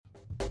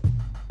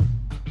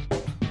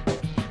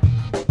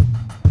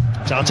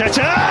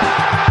Arteta!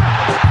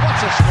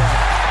 What a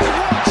strike!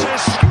 What a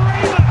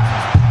screamer!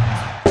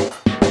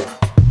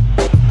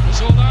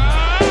 Zola!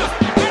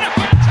 And a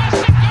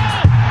fantastic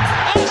goal!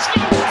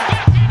 Arsenal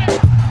back in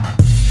it!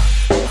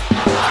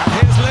 And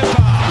here's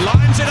Lipa,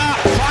 lines it up,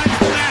 finds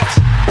the net.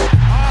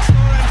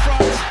 Arsenal in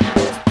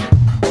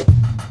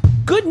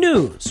front. Good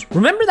news.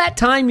 Remember that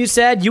time you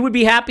said you would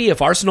be happy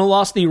if Arsenal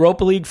lost the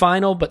Europa League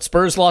final, but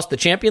Spurs lost the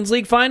Champions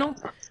League final?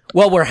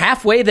 Well, we're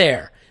halfway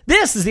there.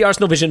 This is the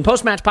Arsenal Vision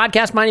post-match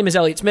podcast. My name is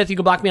Elliot Smith. You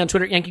can block me on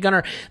Twitter at Yankee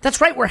Gunner. That's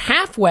right, we're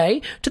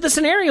halfway to the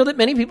scenario that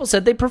many people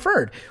said they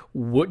preferred.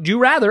 Would you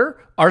rather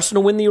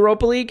Arsenal win the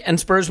Europa League and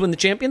Spurs win the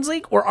Champions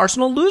League, or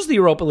Arsenal lose the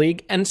Europa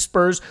League and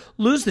Spurs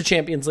lose the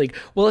Champions League?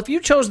 Well, if you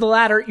chose the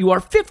latter, you are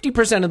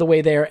 50% of the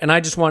way there, and I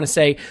just want to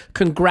say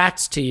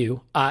congrats to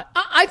you.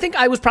 I think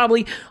I was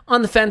probably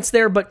on the fence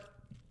there, but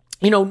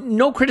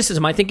no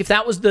criticism. I think if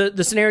that was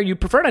the scenario you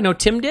preferred, I know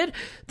Tim did,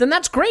 then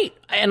that's great.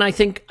 And I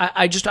think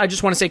I just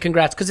want to say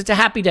congrats, because it's a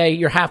happy day.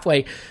 You're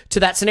halfway to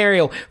that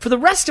scenario. For the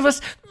rest of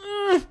us,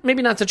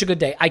 maybe not such a good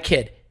day. I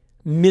kid.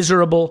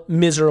 Miserable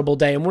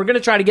day. And we're going to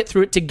try to get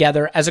through it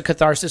together as a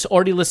catharsis.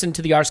 Already listened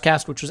to the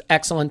Arscast, which was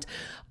excellent.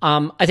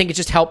 I think it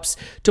just helps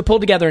to pull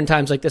together in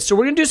times like this. So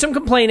we're going to do some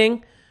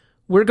complaining.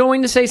 We're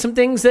going to say some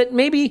things that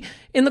maybe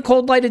in the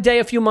cold light of day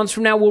a few months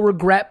from now we'll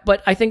regret,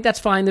 but I think that's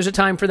fine. There's a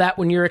time for that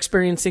when you're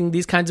experiencing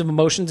these kinds of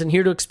emotions, and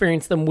here to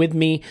experience them with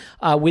me,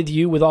 with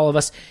you, with all of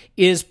us,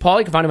 is Paul.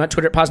 You can find him on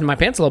Twitter at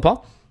PausingMyPants. Hello,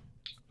 Paul.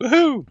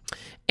 Woohoo!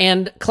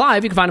 And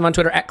Clive, you can find him on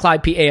Twitter at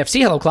ClivePAFC.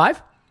 Hello, Clive.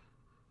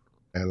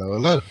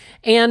 Hello.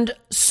 And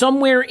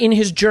somewhere in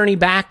his journey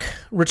back,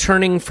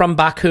 returning from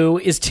Baku,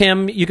 is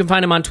Tim. You can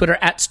find him on Twitter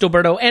at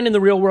Stilberto, and in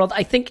the real world,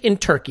 I think in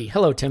Turkey.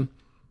 Hello, Tim.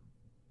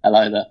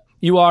 Hello there.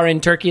 You are in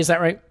Turkey, is that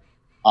right?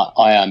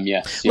 I am,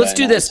 yes. Let's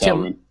do this,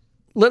 Tim.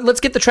 Let's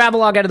get the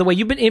travelogue out of the way.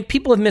 If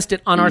people have missed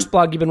it on our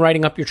blog, you've been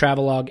writing up your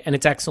travelogue, and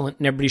it's excellent,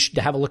 and everybody should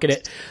have a look at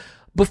it.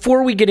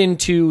 Before we get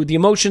into the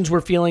emotions we're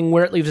feeling,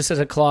 where it leaves us as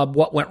a club,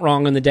 what went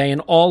wrong on the day,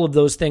 and all of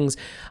those things,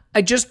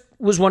 I just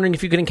was wondering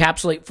if you could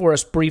encapsulate for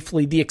us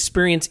briefly the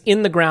experience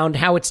in the ground,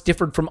 how it's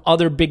differed from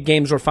other big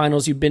games or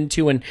finals you've been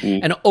to,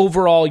 and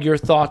overall your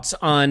thoughts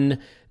on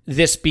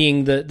this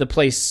being the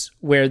place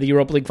where the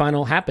Europa League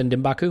final happened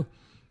in Baku.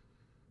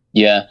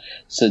 Yeah,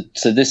 so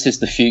this is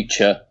the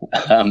future,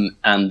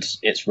 and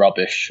it's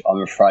rubbish,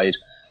 I'm afraid.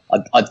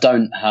 I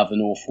don't have an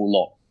awful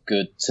lot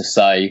good to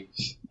say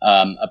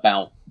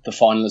about the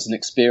final as an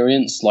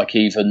experience, like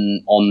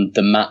even on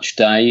the match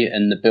day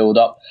and the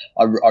build-up.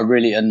 I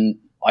really, and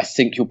I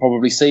think you'll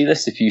probably see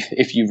this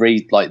if you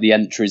read like the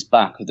entries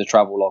back of the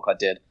travelogue I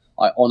did.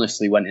 I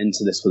honestly went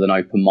into this with an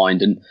open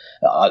mind, and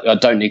I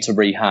don't need to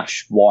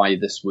rehash why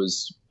this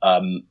was,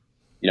 an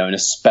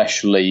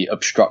especially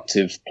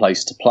obstructive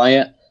place to play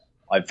it.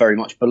 I very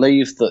much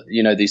believe that,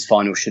 these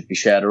finals should be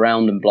shared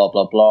around and blah,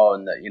 blah, blah,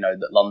 and that,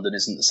 that London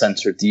isn't the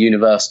centre of the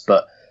universe.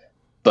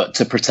 But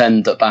to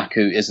pretend that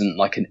Baku isn't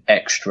like an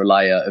extra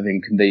layer of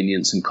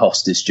inconvenience and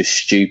cost is just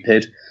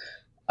stupid.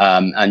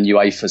 And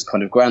UEFA's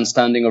kind of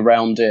grandstanding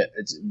around it,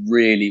 it's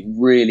really,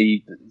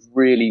 really,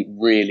 really,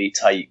 really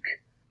take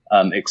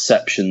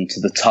exception to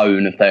the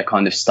tone of their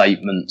kind of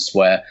statements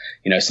where,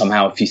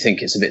 somehow if you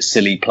think it's a bit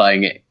silly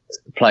playing it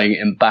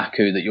in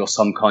Baku, that you're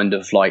some kind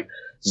of like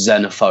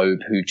xenophobe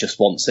who just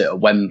wants it at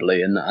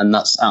Wembley, and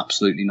that's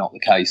absolutely not the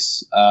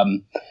case.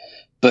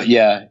 But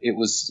yeah, it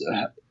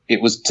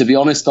was to be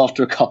honest,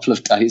 after a couple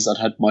of days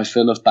I'd had my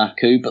fill of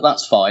Baku, but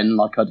that's fine.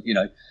 Like I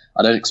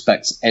don't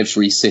expect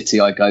every city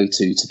I go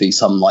to be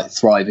some like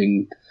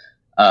thriving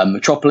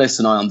metropolis,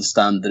 and I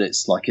understand that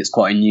it's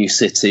quite a new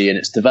city and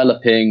it's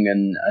developing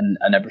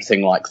and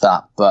everything like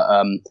that. But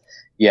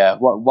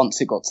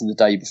once it got to the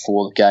day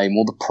before the game,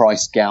 all the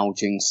price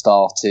gouging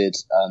started,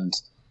 and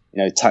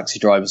taxi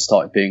drivers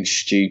started being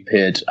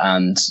stupid,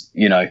 and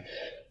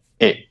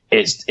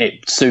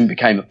it soon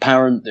became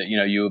apparent that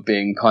you were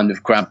being kind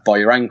of grabbed by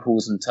your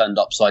ankles and turned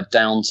upside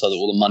down so that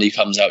all the money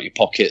comes out your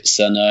pockets.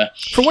 And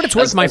for what it's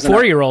worth, my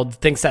 4-year-old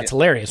thinks that's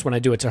hilarious when I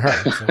do it to her.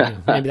 So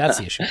maybe that's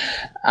the issue.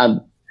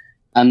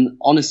 And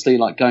honestly,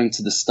 like going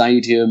to the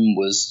stadium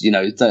was,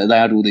 they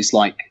had all these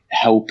like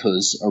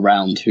helpers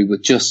around who were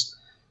just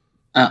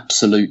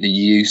absolutely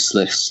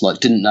useless,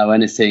 like didn't know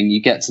anything.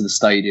 You get to the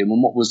stadium,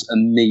 and what was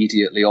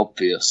immediately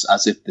obvious,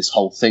 as if this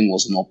whole thing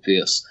wasn't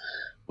obvious,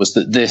 was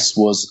that this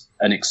was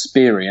an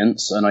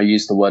experience, and I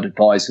use the word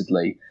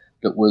advisedly,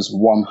 that was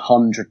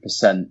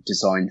 100%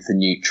 designed for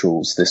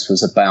neutrals. This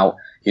was about,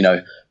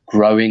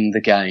 growing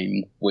the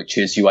game, which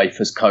is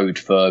UEFA's code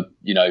for,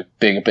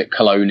 being a bit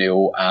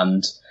colonial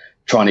and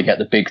trying to get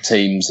the big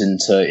teams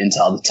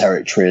into other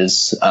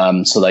territories,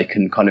 so they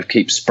can kind of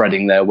keep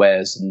spreading their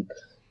wares and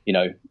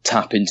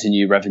tap into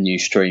new revenue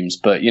streams.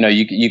 But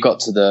you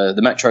got to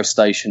the metro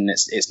station.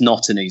 It's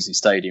not an easy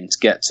stadium to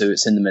get to.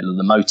 It's in the middle of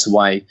the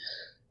motorway.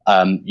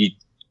 You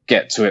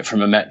get to it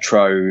from a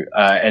metro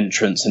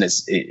entrance, and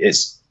it's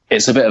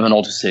a bit of an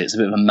odyssey. It's a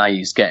bit of a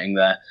maze getting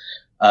there.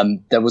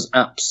 There was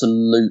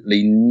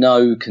absolutely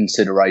no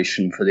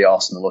consideration for the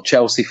Arsenal or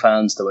Chelsea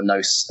fans. There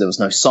was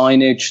no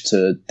signage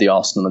to the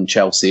Arsenal and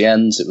Chelsea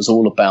ends. It was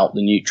all about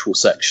the neutral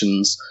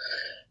sections.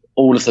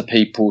 All of the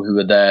people who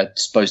were there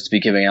supposed to be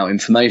giving out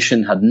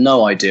information had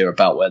no idea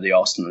about where the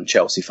Arsenal and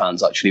Chelsea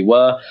fans actually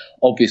were.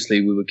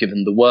 Obviously, we were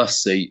given the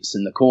worst seats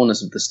in the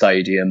corners of the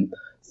stadium,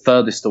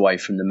 furthest away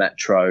from the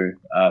metro,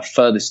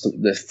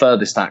 the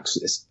furthest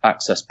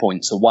access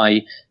points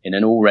away in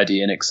an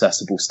already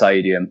inaccessible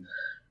stadium.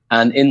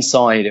 And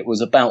inside, it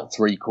was about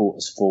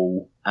 3/4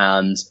 full.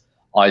 And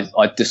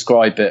I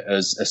describe it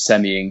as a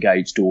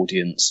semi-engaged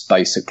audience,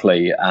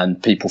 basically,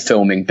 and people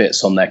filming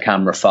bits on their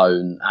camera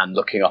phone and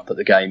looking up at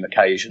the game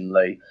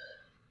occasionally.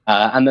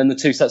 And then the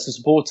two sets of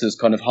supporters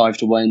kind of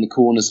hived away in the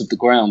corners of the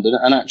ground.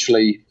 And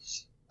actually,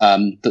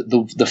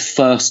 the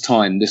first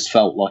time this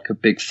felt like a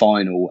big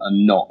final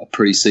and not a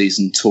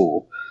pre-season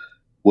tour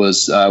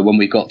was when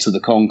we got to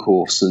the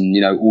concourse,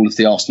 and all of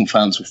the Arsenal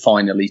fans were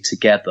finally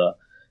together.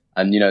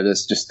 And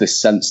there's just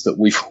this sense that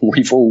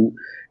we've all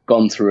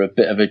gone through a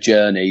bit of a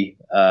journey,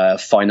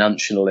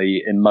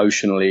 financially,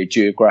 emotionally,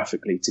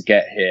 geographically, to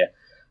get here.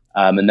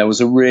 And there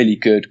was a really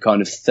good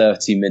kind of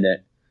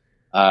 30-minute,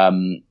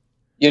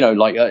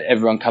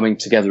 everyone coming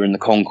together in the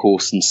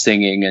concourse and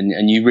singing,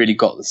 and you really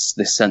got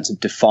this sense of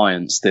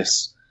defiance,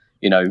 this,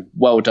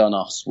 well done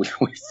us, we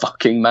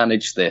fucking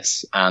managed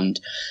this. And,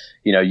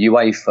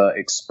 UEFA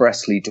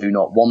expressly do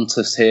not want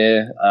us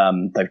here.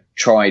 They've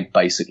tried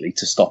basically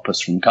to stop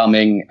us from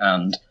coming,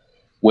 and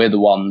we're the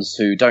ones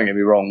who, don't get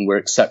me wrong, we're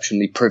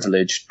exceptionally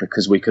privileged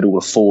because we could all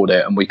afford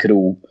it and we could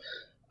all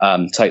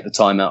take the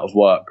time out of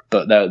work.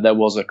 But there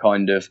was a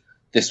kind of,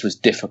 this was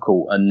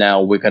difficult and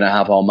now we're going to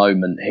have our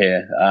moment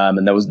here.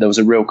 And there was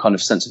a real kind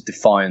of sense of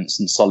defiance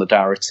and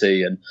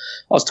solidarity. And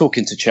I was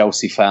talking to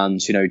Chelsea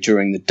fans,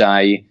 during the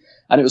day,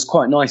 and it was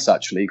quite nice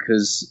actually,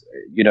 because,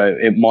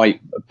 it might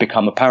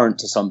become apparent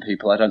to some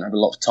people I don't have a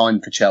lot of time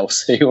for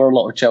Chelsea or a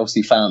lot of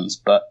Chelsea fans,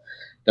 but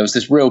there was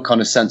this real kind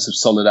of sense of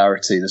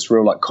solidarity, this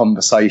real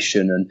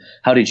conversation, and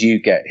how did you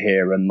get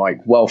here, and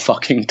well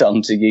fucking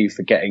done to you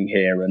for getting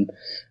here, and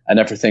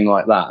everything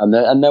like that.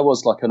 And there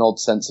was an odd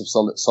sense of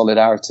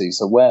solidarity.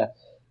 So where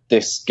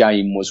this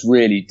game was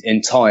really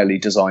entirely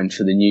designed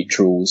for the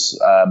neutrals,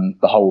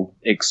 the whole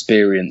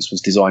experience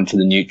was designed for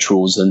the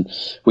neutrals, and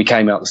we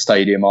came out the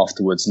stadium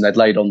afterwards and they'd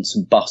laid on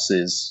some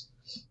buses,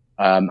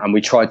 and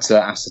we tried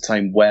to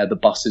ascertain where the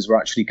buses were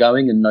actually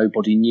going, and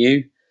nobody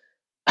knew.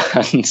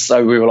 And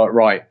so we were like,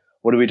 right,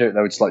 what do we do?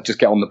 They were just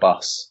get on the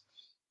bus.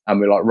 And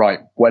we were like, right,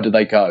 where do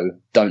they go?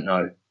 Don't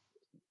know.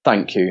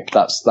 Thank you.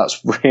 That's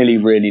really,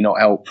 really not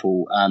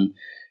helpful. And,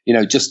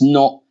 just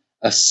not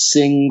a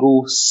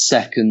single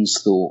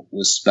second's thought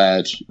was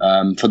spared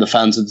for the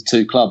fans of the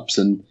two clubs.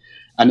 And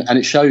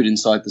it showed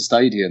inside the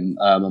stadium,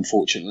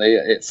 unfortunately.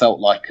 It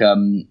felt like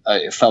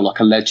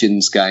a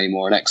Legends game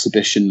or an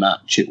exhibition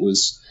match.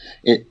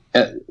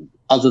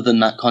 Other than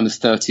that kind of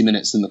 30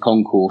 minutes in the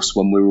concourse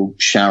when we were all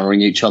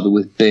showering each other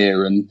with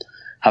beer and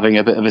having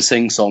a bit of a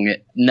sing-song,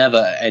 it never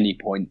at any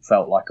point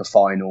felt like a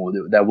final.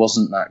 There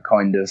wasn't that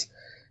kind of,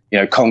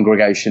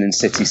 congregation in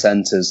city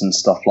centres and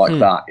stuff like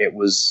that. It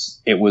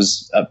was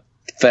a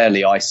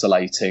fairly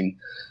isolating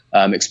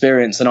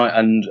experience.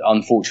 And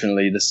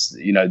unfortunately, this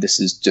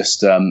is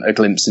just a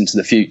glimpse into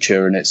the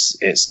future, and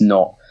it's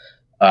not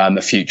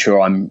a future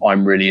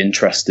I'm really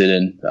interested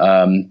in.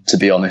 To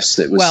be honest,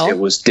 it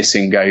was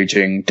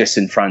disengaging,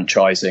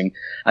 disenfranchising,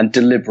 and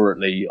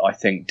deliberately, I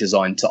think,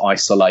 designed to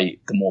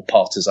isolate the more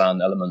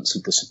partisan elements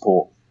of the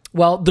support.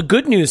 Well, the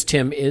good news,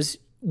 Tim, is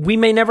we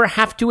may never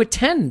have to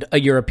attend a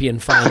European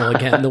final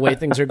again, the way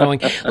things are going.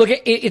 Look,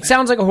 it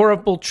sounds like a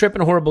horrible trip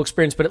and a horrible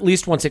experience, but at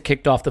least once it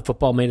kicked off, the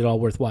football made it all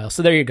worthwhile.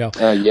 So there you go.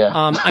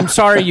 I'm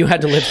sorry you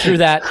had to live through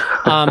that.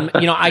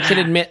 I can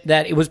admit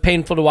that it was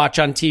painful to watch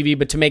on TV,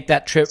 but to make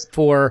that trip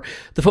for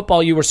the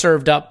football you were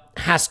served up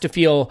has to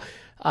feel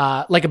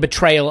like a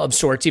betrayal of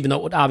sorts, even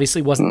though it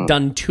obviously wasn't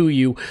done to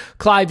you.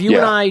 Clive, you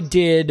and I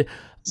did...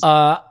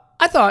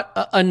 I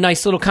thought a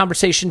nice little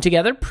conversation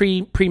together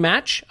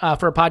pre-match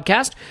for a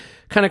podcast,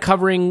 kind of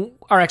covering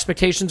our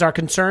expectations, our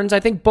concerns. I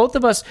think both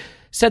of us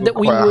said that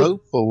we were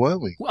hopeful,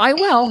 weren't we?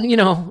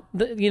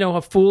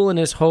 A fool in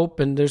his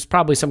hope, and there's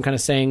probably some kind of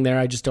saying there.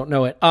 I just don't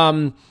know it.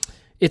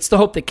 It's the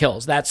hope that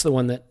kills. That's the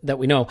one that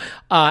we know,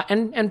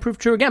 and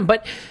proved true again.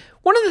 But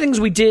one of the things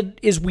we did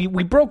is we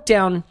broke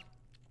down,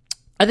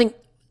 I think,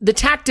 the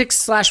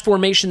tactics /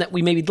 formation that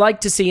we maybe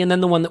like to see, and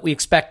then the one that we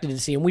expected to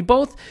see. And we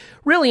both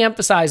really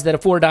emphasized that a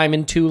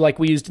 4-diamond-2 like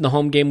we used in the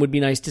home game would be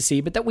nice to see,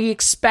 but that we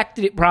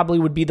expected it probably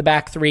would be the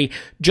back three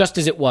just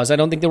as it was. I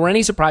don't think there were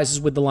any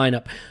surprises with the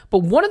lineup.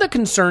 But one of the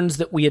concerns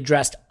that we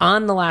addressed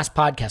on the last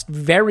podcast,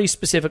 very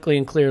specifically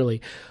and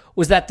clearly,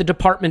 was that the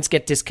departments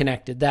get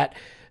disconnected, that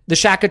the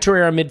Xhaka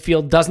Torreira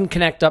midfield doesn't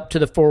connect up to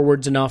the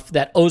forwards enough,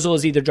 that Ozil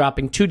is either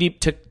dropping too deep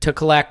to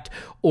collect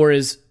or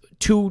is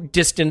too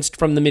distanced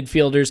from the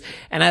midfielders,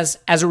 and as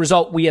a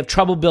result, we have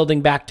trouble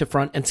building back to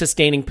front and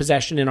sustaining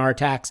possession in our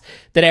attacks,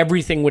 that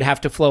everything would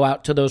have to flow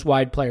out to those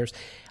wide players.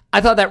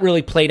 I thought that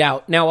really played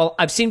out. Now,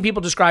 I've seen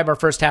people describe our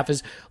first half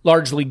as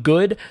largely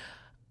good.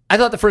 I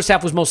thought the first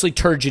half was mostly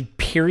turgid,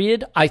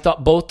 period. I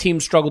thought both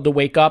teams struggled to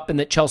wake up and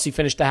that Chelsea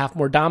finished the half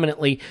more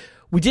dominantly.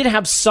 We did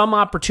have some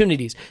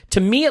opportunities.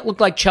 To me, it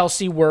looked like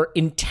Chelsea were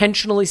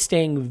intentionally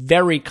staying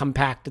very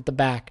compact at the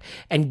back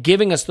and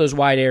giving us those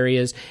wide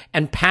areas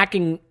and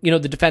packing, the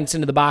defense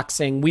into the box,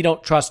 saying we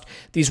don't trust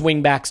these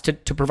wing backs to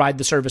provide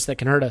the service that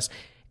can hurt us.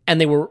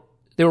 And they were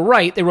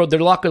right. They rode their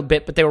luck a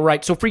bit, but they were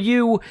right. So for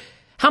you,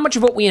 how much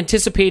of what we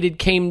anticipated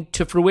came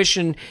to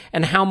fruition,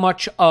 and how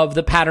much of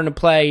the pattern of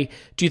play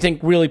do you think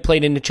really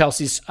played into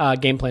Chelsea's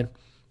game plan?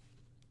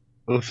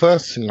 Well, the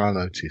first thing I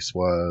noticed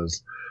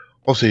was,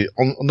 obviously,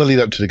 on the lead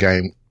up to the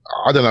game,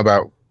 I don't know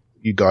about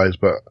you guys,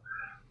 but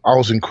I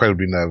was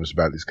incredibly nervous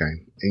about this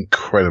game.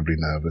 Incredibly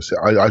nervous.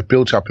 I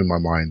built up in my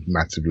mind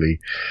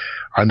massively.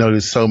 I know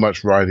there's so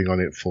much riding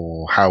on it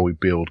for how we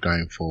build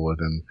going forward,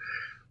 and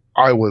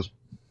I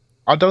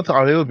don't think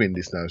I've ever been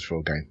this nervous for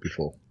a game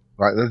before.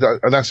 Right,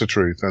 and that's the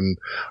truth, and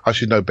I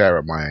should know better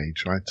at my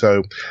age, right?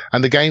 So,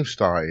 and the game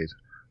started,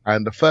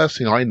 and the first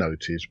thing I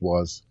noticed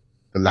was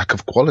the lack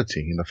of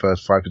quality in the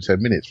first 5 to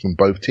 10 minutes from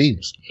both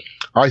teams.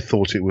 I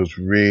thought it was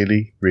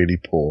really, really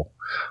poor.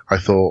 I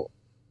thought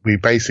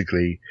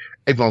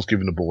everyone's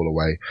giving the ball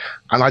away,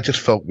 and I just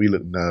felt we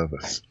looked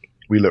nervous.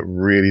 We looked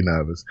really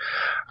nervous,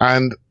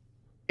 and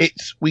it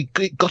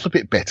got a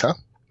bit better,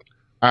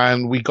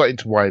 and we got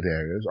into wide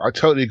areas. I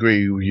totally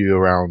agree with you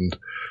around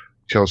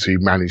Chelsea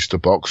managed the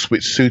box,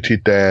 which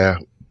suited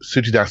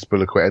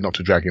Aspilicueta not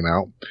to drag him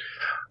out.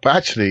 But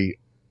actually,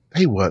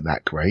 they weren't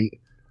that great.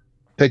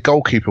 Their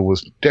goalkeeper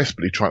was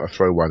desperately trying to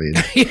throw one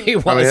in. He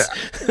was.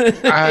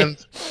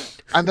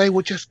 And they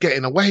were just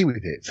getting away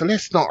with it. So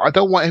I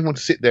don't want anyone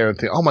to sit there and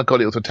think, oh my God,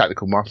 it was a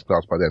tactical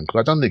masterclass by them, because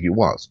I don't think it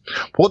was.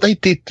 But what they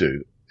did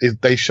do is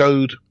they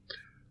showed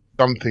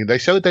something. They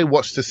showed they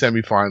watched the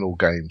semi-final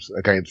games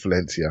against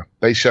Valencia.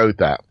 They showed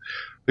that.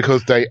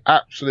 Because they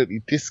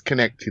absolutely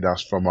disconnected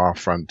us from our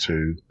front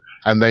two,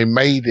 and they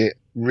made it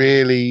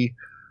really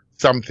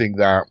something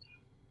that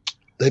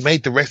they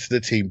made the rest of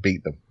the team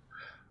beat them.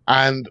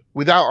 And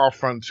without our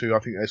front two, I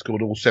think they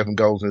scored all 7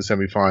 goals in the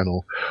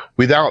semi-final.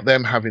 Without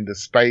them having the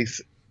space,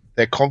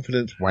 their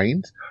confidence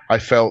waned. I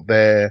felt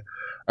their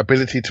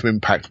ability to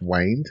impact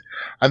waned.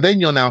 And then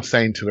you're now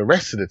saying to the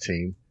rest of the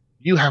team,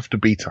 you have to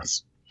beat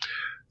us.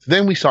 So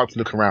then we start to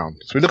look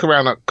around. So we look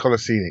around at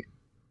Kolasinac.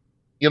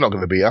 You're not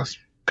going to beat us,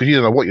 because you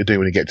don't know what you're doing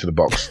when you get to the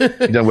box. You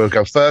don't know where to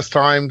go first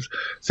times,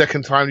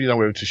 second time, you don't know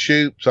where to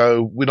shoot.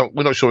 So we're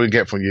not sure we can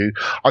get from you.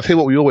 I'll tell you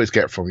what we always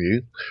get from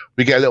you.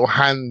 We get a little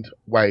hand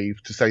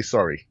wave to say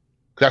sorry.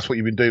 That's what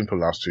you've been doing for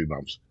the last 2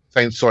 months.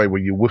 Saying sorry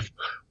when you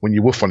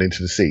woof on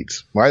into the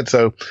seats, right?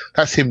 So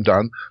that's him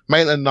done.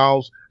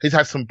 Maitland-Niles, he's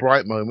had some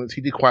bright moments.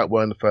 He did quite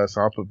well in the first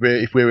half, but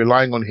if we're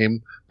relying on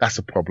him, that's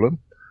a problem.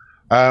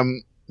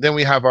 Then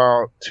we have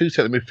our 2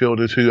 centre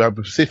midfielders who have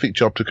a specific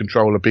job to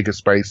control a bigger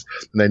space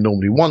than they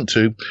normally want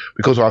to,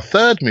 because our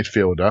third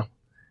midfielder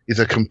is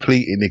a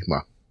complete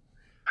enigma.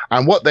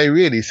 And what they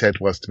really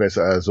said was to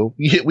Mesut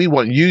Ozil, we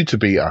want you to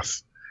beat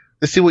us.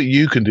 Let's see what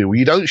you can do. Well,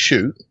 you don't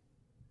shoot.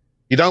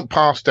 You don't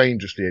pass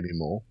dangerously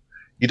anymore.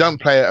 You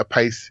don't play at a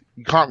pace.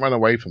 You can't run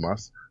away from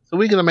us. So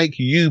we're going to make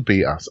you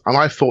beat us. And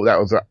I thought that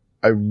was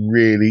a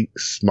really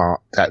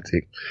smart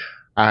tactic.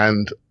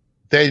 And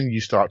then you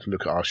start to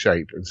look at our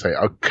shape and say,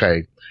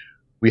 okay,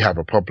 we have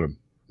a problem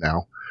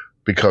now,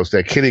 because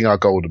they're killing our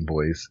golden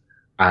boys,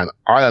 and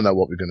I don't know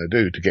what we're going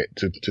to do to get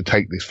to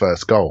take this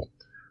first goal.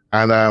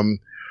 And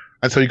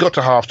so you got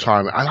to half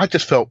time, and I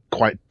just felt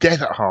quite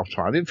dead at half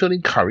time. I didn't feel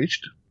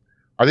encouraged.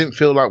 I didn't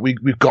feel like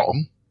we've got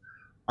them.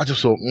 I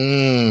just thought,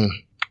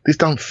 this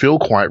don't feel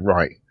quite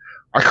right.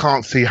 I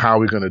can't see how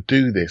we're going to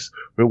do this.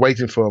 We're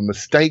waiting for a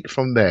mistake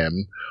from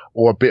them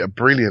or a bit of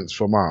brilliance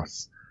from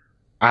us.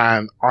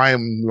 And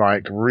I'm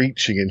like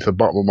reaching into the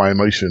bottom of my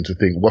emotion to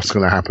think what's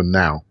going to happen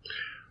now.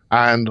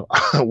 And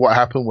what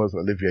happened was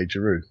Olivier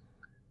Giroud,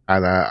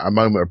 and a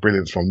moment of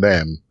brilliance from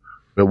them.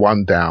 We're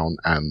 1 down,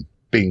 and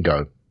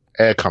bingo,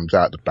 air comes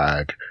out the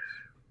bag.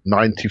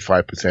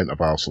 95% of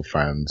Arsenal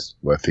fans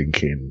were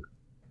thinking,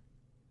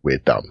 we're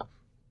done.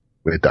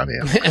 We're done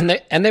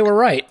here. And they were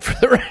right, for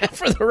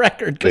the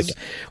record, because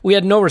we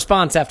had no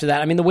response after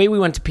that. I mean, the way we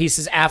went to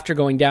pieces after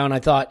going down, I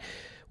thought,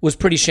 was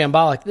pretty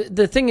shambolic.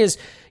 The thing is,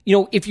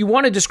 if you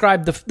want to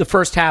describe the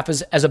first half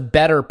as a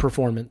better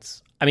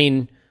performance, I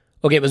mean,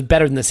 okay, it was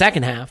better than the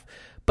second half,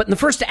 but in the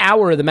first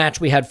hour of the match,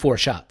 we had 4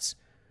 shots.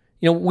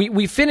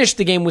 We finished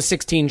the game with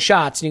 16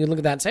 shots, and you can look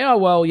at that and say, oh,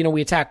 well,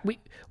 we attacked. We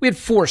had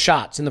 4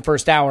 shots in the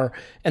first hour,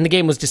 and the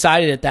game was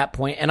decided at that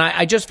point. And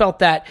I just felt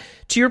that,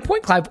 to your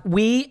point, Clive,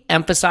 we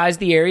emphasized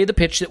the area of the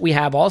pitch that we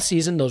have all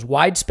season, those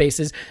wide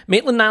spaces.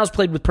 Maitland-Niles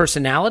played with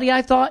personality,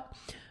 I thought.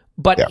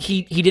 But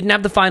he didn't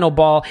have the final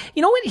ball.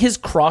 You know what his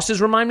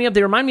crosses remind me of?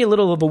 They remind me a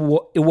little of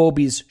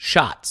Iwobi's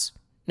shots.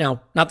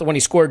 Now, not the one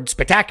he scored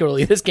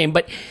spectacularly this game,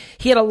 but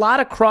he had a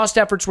lot of crossed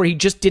efforts where he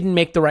just didn't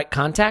make the right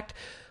contact.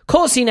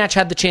 Kolasinac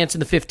had the chance in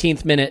the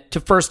 15th minute to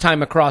first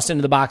time across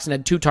into the box and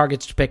had 2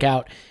 targets to pick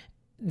out.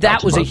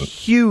 That was a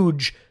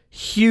huge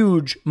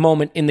huge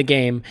moment in the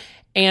game.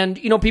 And,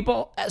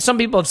 some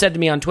people have said to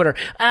me on Twitter,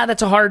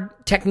 that's a hard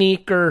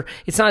technique, or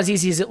it's not as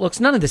easy as it looks.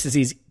 None of this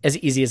is as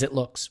easy as it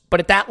looks. But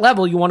at that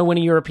level, you want to win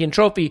a European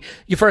trophy.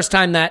 You first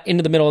time that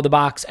into the middle of the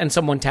box and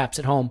someone taps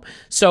it home.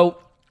 So,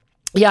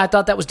 yeah, I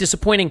thought that was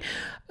disappointing.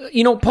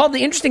 Paul,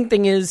 the interesting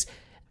thing is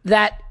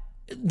that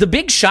the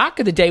big shock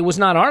of the day was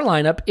not our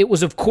lineup. It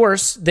was, of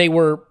course, they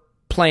were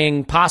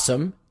playing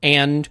Possum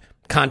and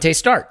Conte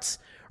starts,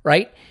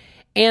 right?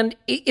 And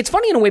it's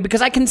funny in a way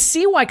because I can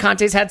see why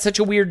Conte's had such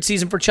a weird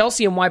season for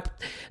Chelsea and why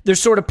they're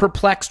sort of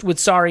perplexed with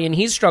Sarri and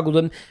he's struggled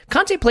with him.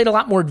 Conte played a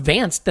lot more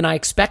advanced than I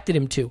expected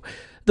him to.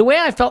 The way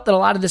I felt that a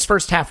lot of this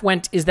first half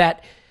went is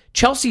that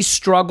Chelsea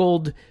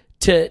struggled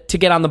to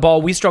get on the ball.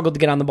 We struggled to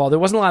get on the ball. There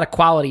wasn't a lot of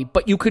quality,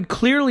 but you could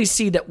clearly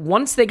see that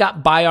once they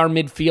got by our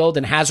midfield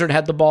and Hazard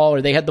had the ball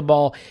or they had the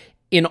ball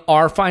in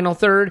our final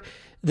third,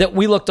 that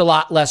we looked a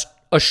lot less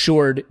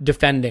assured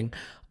defending.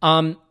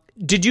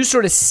 Did you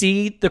sort of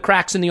see the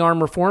cracks in the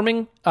armor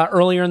forming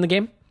earlier in the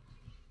game?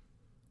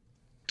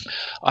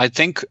 I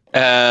think,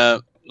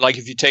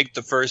 if you take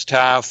the first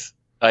half,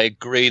 I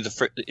agree.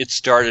 It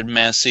started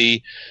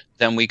messy.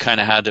 Then we kind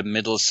of had a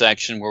middle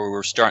section where we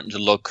were starting to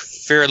look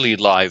fairly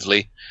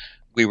lively.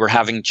 We were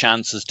having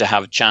chances to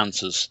have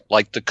chances.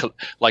 Like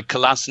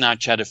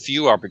Kolasinac had a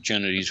few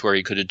opportunities where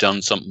he could have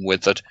done something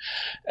with it.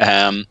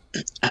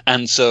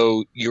 And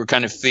so you were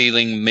kind of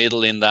feeling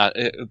middle in that,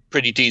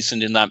 pretty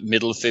decent in that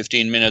middle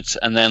 15 minutes.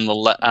 And then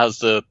as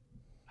the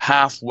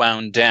half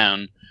wound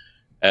down,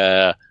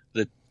 the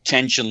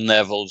tension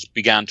levels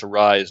began to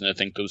rise. And I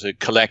think there was a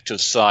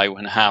collective sigh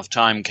when half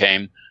time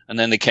came. And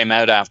then they came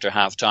out after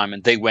halftime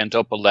and they went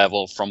up a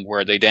level from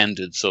where they'd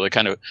ended. So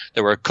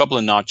they were a couple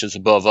of notches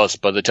above us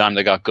by the time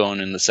they got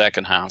going in the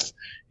second half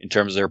in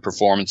terms of their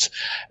performance.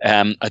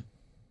 In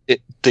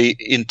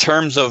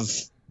terms of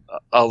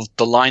the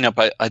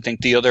lineup, I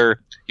think the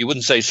other, you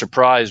wouldn't say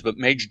surprise, but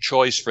major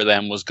choice for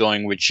them was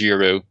going with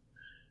Giroud,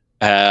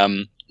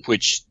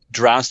 which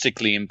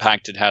drastically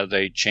impacted how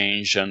they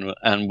changed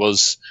and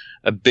was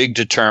a big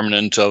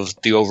determinant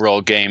of the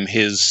overall game,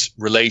 his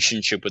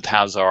relationship with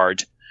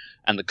Hazard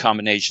and the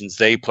combinations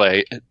they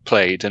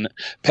played. And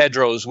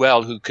Pedro as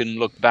well, who can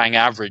look bang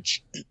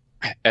average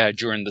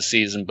during the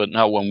season, but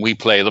not when we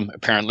play them,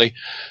 apparently.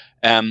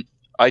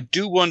 I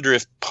do wonder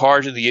if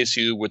part of the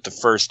issue with the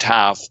first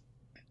half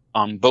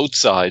on both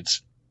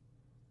sides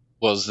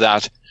was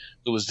that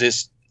there was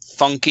this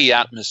funky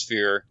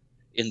atmosphere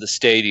in the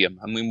stadium.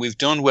 I mean, we've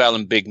done well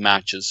in big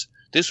matches.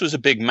 This was a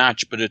big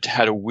match, but it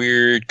had a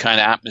weird kind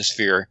of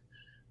atmosphere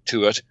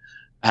to it.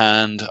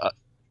 And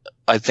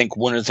I think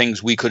one of the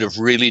things we could have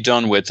really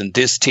done with, and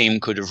this team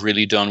could have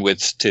really done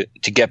with, to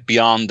get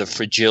beyond the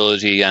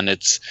fragility and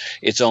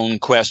its own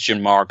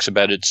question marks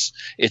about its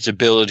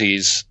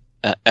abilities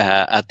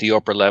at the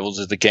upper levels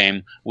of the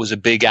game, was a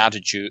big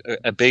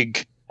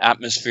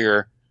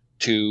atmosphere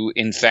to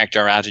infect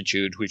our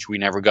attitude, which we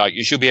never got.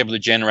 You should be able to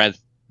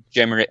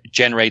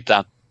generate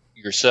that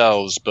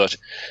yourselves, but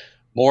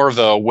more of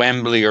a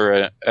Wembley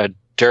or a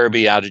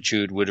Derby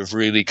attitude would have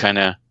really kind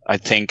of, I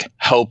think,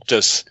 helped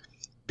us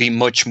be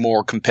much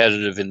more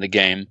competitive in the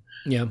game.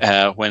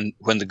 Yeah. When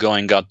the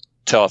going got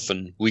tough,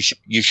 and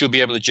you should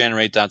be able to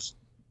generate that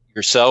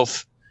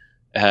yourself.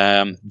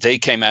 They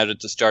came out at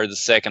the start of the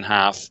second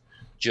half,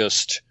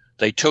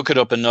 they took it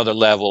up another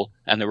level,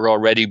 and they were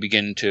already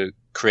beginning to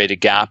create a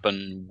gap,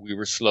 and we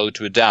were slow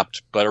to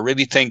adapt. But I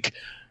really think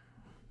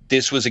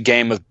this was a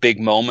game of big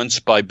moments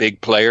by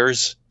big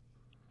players,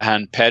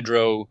 and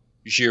Pedro,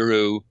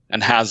 Giroud,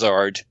 and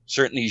Hazard.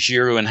 Certainly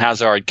Giroud and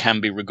Hazard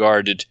can be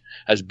regarded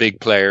as big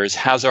players.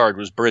 Hazard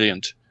was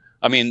brilliant.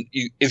 I mean,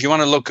 if you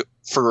want to look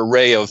for a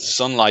ray of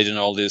sunlight in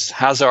all this,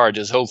 Hazard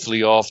is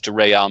hopefully off to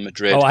Real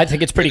Madrid. Oh, I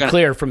think it's pretty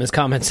clear from his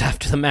comments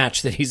after the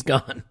match that he's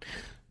gone.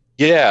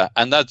 Yeah,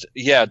 and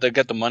they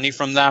get the money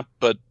from that,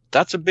 but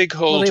that's a big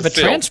hole. Well, they have to a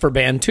fill. transfer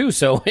ban too,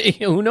 so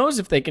who knows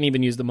if they can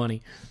even use the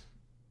money.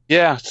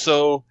 Yeah,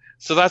 so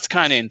that's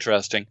kind of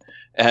interesting.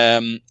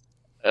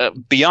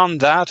 Beyond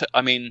that,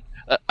 I mean,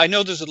 I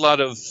know there's a lot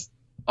of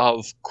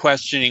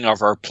questioning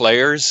of our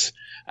players,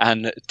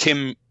 and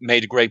Tim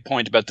made a great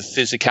point about the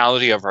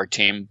physicality of our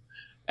team,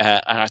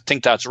 and I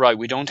think that's right.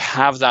 We don't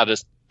have that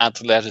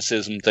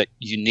athleticism that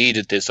you need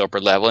at this upper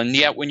level, and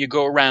yet when you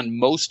go around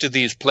most of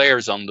these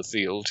players on the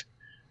field,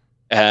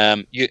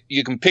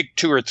 you can pick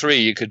two or three.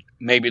 You could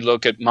maybe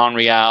look at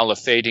Monreal, a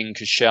Fading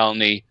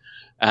Koscielny,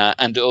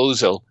 and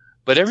Ozil,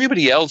 but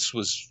everybody else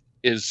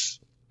is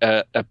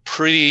a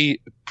pretty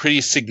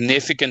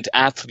significant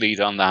athlete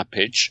on that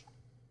pitch.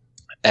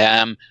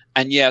 And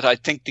yet I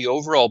think the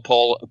overall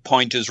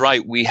point is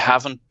right. We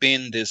haven't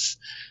been this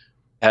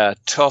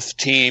tough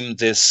team,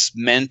 this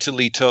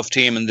mentally tough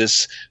team, and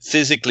this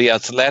physically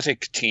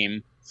athletic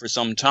team for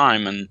some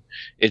time. And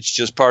it's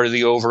just part of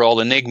the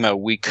overall enigma.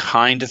 We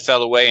kind of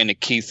fell away in a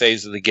key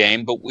phase of the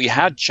game, but we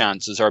had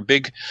chances. Our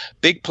big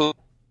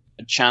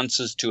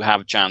chances to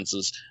have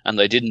chances, and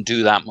they didn't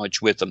do that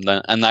much with them.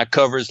 And that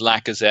covers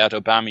Lacazette,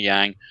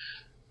 Aubameyang,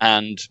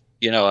 and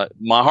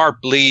my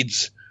heart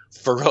bleeds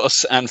for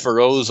us and for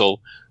Ozil.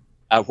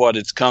 at what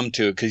it's come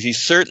to, because he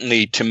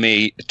certainly, to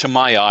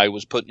my eye,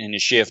 was putting in a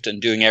shift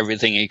and doing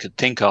everything he could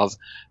think of.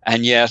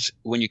 And yet,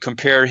 when you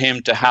compare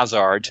him to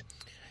Hazard,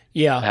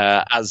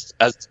 as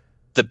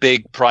the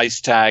big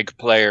price tag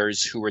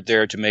players who were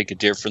there to make a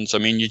difference, I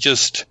mean, you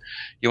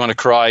want to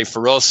cry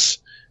for us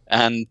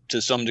and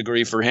to some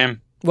degree for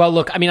him. Well,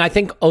 look, I mean, I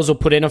think Ozil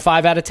put in a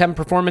 5 out of 10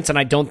 performance, and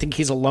I don't think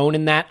he's alone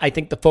in that. I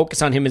think the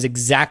focus on him is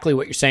exactly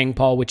what you're saying,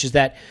 Paul, which is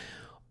that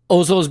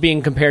Ozil is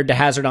being compared to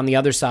Hazard on the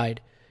other side.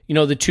 You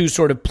know, the two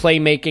sort of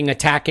playmaking,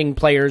 attacking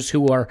players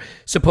who are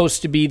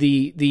supposed to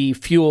be the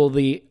fuel,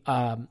 the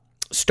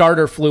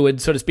starter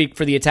fluid, so to speak,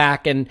 for the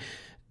attack, and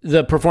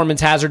the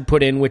performance Hazard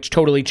put in, which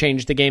totally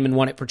changed the game and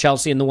won it for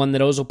Chelsea, and the one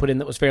that Ozil put in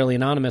that was fairly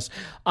anonymous.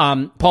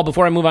 Paul,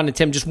 before I move on to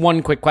Tim, just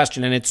one quick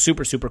question, and it's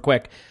super, super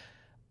quick.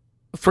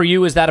 For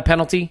you, is that a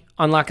penalty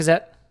on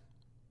Lacazette?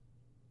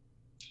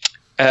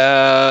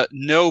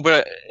 No,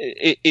 but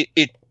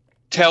it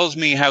tells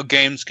me how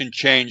games can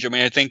change. I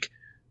mean, I think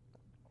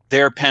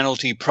their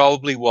penalty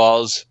probably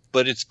was,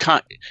 but it's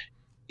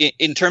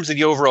in terms of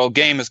the overall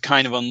game, it's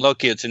kind of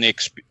unlucky. It's an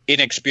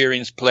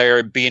inexperienced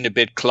player being a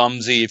bit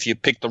clumsy. If you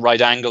pick the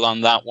right angle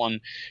on that one,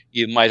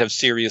 you might have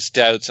serious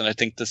doubts. And I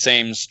think the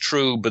same's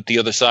true, but the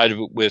other side of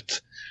it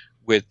with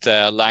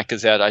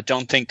Lacazette, I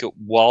don't think it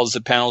was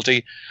a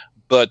penalty.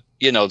 But,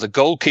 you know, the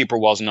goalkeeper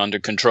wasn't under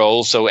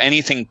control, so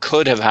anything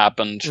could have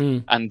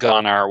happened and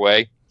gone our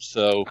way.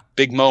 So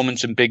big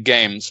moments in big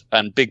games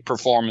and big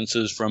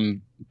performances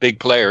from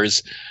big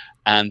players.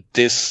 And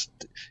this,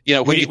 you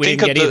know, when you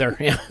think of either.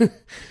 Yeah.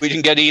 We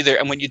didn't get either.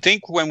 And when you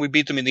think when we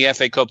beat them in the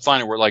FA Cup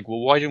final, we're like, well,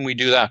 why didn't we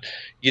do that?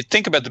 You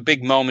think about the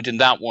big moment in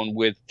that one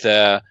with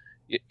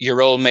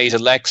your old mate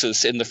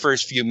Alexis in the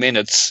first few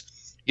minutes.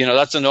 You know,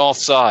 that's an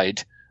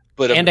offside.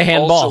 But and a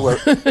handball.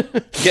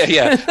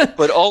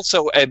 But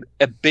also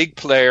a big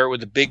player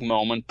with a big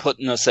moment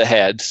putting us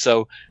ahead.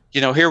 So,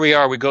 you know, here we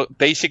are. We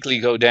basically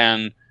go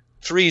down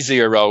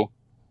 3-0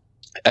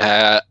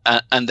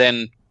 and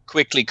then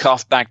quickly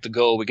cough back the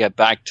goal. We get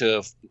back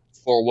to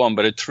 4-1.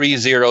 But at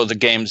 3-0, the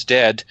game's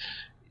dead.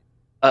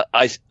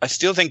 I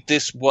still think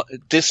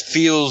this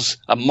feels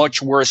a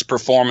much worse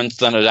performance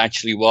than it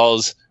actually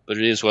was. But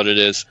it is what it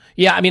is.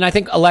 Yeah, I mean, I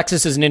think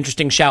Alexis is an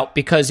interesting shout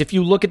because if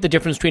you look at the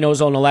difference between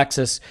Ozil and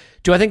Alexis,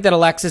 do I think that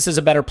Alexis is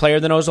a better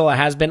player than Ozil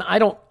has been? I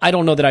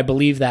don't know that I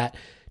believe that.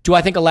 Do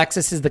I think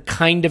Alexis is the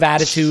kind of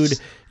attitude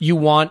you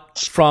want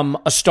from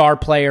a star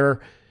player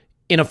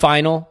in a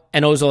final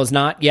and Ozil is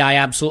not? Yeah, I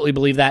absolutely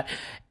believe that.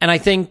 And I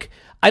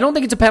don't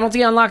think it's a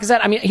penalty on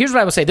Lacazette. I mean, here's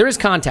what I will say. There is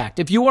contact.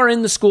 If you are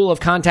in the school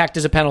of contact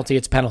is a penalty,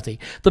 it's a penalty.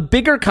 The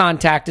bigger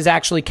contact is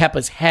actually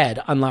Kepa's head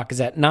on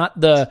Lacazette, not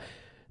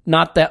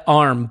the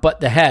arm, but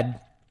the head.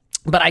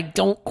 But I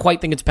don't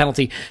quite think it's a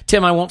penalty.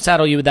 Tim, I won't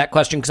saddle you with that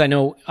question because I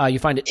know you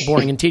find it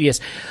boring and tedious.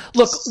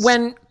 Look,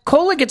 when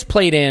Kola gets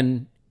played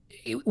in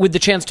with the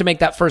chance to make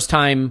that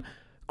first-time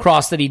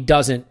cross that he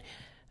doesn't,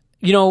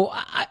 you know,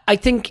 I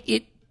think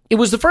it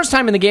was the first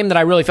time in the game that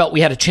I really felt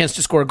we had a chance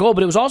to score a goal,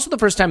 but it was also the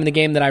first time in the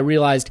game that I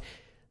realized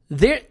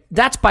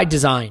that's by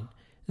design.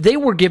 They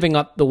were giving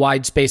up the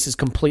wide spaces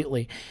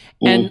completely.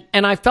 And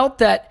I felt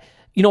that,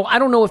 you know, I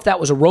don't know if that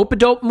was a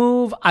rope-a-dope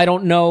move. I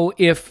don't know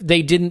if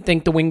they didn't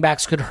think the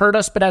wingbacks could hurt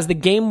us. But as the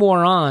game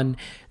wore on,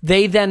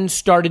 they then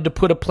started to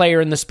put a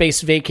player in the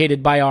space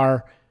vacated by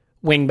our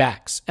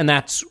wingbacks. And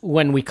that's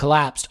when we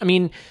collapsed. I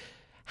mean,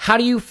 how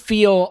do you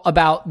feel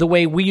about the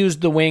way we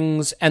used the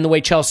wings and the way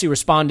Chelsea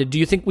responded? Do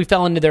you think we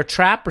fell into their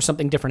trap or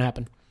something different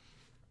happened?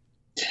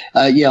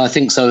 Yeah, I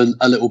think so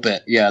a little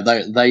bit. Yeah,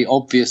 they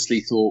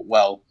obviously thought,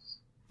 well,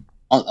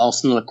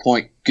 Arsenal are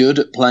quite good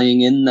at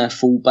playing in their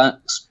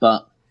fullbacks,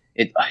 but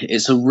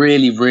it's a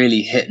really,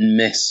 really hit and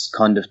miss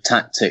kind of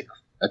tactic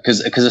because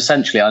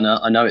essentially I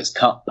know it's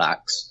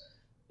cutbacks,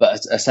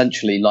 but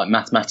essentially, like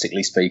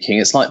mathematically speaking,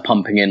 it's like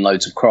pumping in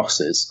loads of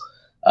crosses.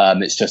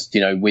 It's just,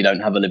 you know, we don't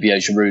have Olivier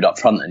Giroud up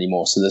front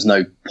anymore, so there's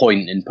no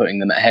point in putting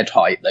them at head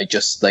height.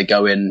 They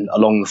go in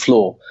along the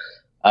floor.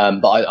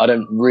 But I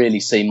don't really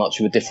see much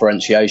of a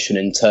differentiation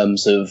in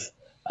terms of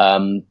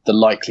the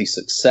likely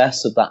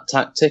success of that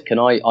tactic. And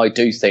I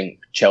do think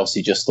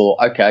Chelsea just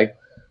thought, okay,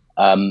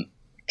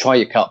 try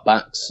your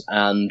cutbacks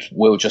and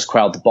we'll just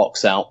crowd the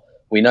box out.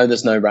 We know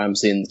there's no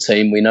Ramsey in the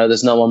team. We know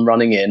there's no one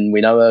running in.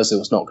 We know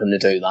Ozil's not going to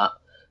do that.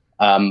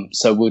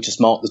 So we'll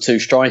just mark the two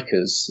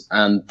strikers.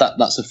 And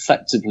that's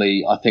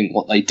effectively, I think,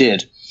 what they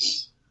did.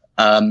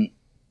 And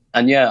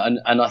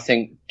I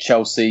think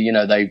Chelsea, you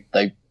know,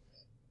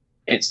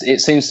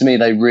 it seems to me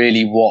they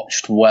really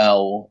watched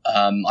well.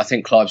 I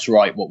think Clive's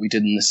right, what we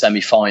did in the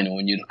semi-final,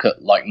 when you look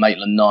at like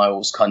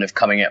Maitland-Niles kind of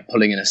coming out,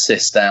 pulling an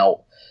assist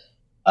out,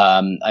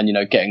 and, you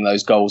know, getting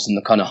those goals in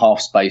the kind of half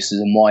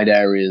spaces and wide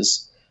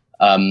areas.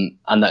 And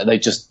that they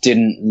just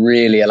didn't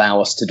really allow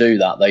us to do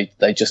that.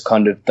 They just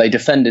they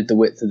defended the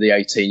width of the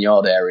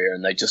 18-yard area,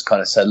 and they just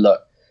kind of said,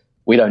 look,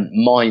 we don't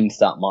mind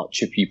that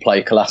much if you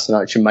play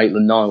Kolasinac and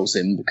Maitland-Niles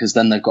in, because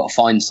then they've got to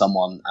find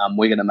someone, and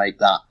we're going to make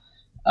that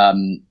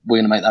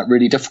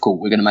really difficult.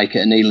 We're going to make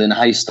it a needle in a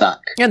haystack.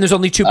 Yeah, and there's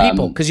only two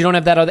people because you don't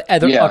have that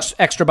other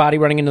extra body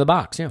running into the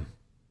box. Yeah.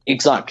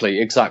 Exactly.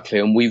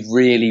 And we've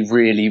really,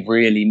 really,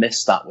 really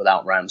missed that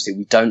without Ramsey.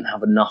 We don't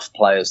have enough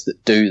players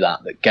that do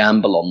that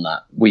gamble on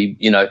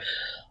that.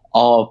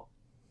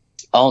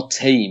 Our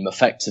team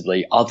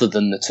effectively, other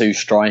than the two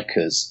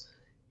strikers,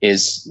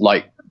 is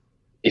like,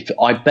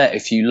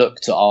 if you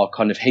looked at our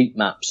kind of heat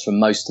maps from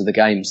most of the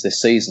games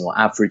this season, or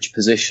average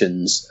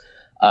positions,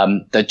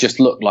 they just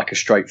look like a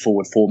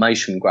straightforward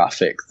formation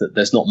graphic, that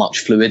there's not much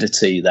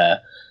fluidity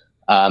there.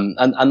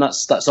 And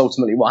that's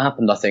ultimately what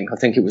happened. I think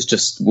it was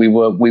just we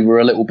were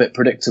a little bit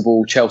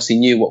predictable. Chelsea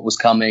knew what was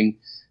coming,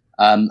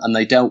 and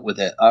they dealt with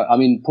it. I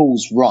mean,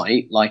 Paul's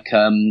right. Like,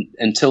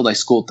 until they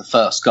scored the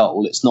first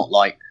goal, it's not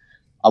like,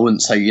 I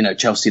wouldn't say,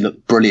 Chelsea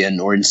looked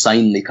brilliant or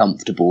insanely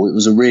comfortable. It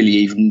was a really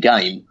even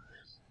game.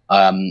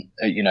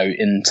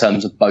 In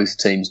terms of both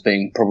teams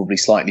being probably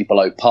slightly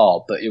below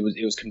par, but it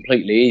was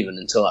completely even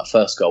until that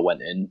first goal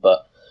went in.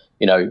 But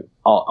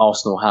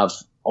Arsenal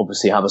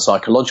obviously have a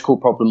psychological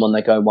problem when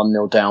they go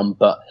 1-0 down,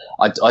 but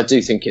I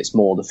do think it's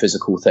more the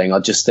physical thing. I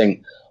just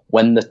think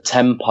when the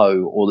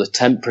tempo or the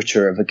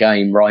temperature of a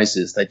game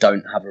rises, they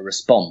don't have a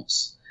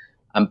response.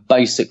 And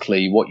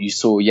basically what you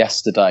saw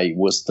yesterday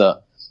was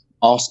that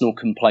Arsenal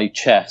can play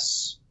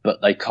chess,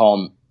 but they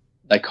can't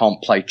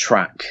play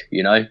track,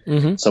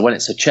 Mm-hmm. So when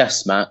it's a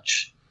chess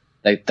match,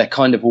 they're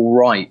kind of all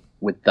right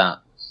with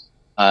that.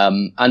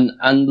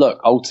 And look,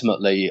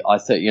 ultimately, I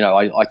think,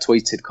 I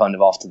tweeted kind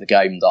of after the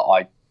game that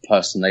I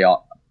personally,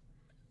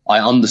 I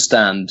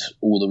understand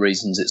all the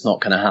reasons it's not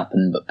going to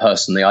happen, but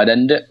personally, I'd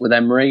end it with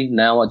Emery.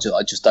 Now I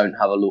just don't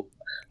have a look.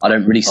 I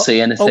don't really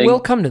see anything. Oh, we'll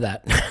come to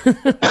that.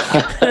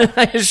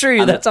 I assure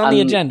you, that's on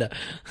the agenda.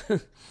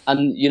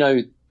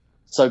 And,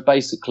 so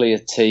basically a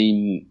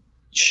team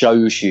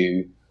shows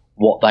you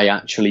what they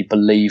actually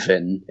believe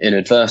in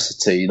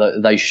adversity.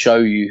 They show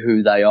you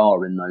who they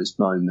are in those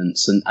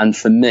moments. And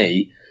for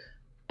me,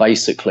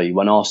 basically,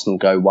 when Arsenal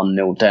go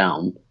 1-0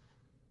 down,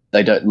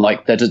 they don't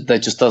there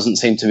just doesn't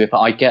seem to be.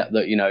 I get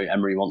that,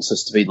 Emery wants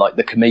us to be like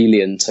the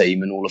chameleon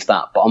team and all of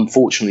that, but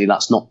unfortunately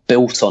that's not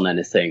built on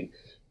anything.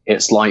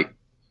 It's like,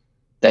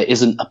 there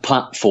isn't a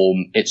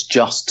platform. It's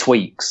just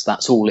tweaks.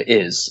 That's all it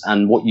is.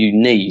 And what you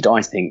need,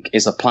 I think,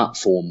 is a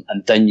platform,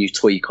 and then you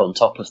tweak on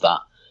top of that.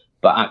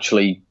 But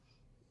actually,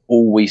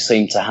 all we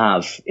seem to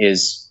have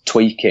is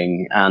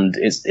tweaking, and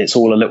it's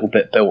all a little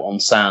bit built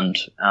on sand.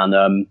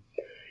 And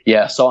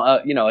so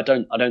I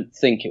don't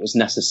think it was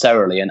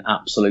necessarily an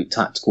absolute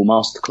tactical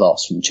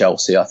masterclass from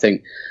Chelsea. I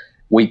think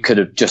we could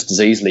have just as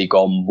easily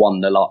gone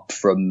 1-0 up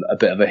from a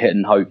bit of a hit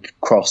and hope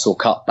cross or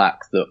cutback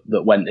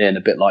that went in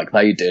a bit like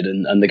they did,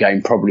 and the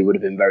game probably would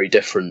have been very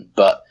different.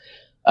 But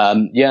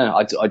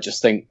I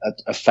just think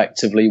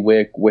effectively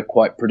we're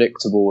quite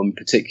predictable, and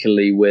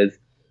particularly with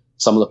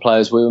some of the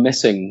players we were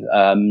missing,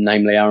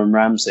 namely Aaron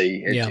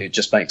Ramsey. It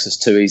just makes us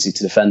too easy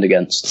to defend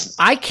against.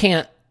 I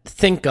can't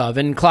think of,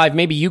 and Clive,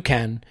 maybe you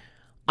can,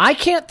 I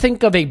can't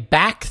think of a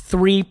back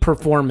three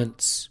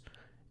performance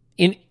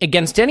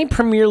against any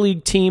Premier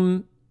League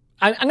team.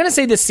 I'm going to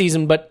say this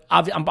season, but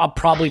I'll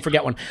probably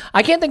forget one.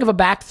 I can't think of a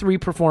back three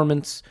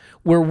performance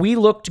where we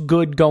looked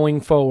good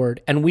going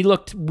forward and we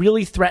looked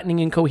really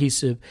threatening and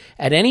cohesive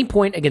at any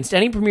point against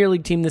any Premier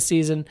League team this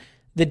season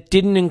that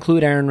didn't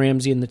include Aaron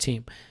Ramsey in the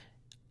team.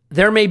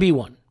 There may be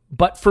one,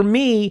 but for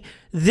me,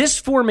 this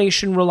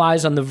formation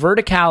relies on the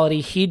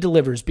verticality he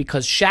delivers,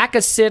 because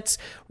Xhaka sits,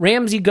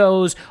 Ramsey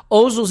goes,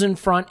 Ozil's in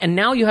front, and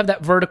now you have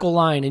that vertical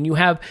line and you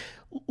have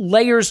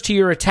layers to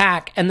your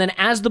attack, and then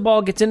as the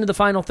ball gets into the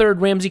final third,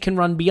 Ramsey can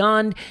run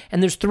beyond,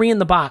 and there's three in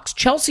the box.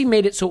 Chelsea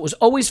made it so it was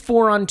always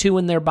 4-on-2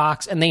 in their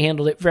box, and they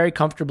handled it very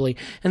comfortably.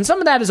 And some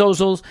of that is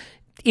Ozil's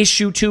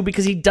issue too,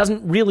 because he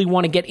doesn't really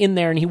want to get in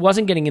there, and he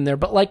wasn't getting in there.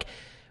 But like,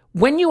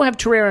 when you have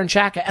Torreira and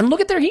Xhaka, and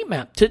look at their heat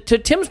map, to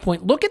Tim's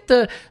point, look at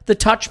the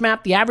touch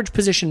map, the average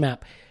position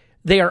map.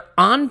 They are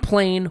on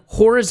plane,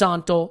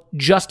 horizontal,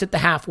 just at the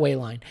halfway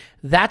line.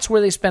 That's where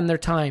they spend their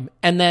time.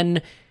 And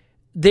then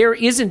there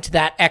isn't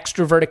that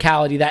extra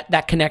verticality,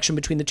 that connection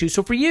between the two.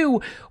 So for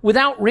you,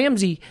 without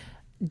Ramsey,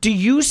 do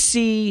you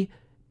see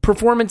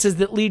performances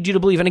that lead you to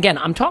believe, and again,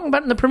 I'm talking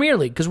about in the Premier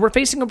League, because we're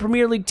facing a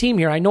Premier League team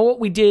here. I know what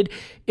we did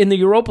in the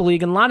Europa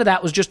League, and a lot of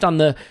that was just on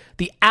the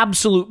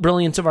absolute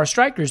brilliance of our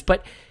strikers.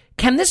 But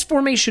can this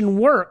formation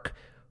work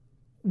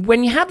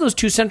when you have those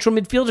two central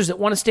midfielders that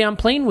want to stay on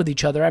plane with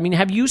each other? I mean,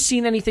 have you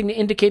seen anything to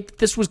indicate that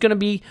this was going to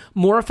be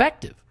more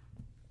effective?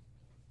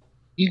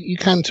 You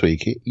can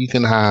tweak it. You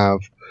can have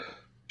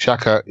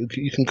Xhaka,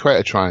 you can create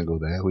a triangle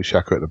there with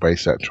Xhaka at the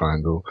base of that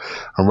triangle,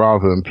 and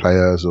rather than play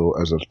as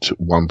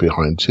one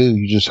behind two,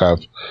 you just have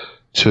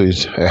two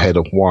ahead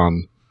of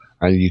one,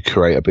 and you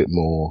create a bit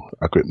more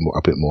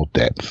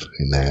depth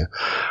in there.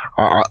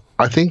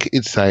 I think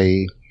it's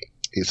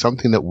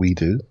something that we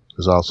do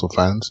as Arsenal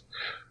fans.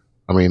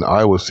 I mean,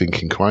 I was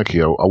thinking,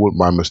 crikey, I wouldn't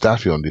mind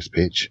Mustafi on this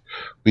pitch.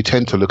 We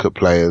tend to look at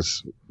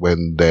players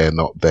when they're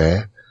not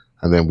there,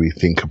 and then we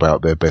think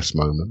about their best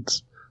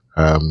moments.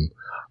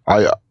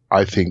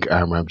 I think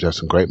Aaron Ramsey had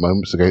some great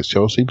moments against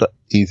Chelsea, but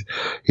he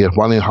had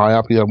one in high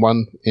up, he had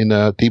one in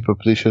a deeper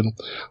position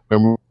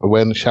when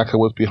Xhaka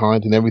was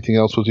behind and everything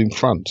else was in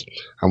front.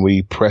 And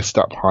we pressed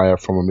up higher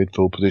from a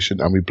midfield position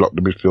and we blocked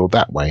the midfield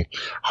that way.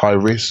 High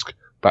risk.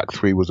 Back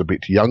three was a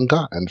bit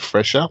younger and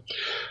fresher.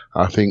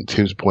 I think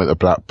Tim's point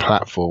about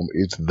platform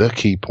is the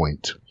key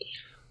point.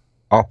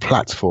 Our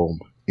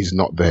platform is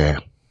not there.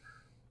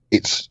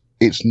 It's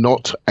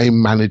not a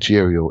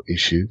managerial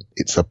issue.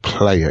 It's a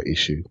player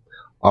issue.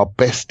 Our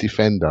best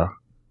defender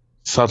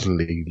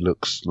suddenly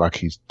looks like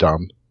he's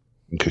done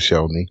in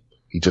Koscielny.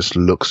 He just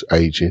looks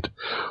aged.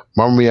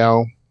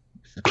 Monreal,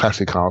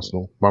 classic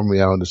Arsenal.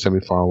 Monreal in the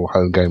semi-final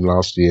home game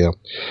last year.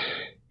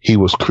 He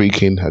was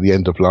creaking at the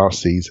end of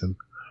last season.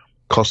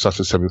 Cost us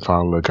a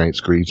semi-final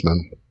against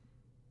Griezmann.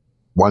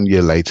 1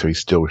 year later, he's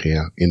still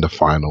here in the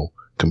final,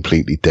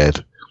 completely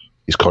dead.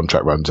 His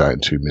contract runs out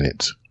in 2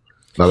 minutes.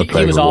 Another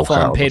player he was awful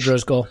on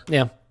Pedro's goal.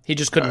 Yeah, he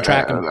just couldn't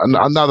track him.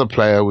 Another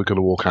player we're going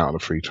to walk out on a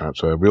free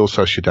transfer. Real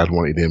Sociedad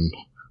wanted him.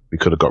 We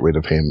could have got rid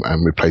of him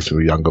and replaced him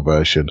with a younger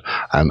version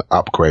and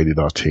upgraded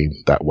our team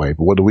that way.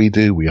 But what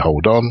do? We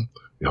hold on.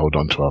 We hold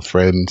on to our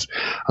friends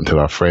until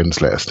our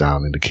friends let us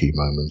down in the key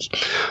moments.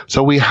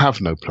 So we have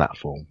no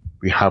platform.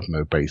 We have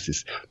no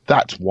basis.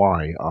 That's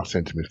why our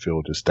centre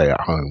midfielders stay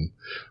at home,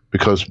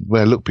 because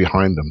when I look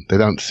behind them, they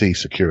don't see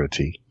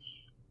security.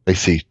 They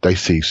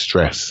see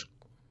stress,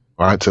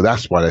 right? So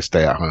that's why they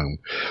stay at home.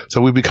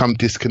 So we become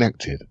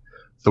disconnected.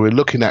 So we're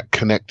looking at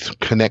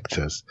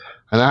connectors,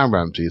 and Aaron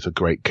Ramsey is a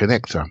great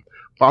connector,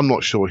 but I'm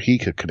not sure he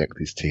could connect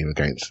his team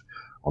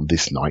on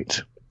this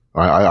night.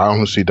 I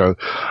honestly don't.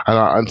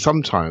 And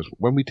sometimes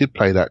when we did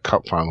play that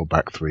cup final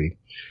back three,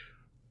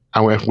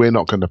 and if we're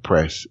not going to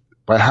press,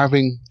 by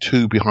having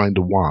two behind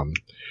the one,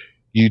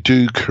 you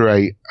do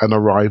create an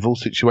arrival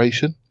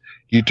situation.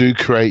 You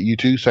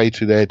do say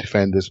to their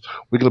defenders,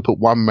 we're going to put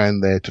one man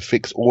there to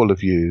fix all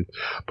of you,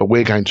 but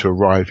we're going to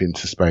arrive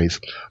into space.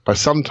 But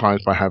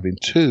sometimes by having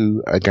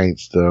two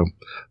against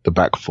the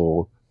back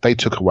four, they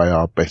took away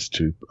our best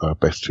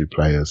two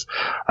players,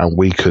 and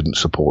we couldn't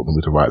support them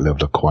with the right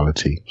level of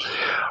quality.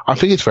 I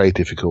think it's very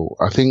difficult.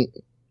 I think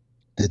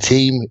the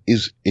team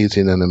is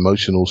in an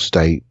emotional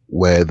state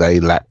where they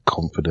lack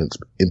confidence,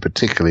 in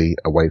particularly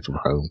away from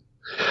home.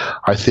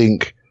 I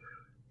think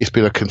it's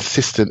been a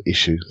consistent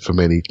issue for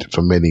many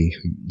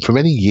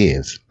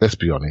years, let's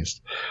be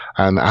honest.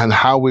 And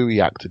how we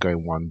react to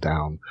going one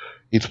down,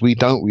 if we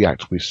don't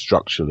react with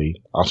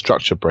structurally, our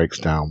structure breaks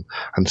down.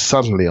 And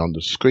suddenly on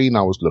the screen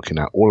I was looking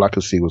at, all I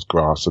could see was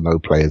grass and no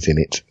players in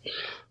it.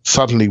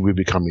 Suddenly we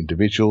become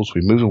individuals.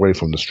 We move away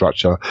from the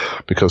structure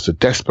because the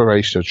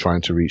desperation of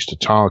trying to reach the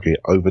target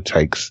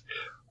overtakes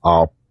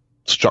our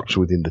structure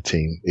within the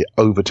team. It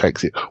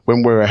overtakes it.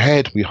 When we're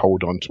ahead, we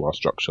hold on to our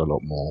structure a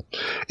lot more.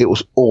 It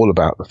was all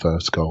about the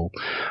first goal.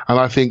 And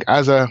I think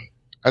as a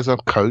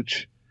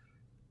coach,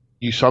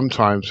 you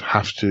sometimes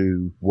have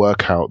to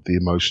work out the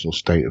emotional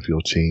state of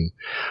your team.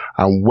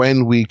 And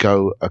when we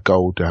go a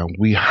goal down,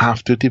 we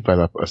have to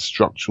develop a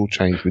structural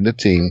change in the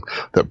team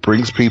that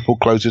brings people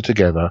closer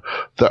together,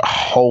 that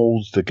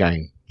holds the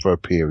game for a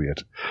period,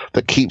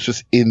 that keeps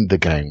us in the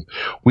game.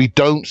 We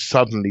don't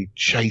suddenly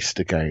chase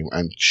the game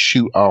and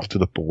shoot after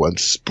the ball and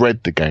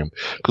spread the game.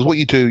 Because what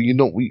you do,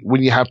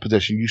 when you have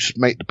possession, you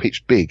make the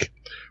pitch big.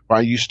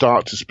 Right, you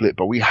start to split,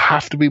 but we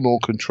have to be more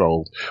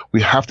controlled.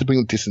 We have to bring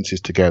the distances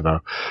together,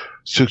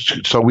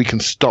 so we can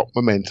stop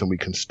momentum. We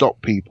can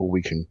stop people.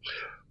 We can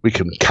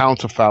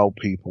counter foul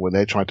people when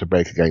they're trying to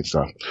break against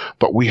us.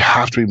 But we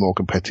have to be more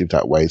competitive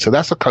that way. So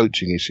that's a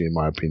coaching issue, in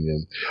my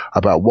opinion,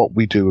 about what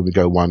we do when we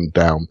go one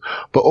down.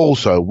 But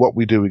also what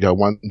we do when we go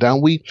one down,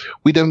 we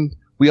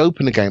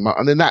open the game up,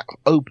 and then that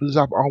opens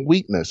up our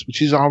weakness,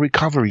 which is our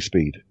recovery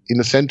speed in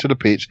the centre of the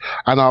pitch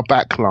and our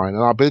back line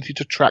and our ability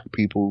to track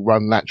people who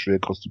run laterally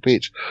across the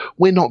pitch.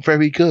 We're not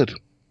very good.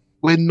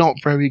 We're not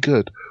very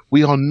good.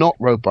 We are not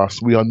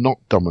robust. We are not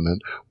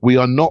dominant. We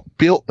are not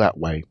built that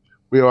way.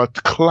 We are a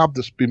club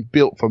that's been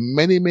built for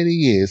many, many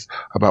years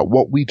about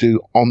what we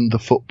do on the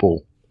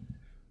football.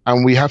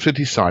 And we have to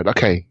decide,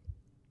 okay,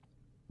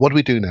 what do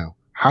we do now?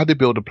 How do we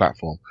build a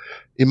platform?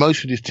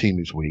 Emotionally, this team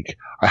is weak.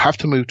 I have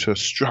to move to a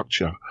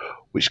structure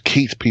which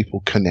keeps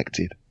people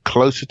connected,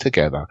 closer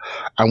together,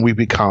 and we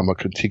become a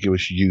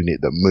contiguous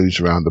unit that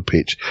moves around the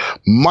pitch,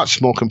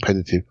 much more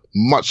competitive,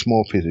 much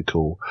more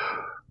physical,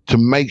 to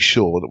make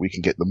sure that we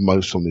can get the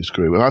most from this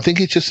group. And I think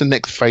it's just the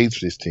next phase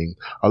for this team.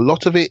 A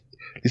lot of it,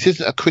 this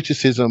isn't a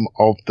criticism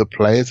of the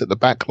players at the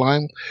back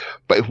line,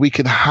 but if we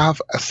can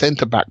have a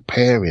centre-back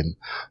pairing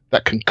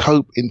that can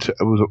cope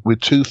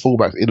with two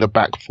fullbacks in the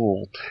back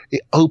four,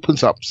 it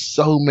opens up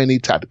so many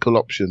tactical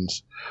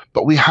options.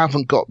 But we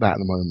haven't got that at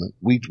the moment.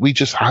 We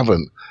just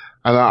haven't.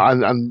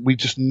 And we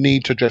just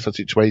need to address that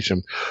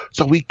situation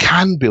so we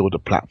can build a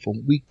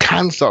platform. We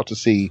can start to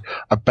see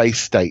a base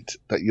state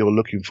that you're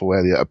looking for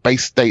earlier, a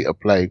base state of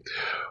play.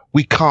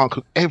 We can't,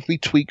 because every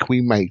tweak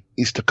we make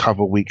is to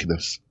cover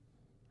weakness.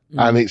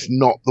 And it's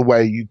not the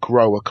way you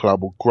grow a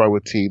club or grow a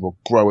team or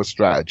grow a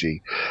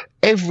strategy.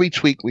 Every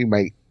tweak we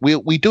make,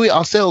 we do it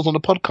ourselves on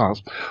the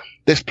podcast.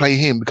 let's play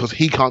him because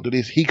he can't do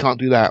this, he can't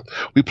do that.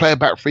 We play a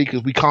back three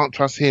because we can't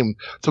trust him.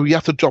 So we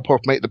have to drop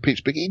off, make the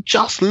pitch big. It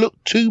just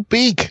looked too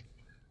big.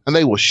 And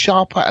they were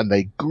sharper and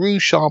they grew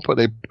sharper.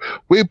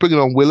 We're bringing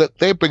on Willock.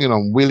 They're bringing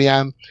on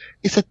Willian.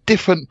 It's a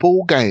different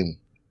ball game.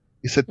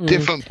 It's a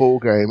different ball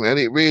game, and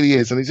it really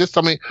is. And it's just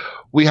something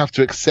we have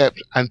to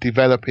accept and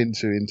develop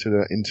into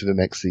the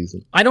next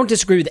season. I don't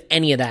disagree with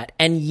any of that,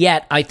 and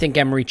yet I think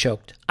Emery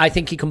choked. I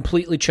think he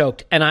completely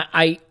choked. And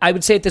I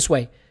would say it this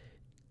way.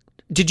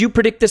 Did you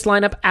predict this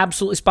lineup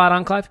absolutely spot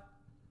on, Clive?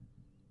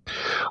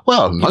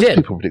 Well, most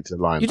people predicted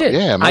the lineup. You did.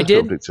 Yeah, most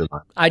people predicted the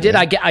lineup. I did.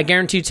 Yeah. I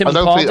guarantee you Tim and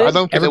Paul did. I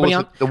don't think Everybody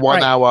there was the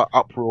 1 hour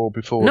uproar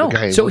before the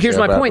game. So here's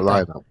my point,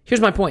 though.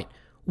 Here's my point.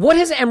 What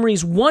has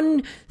Emery's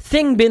one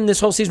thing been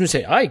this whole season? We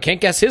say, I can't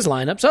guess his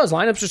lineups. His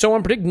lineups are so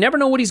unpredictable. Never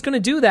know what he's going to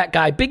do, that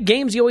guy. Big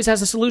games, he always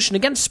has a solution.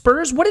 Against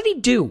Spurs, what did he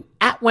do?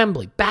 At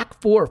Wembley, back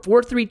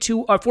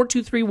 4-4-3-2,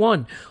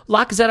 4-2-3-1.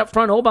 Lacazette up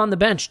front, Oba on the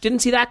bench. Didn't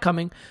see that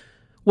coming.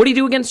 What did he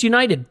do against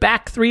United?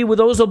 Back 3 with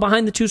Ozil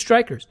behind the 2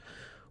 strikers.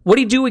 What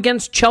did he do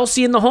against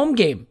Chelsea in the home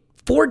game?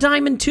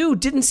 4-2.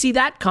 Didn't see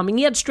that coming.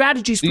 He had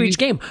strategies for each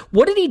game.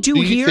 What did he do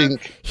here?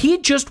 He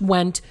just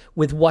went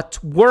with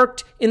what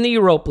worked in the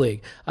Europa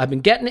League. I've been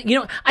getting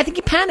it. I think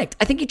he panicked.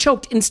 I think he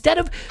choked. Instead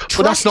of trusting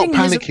But that's not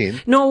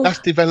panicking. No. That's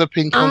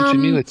developing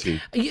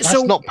continuity. That's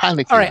not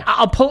panicking. All right,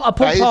 I'll pull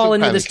Paul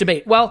into this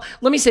debate. Well,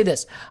 let me say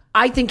this.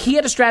 I think he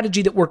had a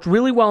strategy that worked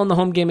really well in the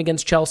home game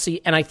against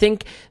Chelsea, and I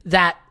think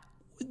that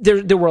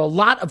there were a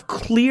lot of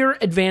clear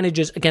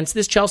advantages against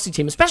this Chelsea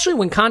team, especially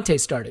when Conte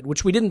started,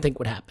 which we didn't think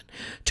would happen,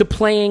 to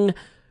playing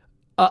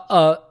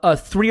a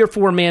 3 or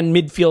 4 man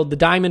midfield, the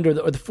diamond or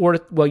the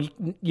fourth. Well,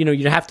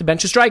 you'd have to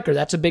bench a striker.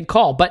 That's a big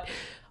call. But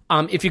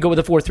if you go with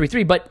a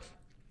 4-3-3, but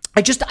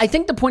I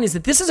think the point is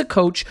that this is a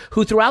coach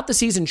who throughout the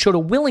season showed a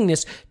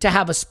willingness to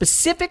have a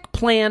specific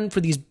plan for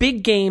these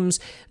big games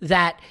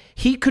that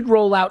he could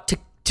roll out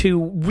to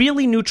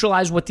really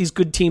neutralize what these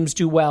good teams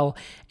do well.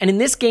 And in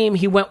this game,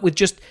 he went with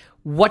just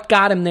what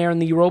got him there in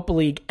the Europa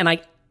League. And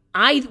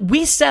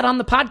we said on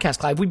the podcast,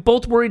 Clive, we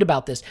both worried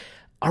about this.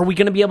 Are we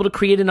going to be able to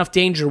create enough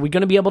danger? Are we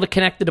going to be able to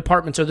connect the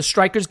departments? Are the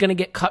strikers going to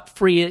get cut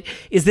free?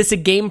 Is this a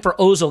game for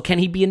Ozil? Can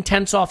he be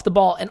intense off the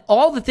ball? And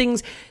all the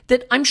things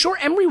that I'm sure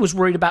Emery was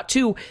worried about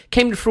too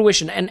came to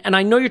fruition. And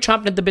I know you're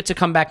chomping at the bit to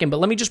come back in, but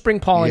let me just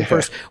bring Paul in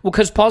first,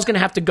 because Paul's going to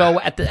have to go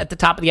at the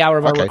top of the hour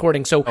of our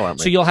recording. So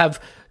you'll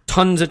have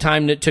tons of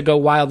time to go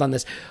wild on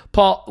this.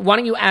 Paul, why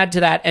don't you add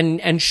to that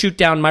and shoot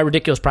down my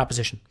ridiculous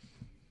proposition?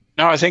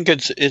 No, I think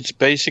it's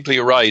basically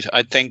right.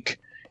 I think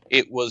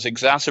it was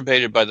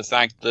exacerbated by the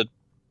fact that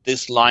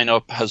this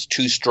lineup has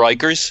 2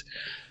 strikers,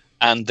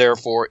 and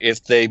therefore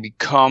if they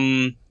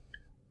become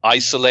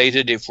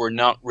isolated, if we're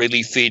not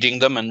really feeding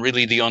them, and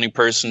really the only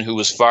person who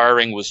was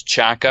firing was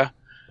Xhaka.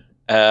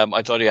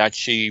 I thought he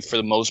actually, for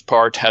the most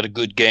part, had a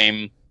good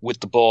game with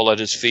the ball at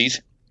his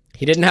feet.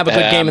 He didn't have a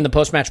good game in the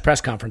post-match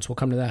press conference. We'll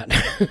come to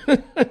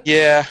that.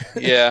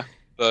 Yeah.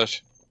 But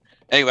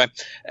anyway,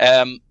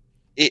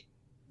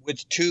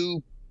 with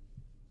 2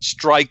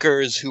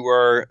 strikers who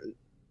are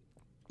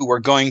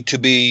going to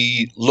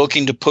be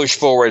looking to push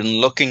forward and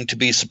looking to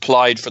be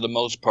supplied for the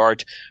most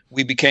part,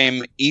 we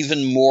became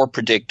even more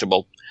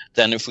predictable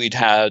than if we'd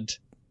had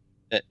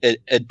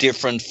a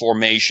different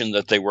formation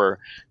that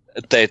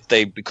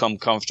they become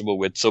comfortable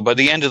with. So by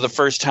the end of the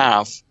first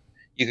half,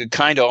 you could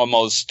kind of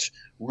almost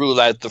rule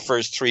out the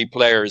first 3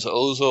 players.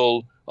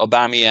 Ozil,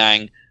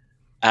 Aubameyang,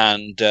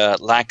 and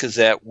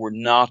Lacazette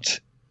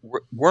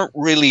weren't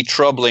really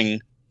troubling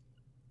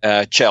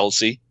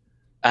Chelsea,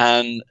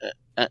 and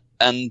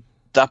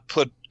that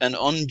put an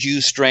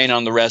undue strain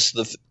on the rest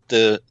of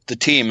the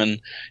team.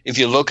 And if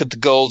you look at the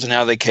goals and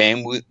how they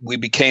came, we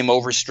became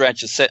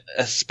overstretched,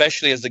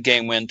 especially as the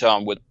game went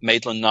on, with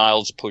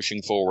Maitland-Niles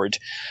pushing forward,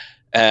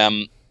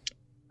 and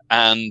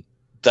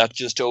that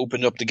just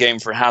opened up the game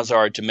for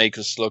Hazard to make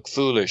us look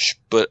foolish.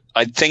 But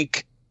I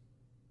think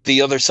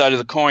the other side of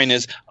the coin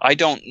is, I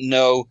don't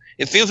know,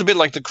 it feels a bit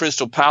like the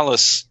Crystal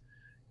Palace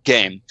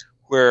game,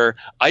 where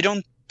I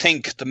don't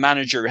think the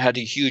manager had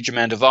a huge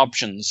amount of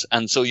options,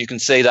 and so you can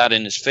say that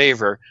in his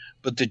favor.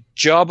 But the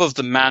job of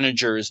the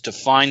manager is to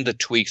find the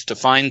tweaks, to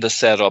find the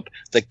setup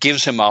that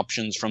gives him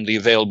options from the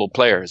available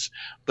players.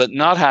 But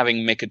not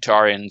having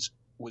Mkhitaryan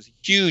was a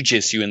huge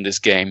issue in this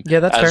game. Yeah,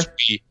 that's fair.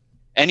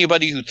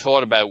 Anybody who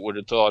thought about it would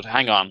have thought,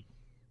 hang on,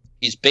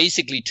 he's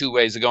basically 2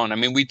 ways of going. I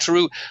mean, we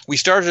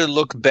started to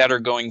look better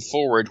going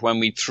forward when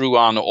we threw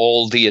on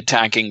all the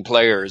attacking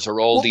players,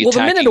 or all the attacking.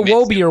 Well, the minute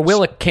Iwobi or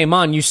Willock came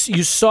on, you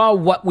saw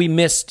what we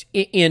missed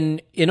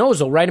in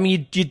Ozil, right? I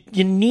mean,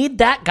 you need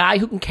that guy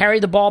who can carry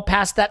the ball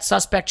past that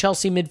suspect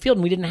Chelsea midfield,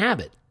 and we didn't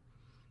have it.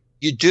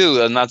 You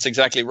do, and that's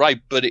exactly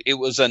right. But it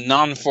was a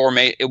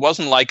non-formation. It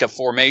wasn't like a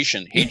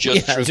formation. He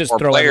just threw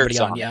more players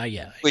on,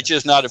 which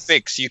is not a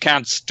fix. You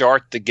can't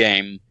start the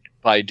game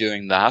by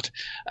doing that.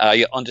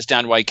 You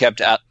understand why he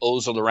kept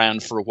Ozil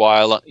around for a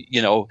while.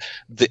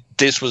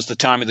 This was the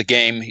time of the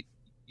game.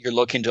 You're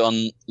looking to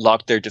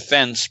unlock their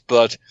defense,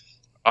 but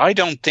I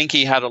don't think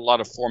he had a lot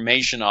of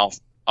formation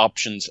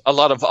options, a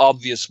lot of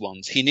obvious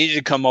ones. He needed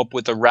to come up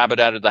with a rabbit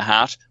out of the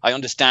hat. I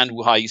understand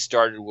how he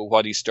started with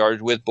what he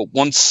started with, but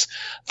once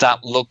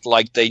that looked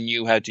like they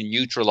knew how to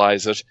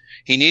neutralize it,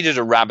 he needed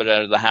a rabbit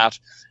out of the hat.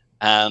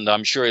 And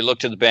I'm sure he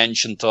looked at the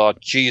bench and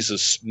thought,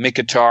 Jesus,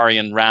 Mkhitaryan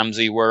and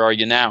Ramsey, where are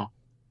you now?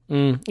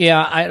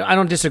 Yeah, I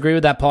don't disagree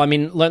with that, Paul. I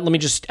mean, let me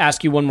just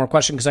ask you one more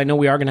question, because I know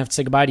we are going to have to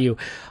say goodbye to you.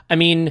 I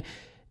mean,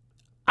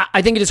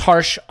 I think it is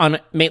harsh on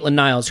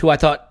Maitland-Niles, who I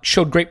thought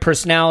showed great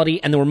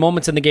personality, and there were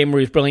moments in the game where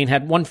he was brilliant.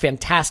 Had one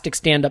fantastic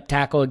stand-up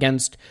tackle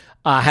against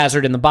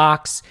Hazard in the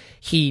box.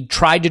 He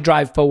tried to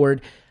drive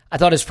forward. I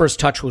thought his first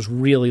touch was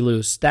really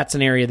loose. That's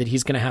an area that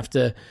he's going to have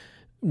to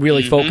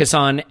really focus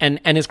on.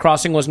 And his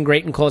crossing wasn't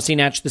great, and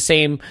Kolasinac the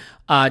same.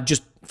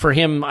 Just for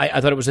him,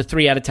 I thought it was a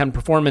 3 out of 10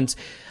 performance.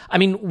 I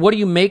mean, what do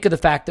you make of the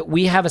fact that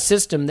we have a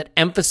system that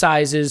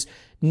emphasizes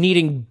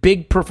needing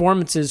big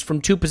performances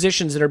from two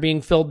positions that are being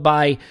filled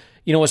by,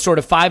 you know, a sort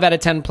of 5 out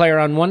of 10 player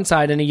on one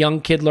side and a young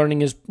kid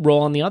learning his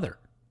role on the other?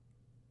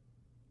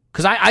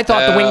 Because I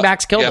thought the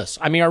wingbacks killed us.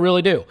 I mean, I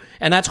really do.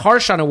 And that's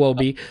harsh on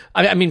Iwobi.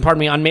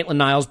 On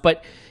Maitland-Niles.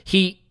 But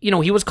he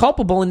was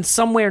culpable in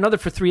some way or another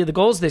for 3 of the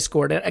goals they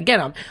scored.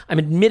 Again, I'm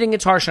admitting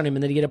it's harsh on him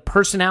and that he had a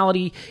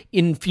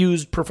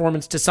personality-infused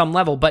performance to some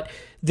level. But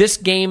this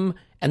game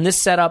and this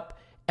setup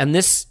and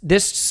this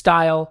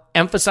style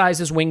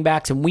emphasizes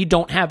wingbacks, and we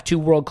don't have 2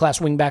 world-class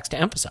wingbacks to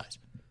emphasize.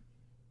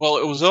 Well,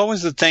 it was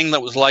always the thing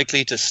that was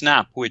likely to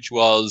snap, which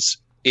was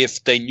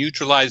if they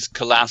neutralized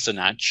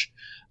Kolasinac,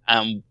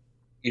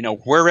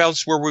 where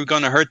else were we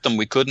going to hurt them?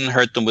 We couldn't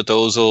hurt them with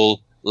Ozil,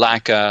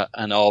 Laka,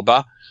 and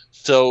Auba.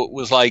 So it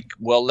was like,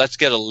 well, let's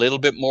get a little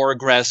bit more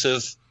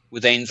aggressive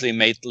with Ainsley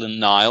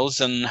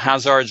Maitland-Niles, and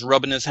Hazard's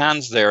rubbing his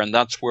hands there, and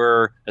that's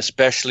where,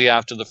 especially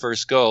after the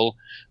first goal,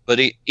 but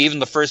even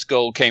the first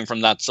goal came from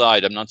that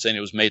side. I'm not saying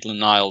it was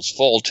Maitland-Niles'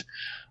 fault,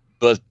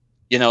 but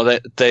I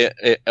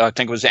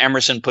think it was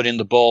Emerson put in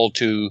the ball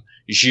to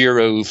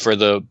Giroud for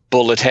the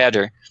bullet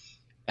header,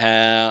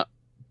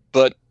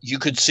 but you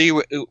could see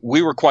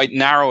we were quite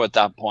narrow at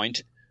that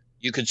point.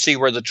 You could see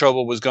where the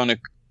trouble was going to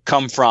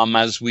come from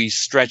as we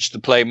stretched the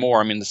play more.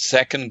 I mean, the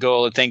second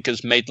goal, I think,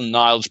 is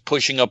Maitland-Niles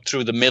pushing up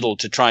through the middle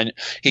to try and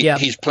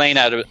he's playing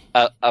out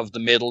of the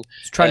middle.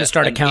 He's trying to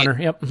start a counter.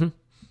 Yep. Mm-hmm.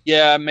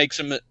 Yeah, it makes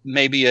him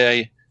maybe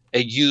a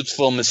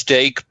youthful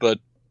mistake, but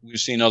we've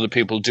seen other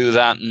people do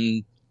that,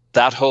 and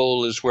that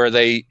hole is where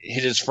they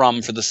hit us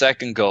from for the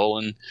second goal.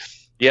 And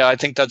yeah, I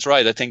think that's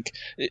right. I think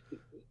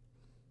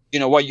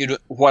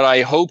what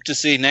I hope to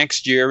see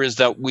next year is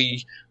that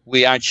we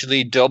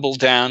actually double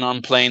down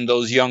on playing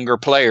those younger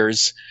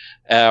players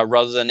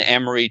rather than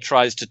Emery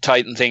tries to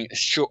tighten things,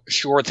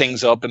 shore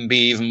things up and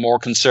be even more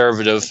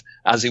conservative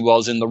as he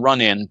was in the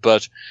run-in.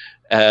 But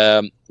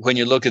when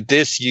you look at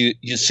this,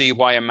 you see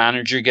why a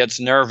manager gets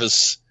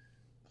nervous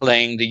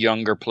playing the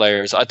younger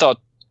players. I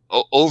thought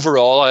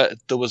overall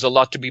there was a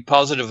lot to be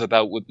positive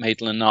about with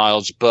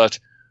Maitland-Niles, but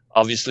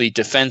obviously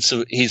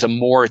defensive, he's a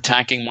more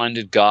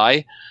attacking-minded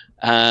guy,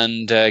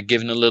 and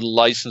given a little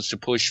license to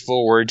push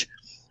forward,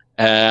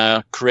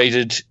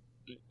 contributed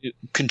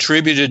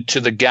to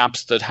the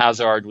gaps that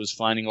Hazard was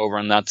finding over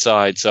on that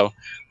side. So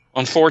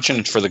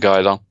unfortunate for the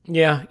guy, though.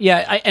 Yeah.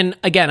 And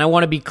again, I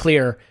want to be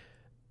clear.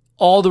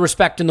 All the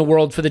respect in the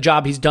world for the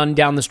job he's done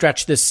down the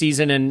stretch this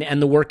season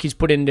and the work he's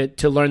put in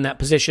to learn that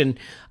position.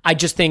 I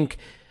just think,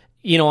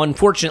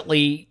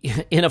 unfortunately,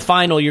 in a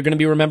final, you're going to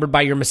be remembered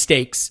by your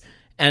mistakes.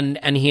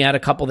 And he had a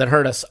couple that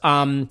hurt us.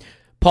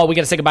 Paul, we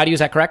got to say goodbye to you. Is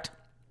that correct?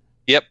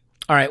 Yep.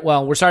 All right.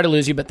 Well, we're sorry to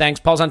lose you, but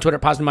thanks. Paul's on Twitter,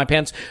 Positive My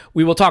Pants.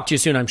 We will talk to you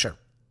soon, I'm sure.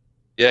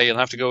 Yeah, you'll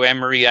have to go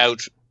Emery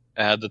out,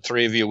 the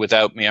 3 of you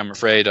without me, I'm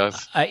afraid. I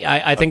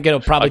think it'll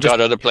probably I've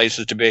got other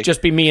places to be.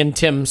 Just be me and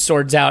Tim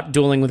swords out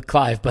dueling with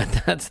Clive, but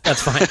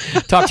that's fine.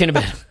 Talk to you in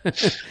a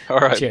bit. All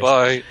right,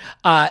 cheers.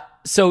 Bye.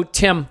 So,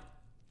 Tim,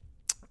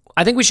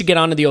 I think we should get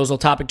on to the Ozil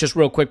topic just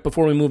real quick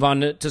before we move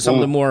on to some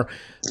of the more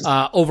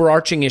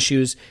overarching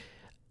issues.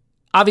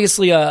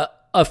 Obviously, a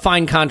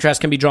fine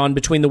contrast can be drawn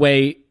between the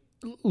way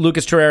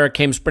Lucas Torreira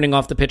came sprinting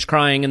off the pitch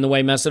crying and the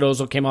way Mesut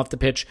Ozil came off the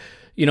pitch,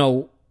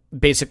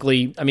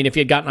 basically, I mean, if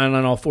he had gotten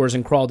on all fours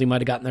and crawled, he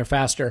might have gotten there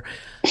faster.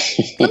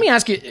 Let me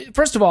ask you,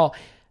 first of all,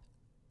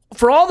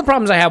 for all the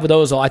problems I have with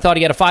Ozil, I thought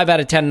he had a 5 out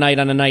of 10 night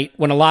on a night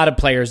when a lot of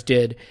players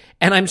did.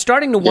 And I'm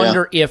starting to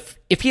wonder if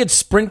he had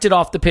sprinted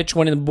off the pitch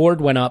when the board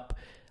went up,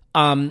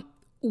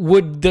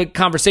 would the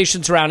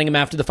conversation surrounding him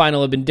after the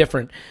final have been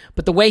different?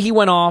 But the way he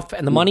went off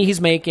and the money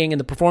he's making and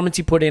the performance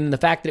he put in and the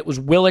fact that it was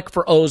Willock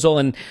for Ozil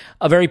and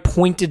a very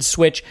pointed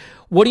switch,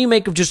 what do you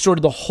make of just sort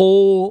of the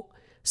whole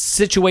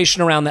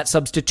situation around that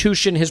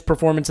substitution, his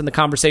performance, and the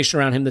conversation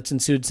around him that's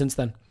ensued since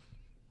then?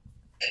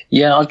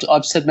 Yeah,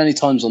 I've said many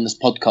times on this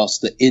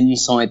podcast that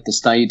inside the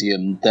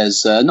stadium,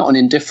 there's not an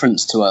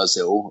indifference to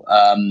Ozil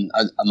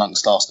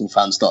amongst Arsenal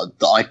fans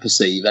that I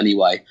perceive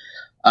anyway.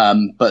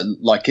 But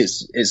like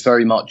it's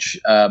very much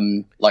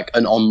like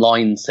an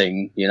online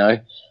thing,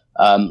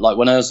 like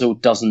when Ozil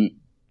doesn't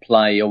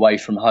play away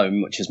from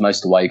home, which is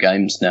most away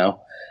games now,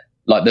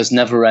 Like, there's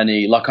never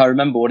any, like, I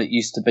remember what it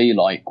used to be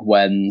like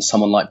when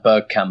someone like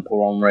Bergkamp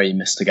or Henry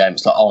missed a game.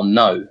 It's like, oh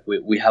no,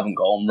 we haven't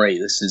got Henry.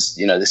 This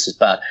is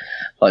bad.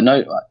 Like,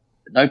 no,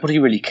 nobody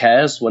really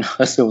cares when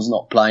Ozil's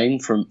not playing.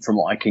 From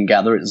what I can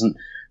gather, it doesn't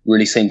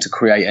really seem to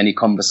create any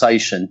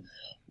conversation.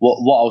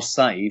 What I'll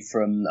say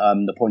from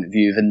the point of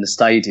view of in the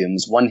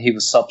stadiums, when he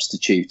was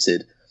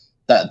substituted,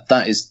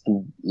 that is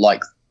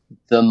like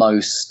the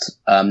most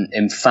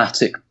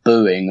emphatic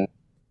booing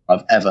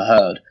I've ever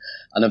heard.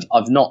 And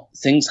I've not,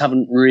 things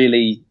haven't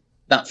really,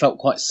 that felt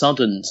quite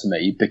sudden to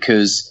me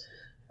because,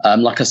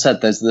 like I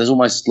said, there's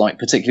almost like,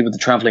 particularly with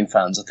the travelling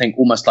fans, I think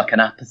almost like an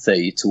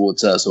apathy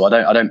towards Ozil.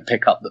 I don't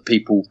pick up that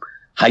people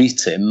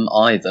hate him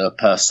either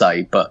per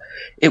se, but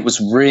it was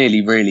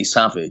really, really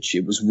savage.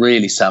 It was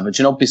really savage.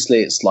 And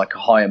obviously it's like a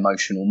high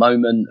emotional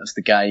moment of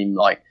the game.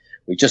 Like,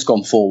 we've just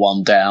gone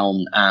 4-1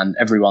 down and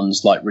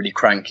everyone's like really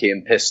cranky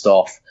and pissed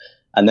off.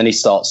 And then he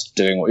starts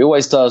doing what he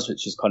always does,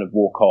 which is kind of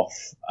walk off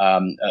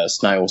at a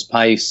snail's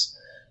pace.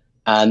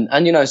 And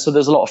so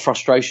there's a lot of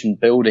frustration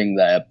building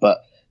there. But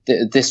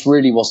this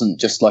really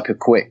wasn't just like a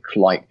quick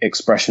like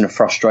expression of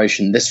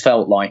frustration. This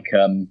felt like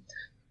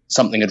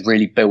something had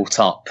really built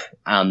up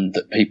and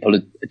that people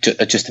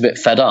are just a bit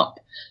fed up.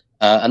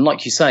 And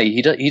like you say,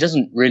 he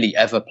doesn't really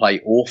ever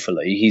play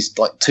awfully. He's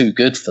like too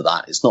good for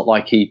that. It's not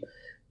like he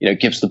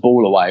gives the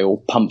ball away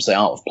or pumps it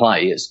out of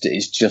play. It's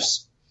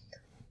just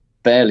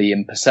barely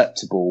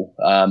imperceptible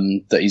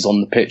that he's on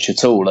the pitch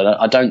at all. And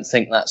I don't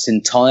think that's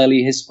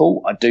entirely his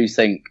fault. I do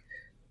think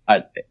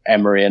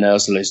Emery and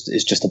Ozil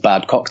is just a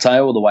bad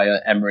cocktail. The way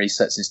Emery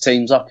sets his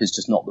teams up is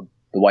just not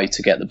the way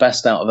to get the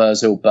best out of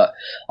Ozil. But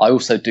I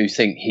also do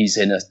think he's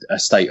in a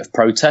state of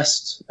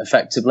protest,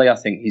 effectively. I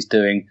think he's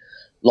doing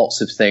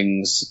lots of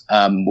things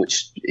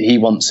which he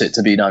wants it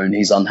to be known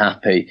he's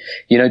unhappy.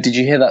 Did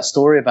you hear that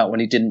story about when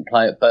he didn't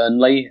play at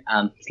Burnley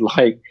and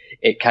like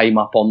it came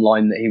up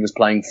online that he was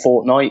playing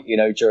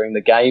Fortnite, during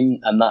the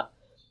game, and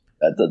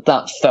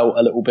that felt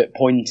a little bit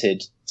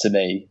pointed to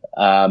me,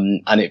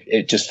 and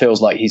it just feels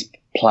like he's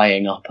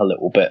playing up a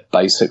little bit,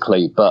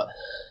 basically. But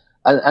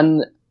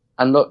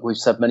and look, we've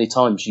said many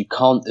times you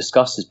can't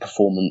discuss his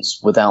performance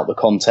without the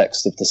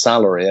context of the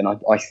salary, and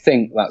I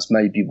think that's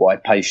maybe why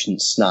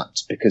patience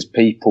snapped, because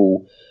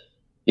people,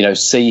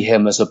 see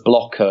him as a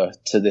blocker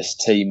to this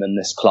team and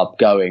this club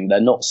going. They're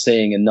not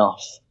seeing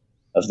enough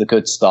of the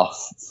good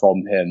stuff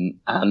from him,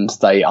 and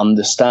they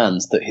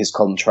understand that his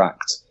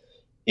contract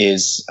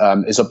is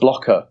a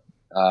blocker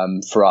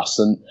for us,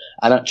 and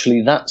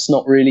actually that's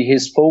not really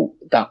his fault.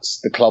 That's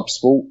the club's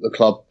fault. The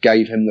club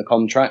gave him the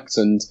contract,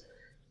 and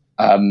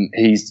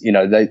he's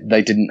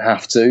they didn't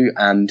have to,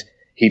 and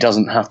he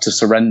doesn't have to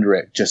surrender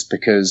it just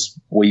because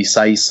we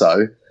say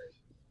so.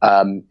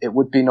 It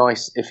would be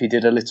nice if he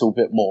did a little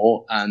bit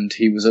more and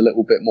he was a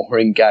little bit more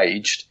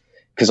engaged,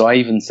 because I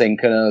even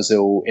think an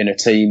Ozil in a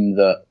team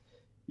that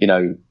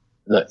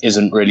that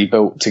isn't really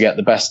built to get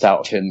the best out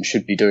of him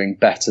should be doing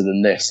better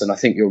than this. And I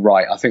think you're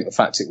right. I think the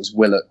fact it was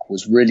Willock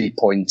was really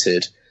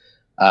pointed.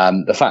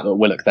 The fact that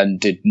Willock then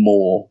did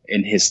more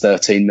in his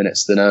 13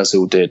 minutes than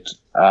Ozil did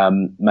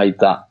made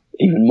that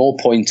even more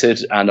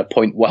pointed, and a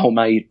point well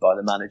made by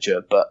the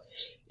manager. But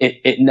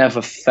it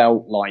never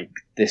felt like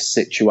this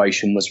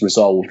situation was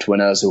resolved when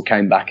Ozil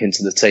came back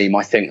into the team.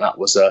 I think that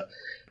was a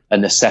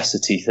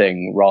necessity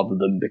thing rather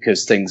than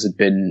because things had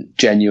been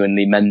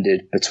genuinely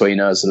mended between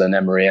Ozil and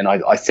Emery. And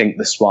I think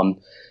this one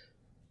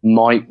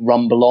might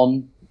rumble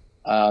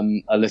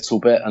on a little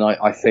bit, and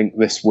I think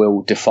this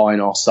will define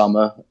our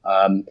summer.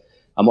 And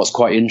what's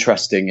quite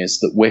interesting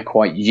is that we're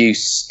quite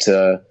used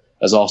to,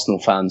 as Arsenal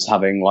fans,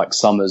 having like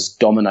summers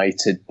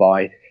dominated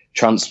by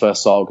transfer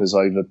sagas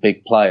over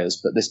big players,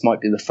 but this might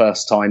be the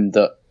first time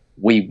that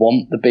we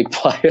want the big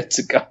player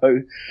to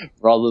go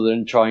rather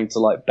than trying to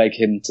like beg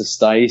him to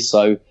stay.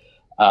 So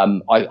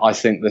I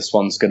think this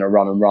one's going to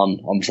run and run.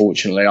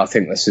 Unfortunately, I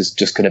think this is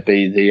just going to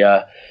be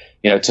the,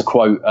 to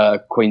quote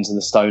Queens of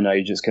the Stone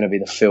Age, it's going to be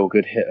the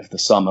feel-good hit of the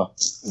summer.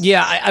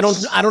 Yeah, I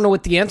don't know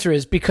what the answer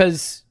is,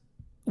 because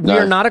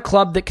we're not a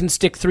club that can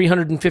stick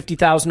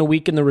 350,000 a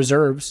week in the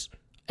reserves.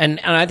 And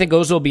I think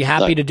Ozil will be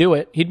happy to do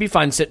it. He'd be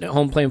fine sitting at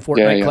home playing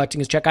Fortnite, collecting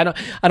his check. I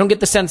don't get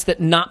the sense that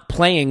not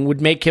playing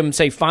would make him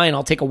say, "Fine,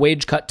 I'll take a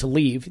wage cut to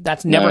leave."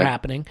 That's never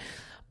happening.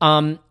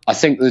 I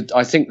think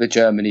the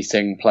Germany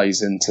thing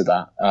plays into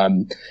that.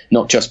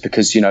 Not just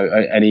because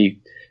any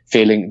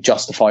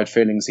justified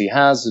feelings he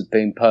has of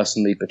being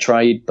personally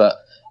betrayed, but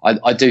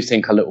I do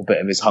think a little bit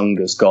of his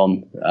hunger's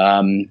gone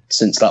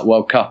since that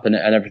World Cup and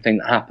everything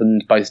that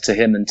happened both to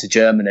him and to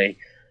Germany.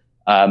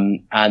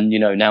 And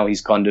now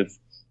he's kind of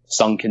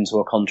sunk into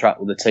a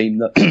contract with a team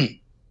that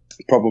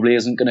probably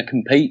isn't going to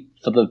compete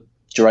for the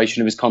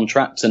duration of his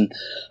contract. And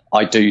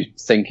I do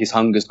think his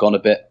hunger's gone a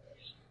bit.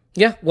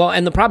 Yeah, well,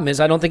 and the problem is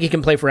I don't think he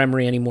can play for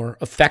Emery anymore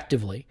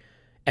effectively,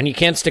 and you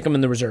can't stick him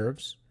in the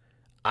reserves.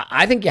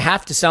 I think you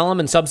have to sell him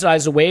and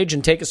subsidize the wage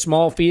and take a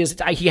small fee.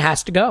 He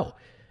has to go.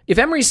 If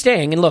Emery's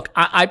staying, and look,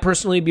 I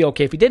personally would be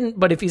okay if he didn't,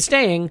 but if he's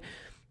staying,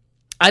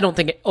 I don't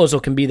think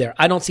Ozil can be there.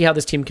 I don't see how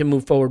this team can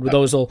move forward with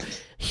Ozil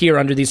here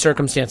under these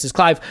circumstances.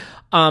 Clive,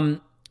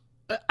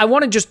 I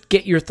want to just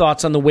get your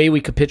thoughts on the way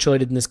we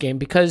capitulated in this game,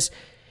 because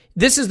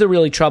this is the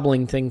really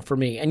troubling thing for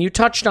me. And you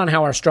touched on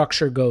how our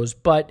structure goes,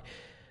 but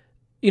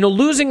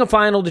losing a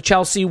final to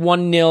Chelsea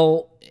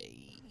 1-0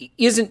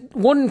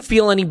 wouldn't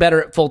feel any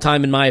better at full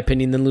time, in my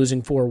opinion, than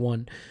losing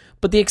 4-1.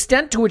 But the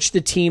extent to which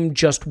the team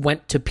just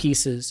went to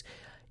pieces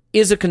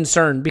is a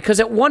concern, because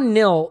at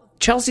 1-0,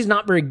 Chelsea's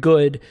not very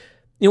good.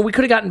 We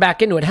could have gotten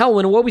back into it. Hell,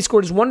 when Iwobi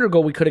scored his wonder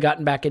goal, we could have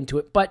gotten back into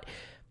it. But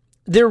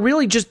there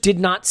really just did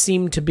not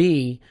seem to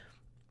be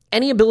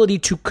any ability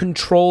to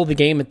control the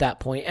game at that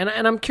point. And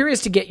I'm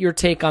curious to get your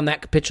take on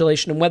that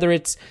capitulation, and whether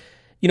it's,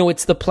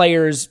 it's the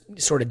players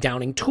sort of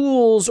downing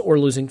tools or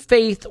losing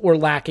faith or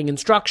lacking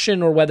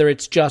instruction, or whether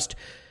it's just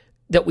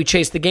that we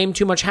chased the game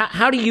too much.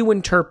 How do you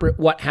interpret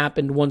what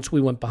happened once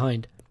we went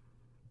behind?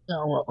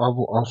 Yeah,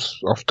 well,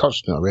 I've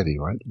touched it already,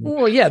 right?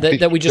 Well, yeah,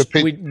 that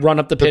we run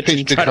up the pitch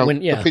and try to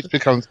win. Yeah, the pitch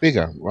becomes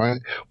bigger,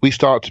 right? We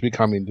start to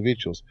become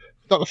individuals.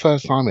 It's not the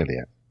first time,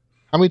 Elliot.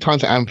 How many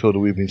times at Anfield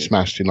have we been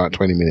smashed in like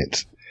 20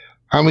 minutes?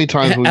 How many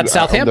times at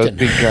Southampton?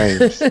 Those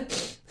big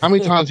games? How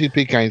many times these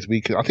big games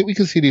I think we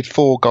conceded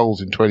 4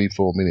 goals in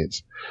 24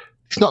 minutes.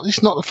 It's not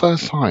the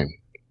first time.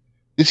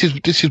 This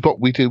is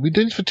what we do. We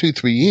do this for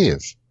 2-3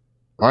 years,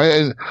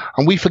 right?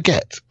 And we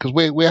forget, because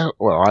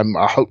I'm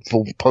a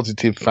hopeful,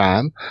 positive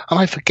fan, and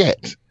I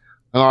forget.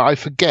 And I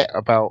forget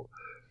about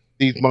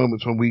these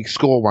moments when we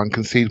score one,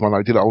 concede one, like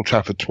I did at Old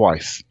Trafford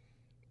twice.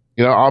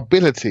 Our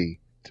ability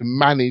to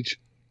manage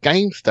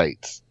game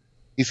states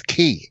is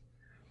key.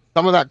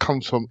 Some of that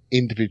comes from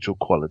individual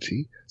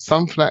quality.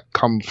 Some of that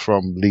comes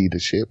from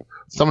leadership.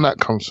 Some of that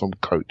comes from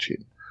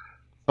coaching.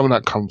 Some of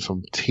that comes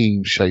from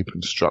team shape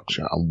and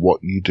structure and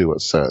what you do at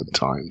certain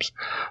times.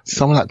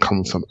 Some of that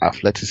comes from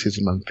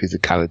athleticism and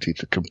physicality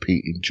to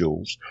compete in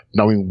duels,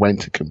 knowing when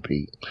to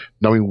compete,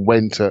 knowing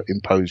when to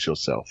impose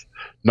yourself,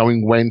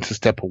 knowing when to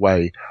step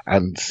away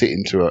and sit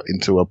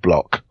into a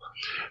block.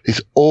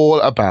 It's all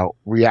about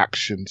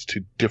reactions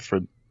to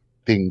different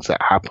things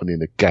that happen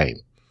in a game.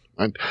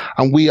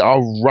 And we are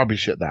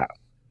rubbish at that.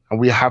 And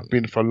we have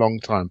been for a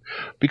long time,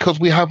 because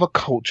we have a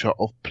culture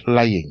of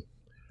playing,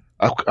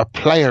 a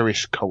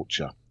playerish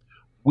culture.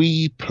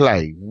 We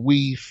play,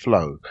 we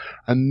flow,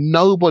 and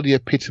nobody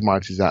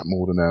epitomizes that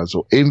more than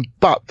Ozil.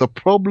 But the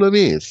problem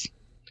is,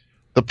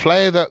 the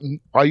player that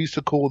I used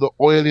to call the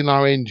oil in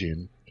our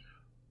engine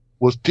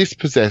was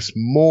dispossessed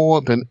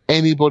more than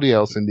anybody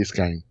else in this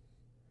game.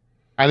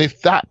 And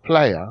if that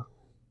player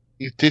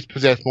is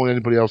dispossessed more than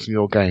anybody else in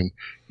your game,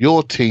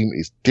 your team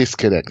is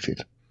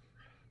disconnected.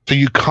 So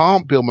you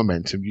can't build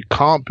momentum, you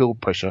can't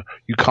build pressure,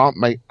 you can't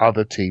make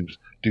other teams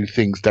do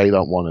things they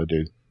don't want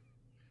to do.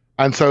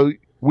 And so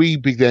we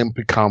then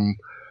become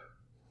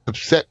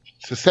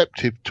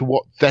susceptible to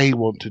what they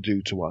want to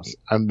do to us.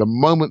 And the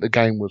moment the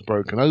game was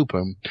broken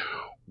open,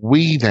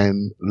 we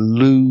then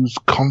lose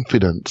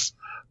confidence,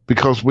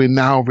 because we're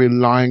now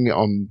relying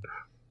on,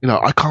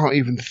 I can't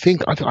even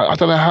think, I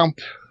don't know how,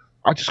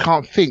 I just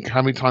can't think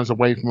how many times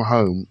away from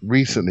home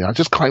recently, I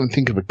just can't even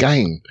think of a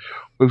game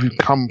where we've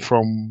come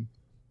from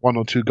 1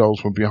 or 2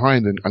 goals from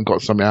behind and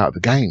got something out of the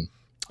game.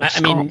 I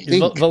mean,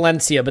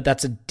 Valencia, but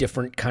that's a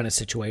different kind of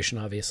situation,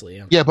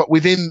 obviously. Yeah, but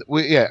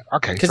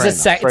okay. Because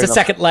it's a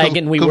second leg,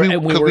 and we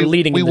were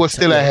leading. We were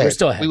still ahead. We're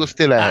still ahead. We were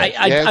still ahead.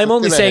 I'm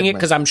only saying it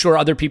because I'm sure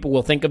other people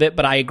will think of it,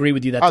 but I agree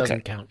with you that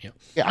doesn't count.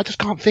 Yeah, I just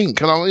can't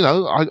think. And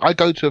I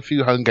go to a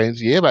few home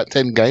games a year, about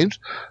 10 games.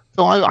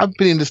 So I've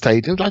been in the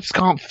stadiums. I just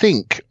can't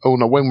think. Oh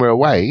no, when we're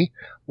away,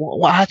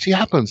 what actually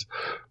happens?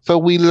 So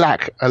we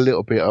lack a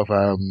little bit of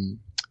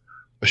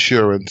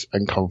assurance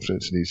and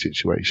confidence in these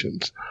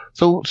situations.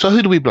 So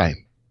who do we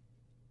blame?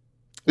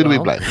 Who do we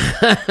blame?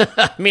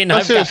 I mean,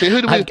 seriously,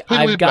 who do we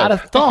blame? Got a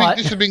thought.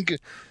 This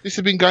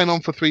has been going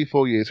on for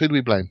 3-4 years. Who do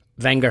we blame?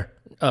 Wenger.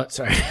 Oh,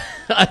 sorry.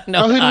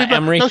 No, who do we blame?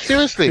 Emery. No,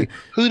 seriously,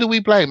 who do we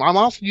blame? I'm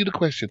asking you the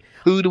question.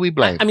 Who do we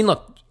blame? I mean,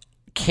 look,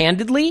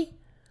 candidly,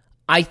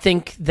 I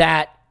think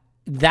that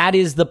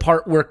is the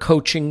part where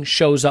coaching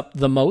shows up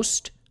the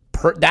most.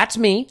 That's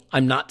me.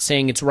 I'm not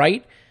saying it's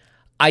right.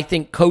 I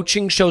think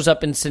coaching shows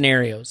up in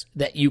scenarios,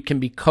 that you can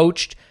be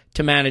coached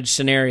to manage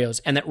scenarios,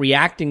 and that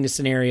reacting to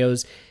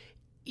scenarios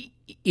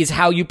is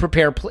how you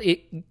prepare.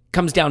 It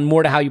comes down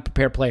more to how you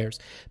prepare players,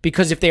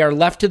 because if they are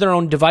left to their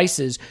own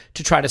devices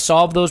to try to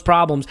solve those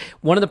problems,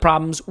 one of the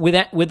problems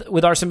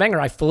with Arsene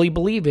Wenger, I fully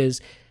believe, is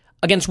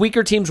against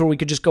weaker teams where we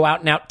could just go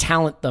out and out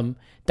talent them.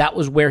 That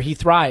was where he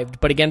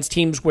thrived. But against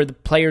teams where the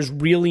players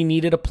really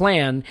needed a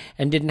plan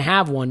and didn't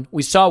have one,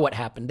 we saw what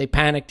happened. They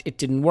panicked. It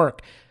didn't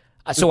work.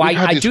 So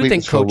I do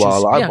think coaches.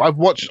 Yeah. I've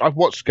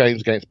watched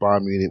games against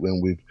Bayern Munich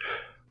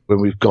when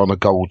we've gone a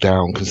goal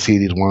down,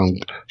 conceded one,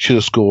 should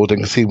have scored,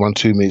 and conceded one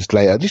 2 minutes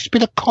later. This has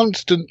been a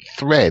constant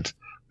thread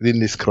within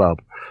this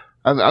club,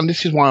 and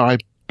this is why I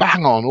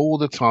bang on all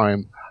the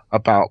time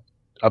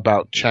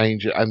about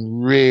change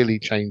and really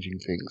changing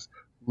things,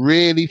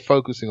 really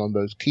focusing on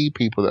those key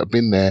people that have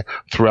been there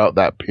throughout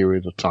that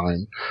period of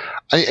time.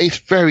 It's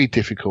very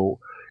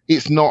difficult.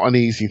 It's not an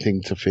easy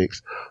thing to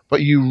fix,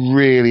 but you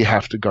really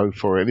have to go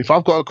for it. And if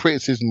I've got a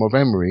criticism of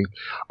Emery,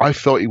 I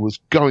felt he was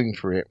going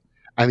for it,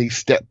 and he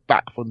stepped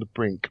back from the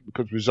brink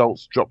because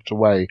results dropped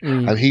away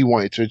and he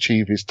wanted to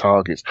achieve his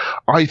targets.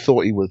 I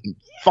thought he was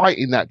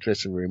fighting that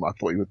dressing room. I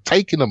thought he was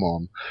taking them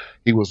on.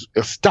 He was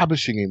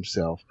establishing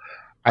himself,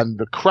 and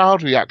the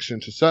crowd reaction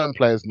to certain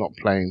players not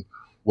playing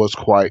was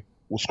quite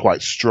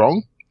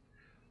strong.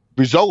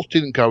 Results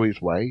didn't go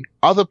his way.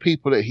 Other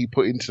people that he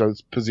put into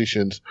those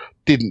positions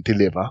didn't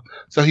deliver.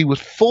 So he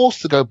was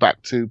forced to go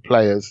back to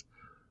players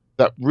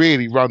that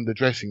really run the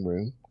dressing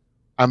room.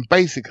 And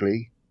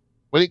basically,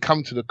 when it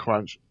comes to the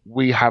crunch,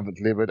 we haven't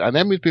delivered. And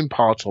Emery's been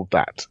part of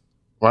that,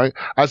 right?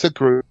 As a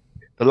group,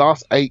 the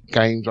last 8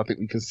 games, I think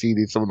we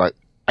conceded something like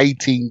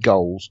 18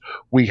 goals.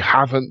 We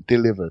haven't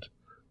delivered.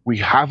 We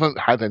haven't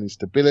had any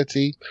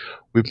stability.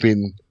 We've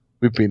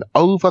been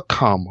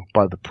overcome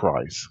by the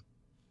prize.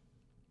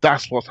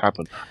 That's what's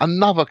happened.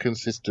 Another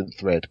consistent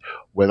thread.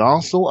 When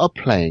Arsenal are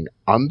playing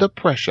under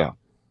pressure,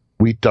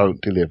 we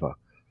don't deliver.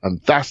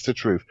 And that's the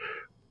truth.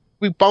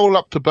 We bowl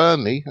up to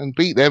Burnley and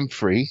beat them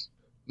 3.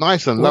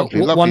 Nice and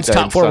lovely. Once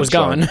top 4 was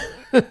gone.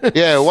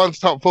 Yeah, once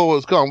top 4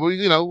 was gone.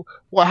 Well,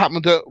 what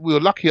happened we were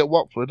lucky at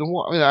Watford and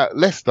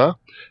Leicester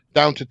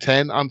down to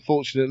 10,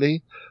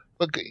 unfortunately.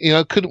 But,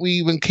 couldn't we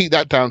even keep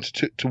that down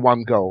to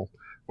 1 goal?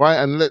 Right?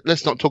 And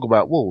let's not talk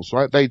about Wolves,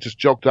 right? They just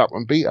jogged up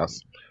and beat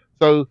us.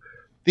 So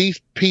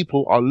these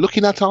people are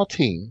looking at our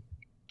team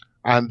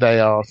and they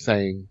are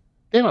saying,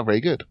 they're not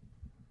very good.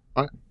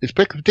 Right? It's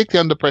particularly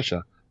under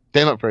pressure.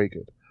 They're not very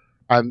good.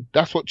 And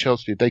that's what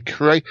Chelsea did.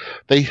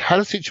 They had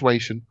a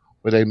situation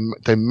where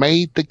they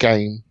made the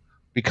game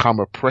become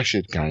a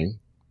pressured game.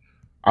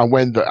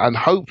 And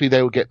hopefully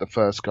they will get the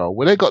first goal.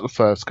 When they got the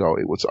first goal,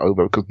 it was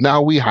over because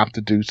now we have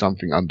to do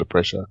something under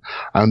pressure.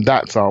 And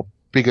that's our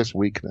biggest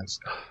weakness.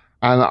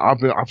 And I've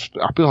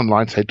been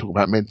online today talking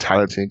about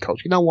mentality and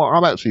culture. You know what?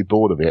 I'm actually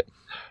bored of it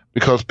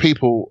because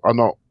people are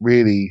not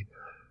really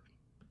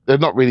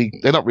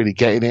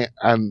getting it.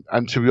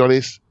 And to be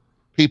honest,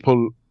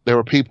 there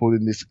are people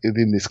in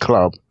this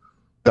club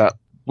that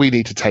we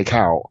need to take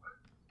out.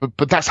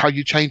 But that's how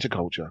you change a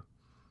culture.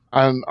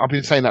 And I've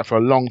been saying that for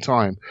a long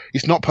time.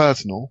 It's not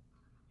personal.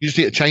 You just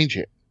need to change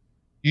it.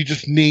 You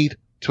just need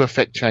to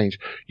affect change.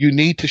 You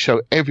need to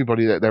show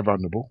everybody that they're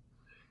vulnerable.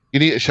 You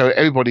need to show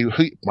everybody,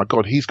 my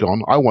God, he's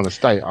gone. I want to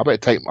stay. I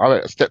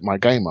better step my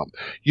game up.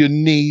 You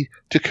need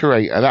to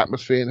create an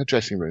atmosphere in the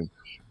dressing room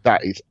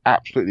that is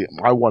absolutely,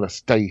 I want to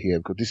stay here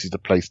because this is the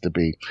place to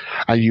be.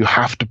 And you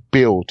have to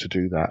build to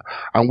do that.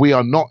 And we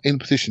are not in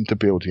position to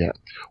build yet.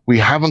 We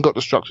haven't got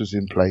the structures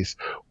in place.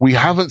 We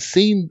haven't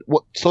seen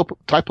what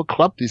type of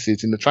club this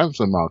is in the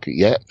transfer market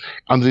yet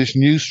under this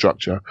new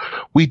structure.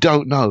 We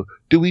don't know.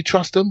 Do we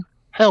trust them?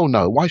 Hell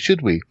no. Why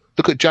should we?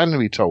 Look at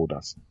January told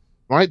us.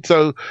 Right?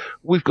 So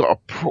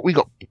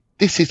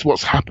this is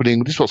what's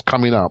happening. This is what's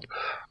coming up.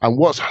 And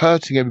what's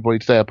hurting everybody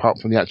today, apart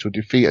from the actual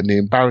defeat and the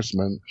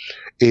embarrassment,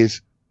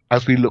 is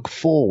as we look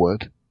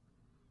forward,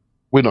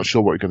 we're not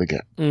sure what we're going to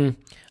get.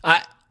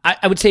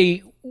 I would say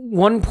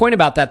one point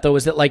about that, though,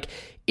 is that,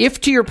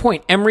 if to your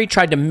point, Emery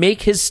tried to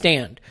make his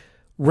stand,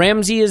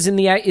 Ramsey is in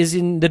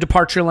the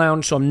departure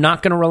lounge, so I'm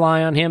not going to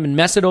rely on him, and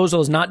Mesut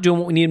Ozil is not doing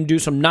what we need him to do,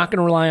 so I'm not going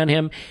to rely on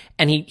him,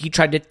 and he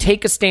tried to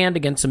take a stand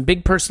against some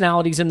big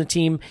personalities in the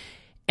team,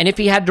 and if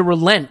he had to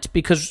relent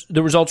because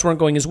the results weren't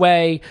going his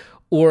way,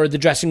 or the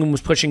dressing room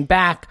was pushing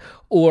back,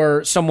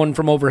 or someone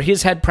from over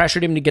his head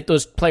pressured him to get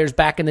those players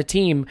back in the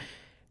team,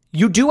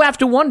 you do have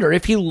to wonder,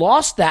 if he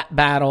lost that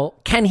battle,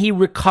 can he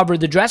recover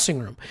the dressing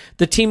room?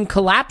 The team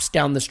collapsed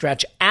down the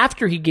stretch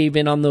after he gave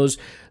in on those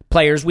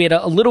players. We had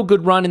a little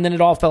good run, and then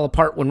it all fell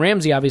apart when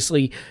Ramsey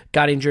obviously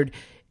got injured.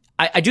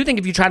 I do think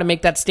if you try to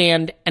make that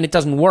stand and it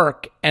doesn't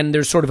work, and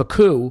there's sort of a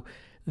coup,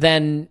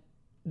 then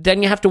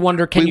you have to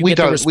wonder, can you get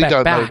the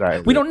respect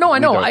back? We don't know. I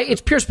know.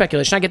 It's pure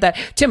speculation. I get that.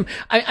 Tim,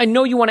 I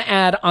know you want to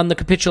add on the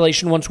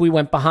capitulation once we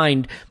went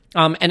behind,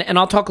 and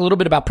I'll talk a little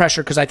bit about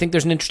pressure because I think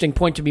there's an interesting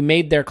point to be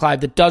made there,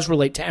 Clive, that does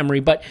relate to Emery.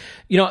 But,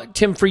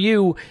 Tim, for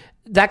you,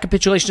 that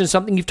capitulation is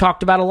something you've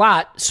talked about a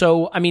lot.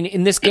 So,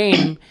 in this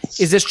game,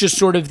 is this just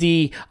sort of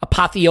the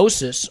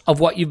apotheosis of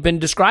what you've been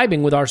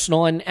describing with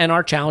Arsenal and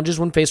our challenges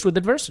when faced with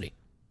adversity?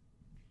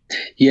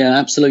 Yeah,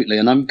 absolutely.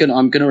 And I'm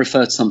gonna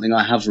refer to something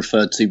I have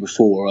referred to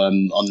before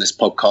on this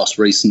podcast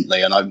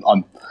recently, and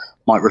I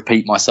might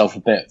repeat myself a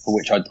bit, for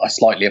which I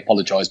slightly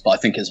apologise, but I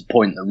think it's a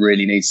point that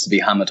really needs to be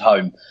hammered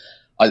home.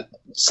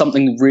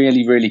 Something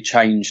really, really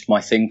changed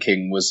my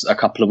thinking was a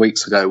couple of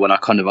weeks ago when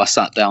I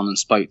sat down and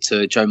spoke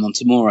to Joe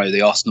Montemurro,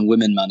 the Arsenal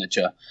women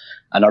manager,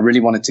 and I really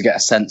wanted to get a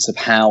sense of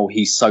how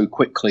he so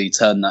quickly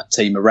turned that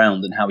team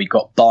around and how he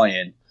got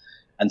buy-in.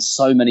 And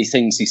so many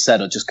things he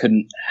said, I just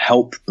couldn't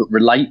help but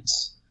relate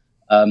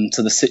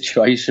to the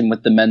situation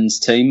with the men's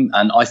team.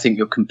 And I think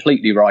you're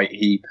completely right.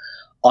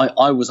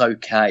 I was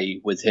okay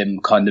with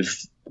him kind of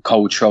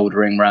cold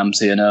shouldering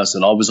Ramsey and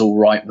Ozil. I was all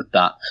right with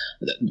that,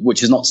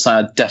 which is not to say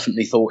I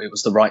definitely thought it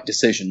was the right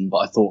decision, but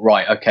I thought,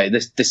 right, okay,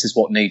 this is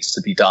what needs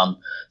to be done.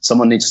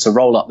 Someone needs to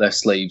roll up their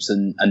sleeves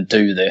and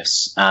do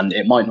this. And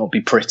it might not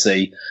be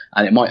pretty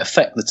and it might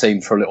affect the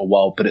team for a little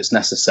while, but it's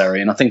necessary.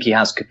 And I think he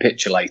has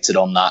capitulated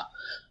on that.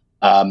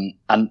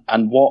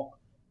 And what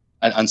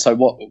And so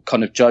what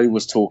kind of Joe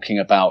was talking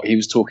about, he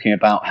was talking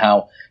about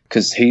how,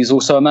 because he's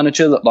also a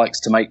manager that likes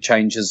to make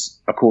changes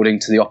according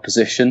to the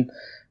opposition.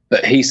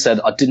 But he said,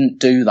 I didn't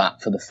do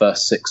that for the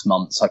first 6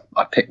 months.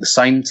 I picked the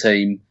same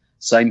team,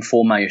 same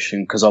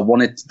formation, because I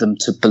wanted them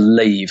to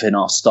believe in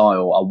our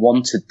style. I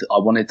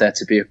wanted there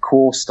to be a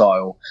core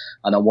style,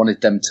 and I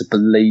wanted them to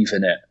believe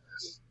in it.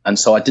 And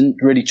so I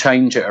didn't really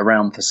change it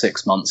around for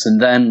 6 months.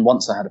 And then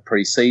once I had a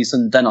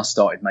pre-season, then I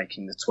started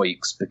making the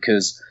tweaks,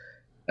 because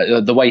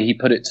the way he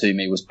put it to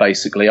me was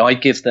basically, I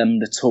give them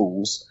the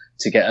tools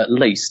to get at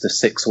least a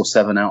 6 or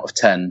 7 out of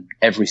 10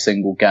 every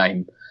single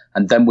game.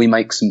 And then we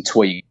make some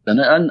tweaks,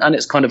 and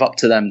it's kind of up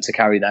to them to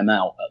carry them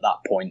out at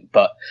that point.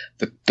 But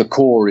the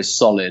core is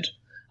solid.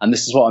 And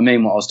this is what I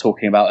mean, what I was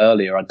talking about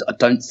earlier. I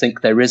don't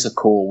think there is a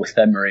core with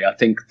Emery. I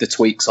think the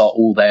tweaks are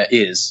all there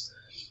is.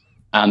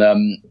 And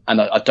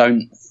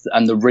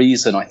the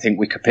reason I think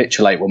we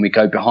capitulate when we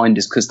go behind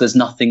is because there's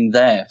nothing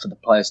there for the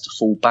players to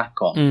fall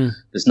back on.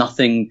 There's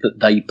nothing that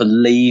they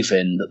believe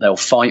in, that they'll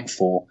fight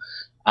for.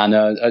 And,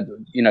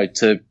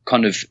 to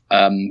kind of,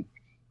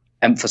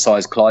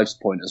 emphasize Clive's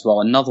point as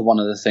well. Another one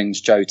of the things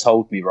Joe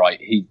told me, right,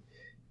 he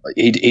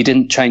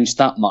didn't change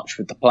that much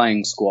with the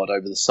playing squad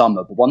over the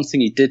summer, but one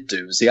thing he did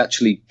do is he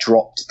actually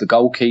dropped the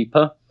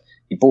goalkeeper.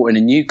 He brought in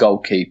a new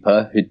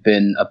goalkeeper who'd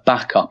been a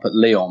backup at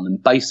Lyon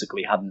and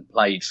basically hadn't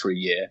played for a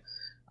year.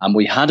 And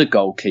we had a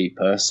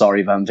goalkeeper,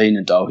 Sari van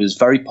Veenendaal, who's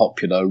very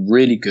popular,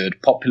 really good,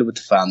 popular with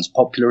the fans,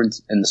 popular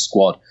in the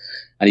squad.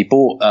 And he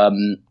brought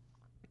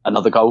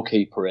another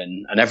goalkeeper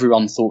in, and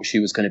everyone thought she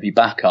was going to be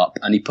backup,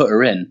 and he put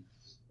her in.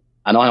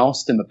 And I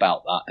asked him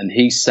about that, and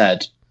he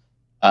said,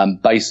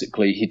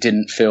 basically, he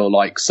didn't feel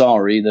like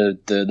Sari,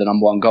 the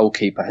number one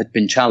goalkeeper, had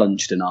been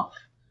challenged enough.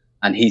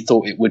 And he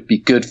thought it would be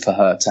good for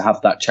her to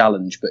have that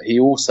challenge. But he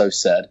also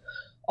said,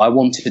 I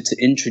wanted to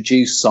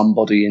introduce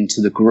somebody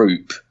into the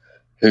group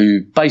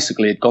who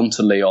basically had gone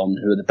to Lyon,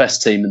 who are the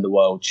best team in the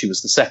world. She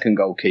was the second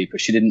goalkeeper.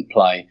 She didn't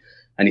play.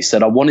 And he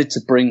said, I wanted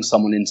to bring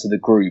someone into the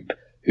group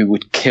who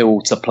would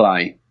kill to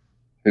play,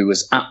 who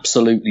was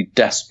absolutely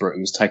desperate,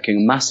 who was taking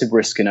a massive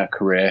risk in her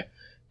career,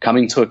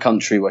 coming to a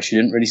country where she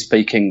didn't really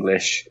speak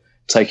English,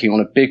 taking on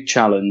a big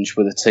challenge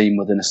with a team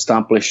with an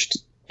established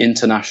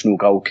international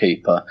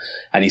goalkeeper.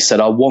 And he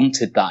said, I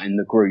wanted that in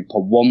the group. I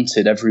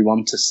wanted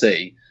everyone to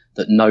see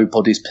that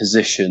nobody's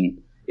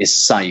position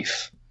is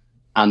safe.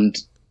 And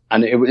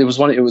it's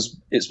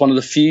one of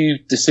the few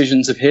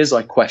decisions of his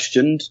I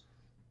questioned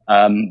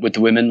with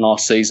the women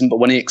last season. But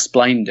when he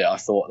explained it, I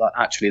thought that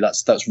actually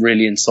that's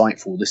really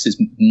insightful. This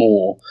is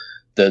more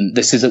than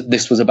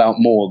this was about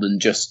more than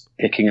just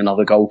picking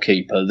another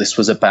goalkeeper. This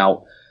was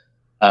about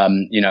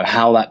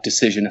how that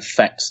decision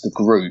affects the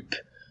group.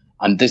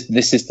 And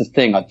this is the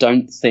thing. I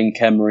don't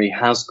think Emery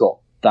has got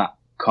that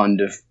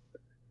kind of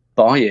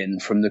buy-in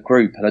from the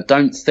group. And I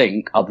don't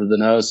think, other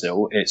than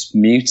Ozil, it's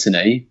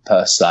mutiny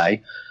per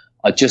se.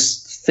 I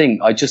just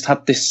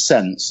have this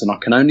sense, and I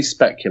can only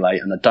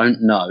speculate, and I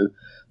don't know.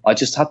 I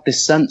just have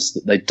this sense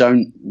that they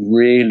don't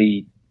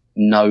really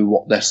know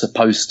what they're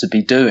supposed to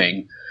be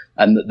doing,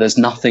 and that there's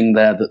nothing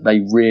there that they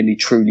really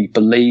truly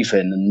believe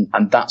in.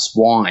 And that's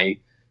why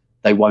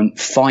they won't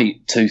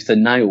fight tooth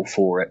and nail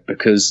for it,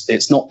 because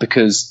it's not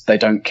because they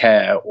don't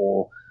care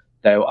or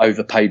they're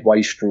overpaid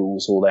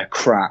wastrels or they're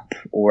crap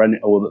or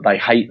that they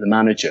hate the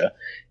manager.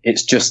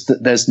 It's just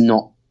that there's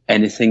not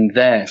anything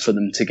there for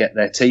them to get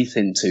their teeth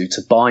into,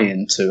 to buy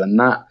into. And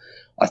that,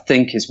 I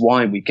think, is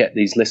why we get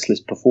these listless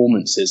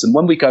performances. And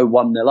when we go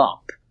 1-0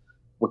 up,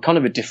 we're kind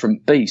of a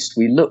different beast.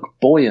 We look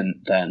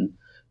buoyant then,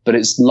 but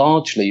it's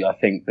largely, I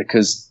think,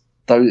 because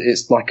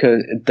it's like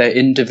they're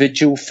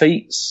individual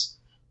feats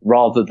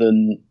rather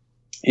than,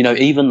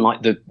 even like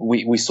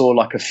we saw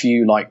like a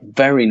few like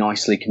very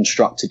nicely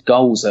constructed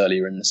goals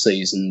earlier in the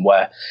season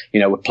where,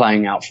 we're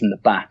playing out from the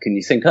back and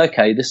you think,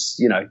 okay, this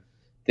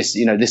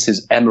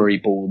is Emery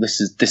ball. This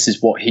is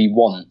what he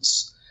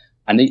wants.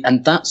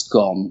 And that's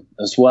gone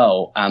as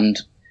well. And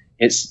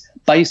it's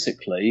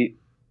basically,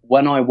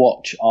 when I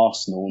watch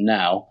Arsenal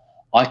now,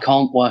 I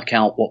can't work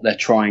out what they're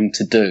trying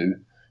to do.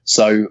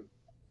 So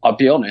I'll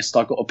be honest,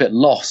 I got a bit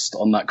lost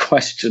on that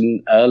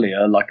question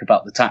earlier, like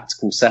about the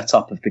tactical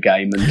setup of the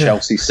game and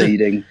Chelsea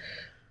seeding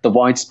the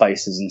wide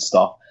spaces and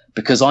stuff,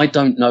 because I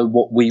don't know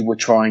what we were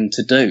trying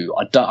to do.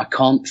 I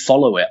can't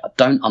follow it. I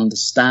don't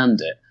understand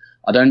it.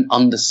 I don't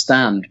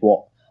understand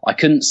I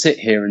couldn't sit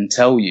here and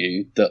tell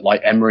you that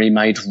like Emery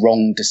made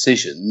wrong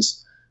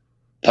decisions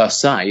per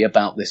se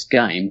about this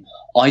game.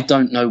 I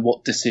don't know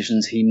what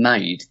decisions he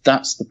made.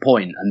 That's the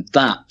point. And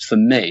that for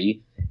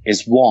me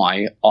is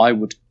why I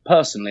would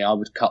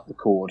cut the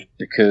cord,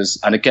 because,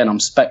 and again, I'm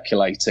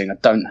speculating. I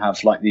don't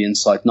have like the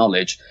inside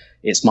knowledge.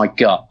 It's my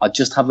gut. I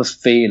just have a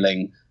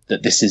feeling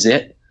that this is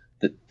it,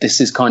 that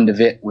this is kind of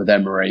it with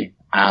Emery,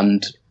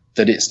 and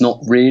that it's not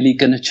really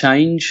going to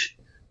change,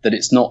 that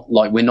it's not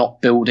like we're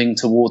not building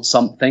towards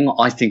something.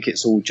 I think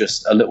it's all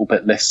just a little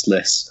bit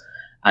listless.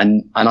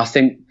 And I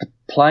think the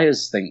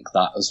players think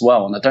that as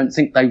well. And I don't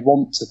think they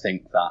want to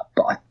think that,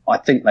 but I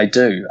think they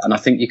do. And I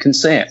think you can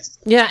see it.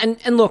 Yeah.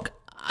 And look,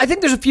 I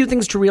think there's a few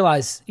things to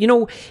realize.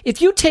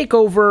 If you take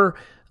over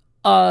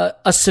a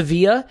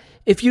Sevilla,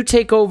 if you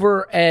take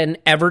over an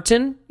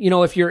Everton,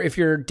 if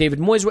you're David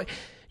Moyes,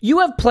 you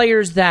have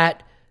players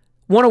that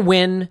want to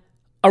win,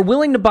 are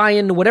willing to buy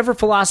into whatever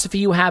philosophy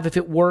you have if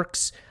it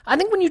works. I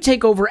think when you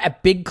take over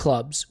at big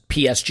clubs,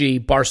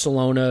 PSG,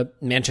 Barcelona,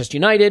 Manchester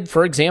United,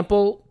 for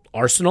example,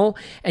 Arsenal,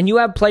 and you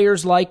have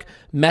players like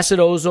Mesut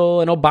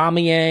Ozil and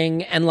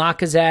Aubameyang and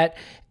Lacazette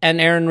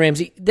and Aaron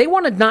Ramsey, they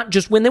want to not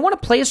just win, they want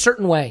to play a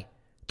certain way.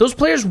 Those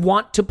players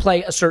want to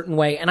play a certain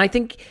way, and I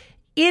think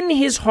in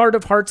his heart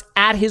of hearts,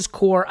 at his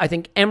core, I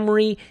think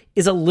Emery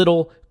is a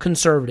little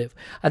conservative.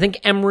 I think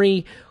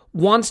Emery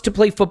wants to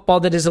play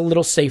football that is a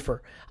little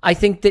safer. I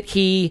think that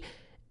he,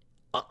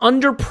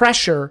 under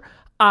pressure,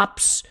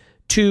 opts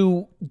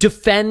to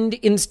defend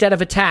instead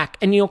of attack.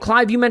 And,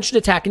 Clive, you mentioned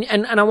attack,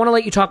 and I want to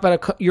let you talk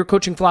about your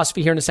coaching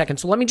philosophy here in a second.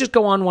 So let me just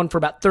go on one for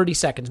about 30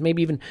 seconds,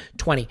 maybe even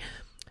 20.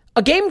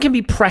 A game can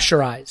be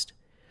pressurized,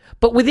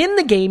 but within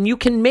the game, you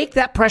can make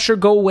that pressure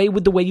go away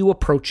with the way you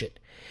approach it.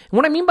 And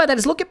what I mean by that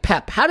is look at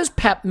Pep. How does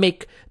Pep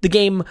make the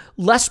game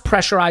less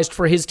pressurized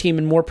for his team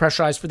and more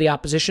pressurized for the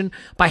opposition?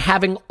 By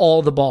having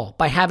all the ball,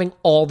 by having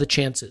all the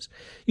chances.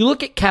 You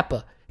look at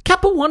Kepa.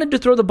 Kepa wanted to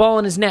throw the ball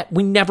in his net.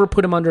 We never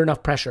put him under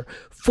enough pressure.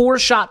 4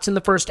 shots in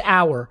the first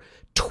hour,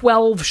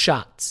 12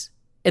 shots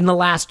in the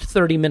last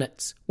 30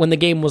 minutes when the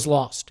game was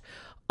lost.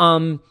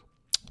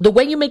 The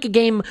way you make a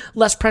game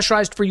less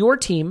pressurized for your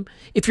team,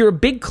 if you're a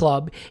big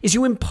club, is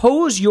you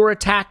impose your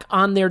attack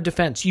on their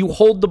defense. You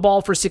hold the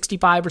ball for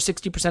 65 or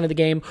 60% of the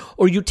game,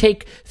 or you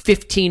take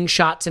 15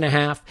 shots and a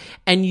half,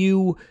 and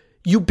you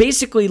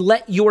basically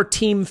let your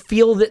team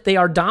feel that they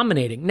are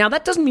dominating. Now,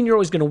 that doesn't mean you're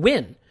always going to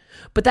win,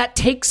 but that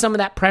takes some of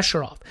that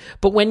pressure off.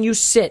 But when you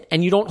sit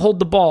and you don't hold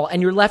the ball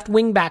and your left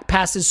wing back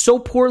passes so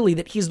poorly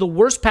that he's the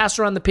worst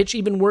passer on the pitch,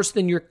 even worse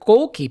than your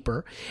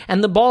goalkeeper,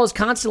 and the ball is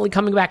constantly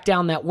coming back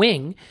down that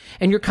wing,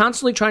 and you're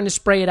constantly trying to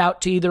spray it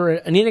out to either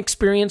an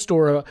inexperienced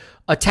or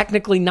a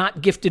technically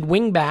not gifted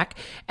wing back,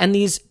 and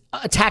these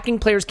attacking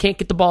players can't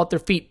get the ball at their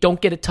feet,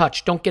 don't get a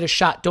touch, don't get a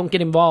shot, don't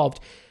get involved,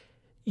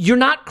 you're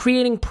not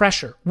creating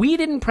pressure. We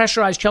didn't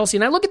pressurize Chelsea,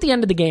 and I look at the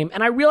end of the game,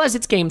 and I realize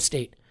it's game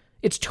state.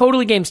 It's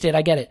totally game state,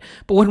 I get it.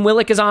 But when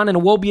Willock is on and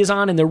Iwobi is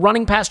on and they're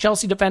running past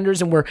Chelsea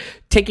defenders and we're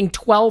taking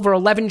 12 or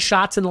 11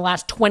 shots in the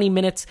last 20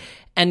 minutes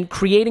and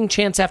creating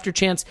chance after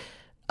chance,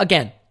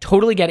 again,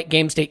 totally get it,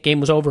 game state, game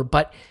was over.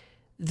 But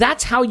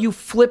that's how you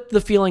flip the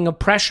feeling of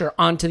pressure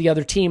onto the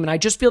other team. And I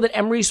just feel that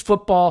Emery's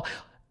football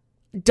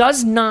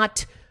does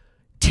not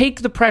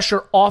take the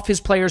pressure off his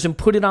players and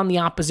put it on the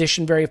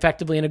opposition very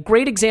effectively. And a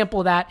great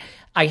example of that,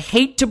 I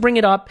hate to bring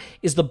it up,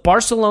 is the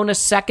Barcelona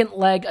second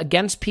leg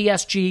against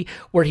PSG,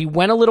 where he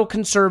went a little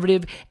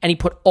conservative and he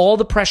put all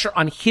the pressure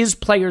on his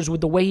players with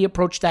the way he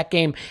approached that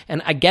game.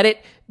 And I get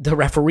it, the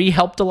referee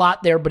helped a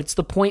lot there, but it's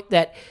the point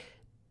that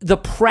the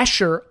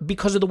pressure,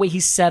 because of the way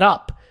he's set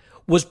up,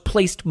 was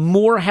placed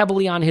more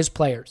heavily on his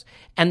players.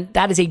 And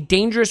that is a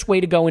dangerous way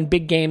to go in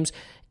big games.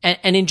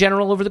 And in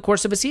general, over the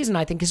course of a season,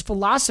 I think his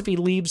philosophy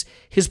leaves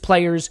his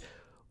players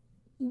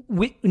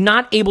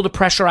not able to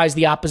pressurize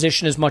the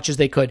opposition as much as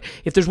they could.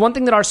 If there's one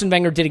thing that Arsene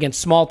Wenger did against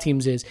small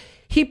teams is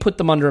he put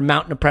them under a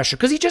mountain of pressure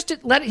because he just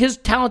let his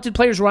talented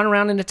players run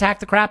around and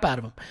attack the crap out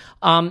of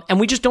them. And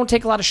we just don't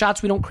take a lot of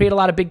shots. We don't create a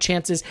lot of big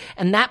chances.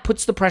 And that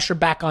puts the pressure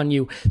back on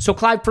you. So,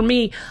 Clive, for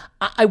me,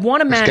 I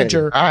want a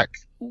manager.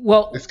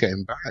 It's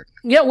getting back.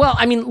 Yeah, well,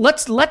 I mean,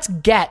 let's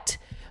get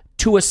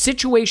to a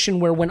situation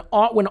where when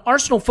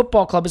Arsenal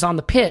Football Club is on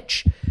the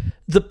pitch,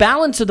 the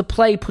balance of the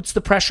play puts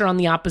the pressure on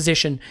the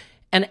opposition.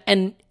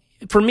 And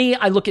for me,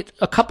 I look at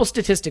a couple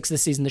statistics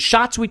this season. The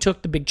shots we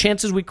took, the big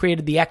chances we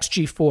created, the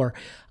XG4.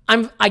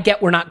 I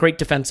get we're not great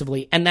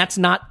defensively, and that's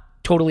not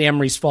totally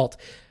Emery's fault.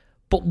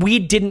 But we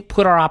didn't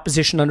put our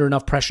opposition under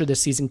enough pressure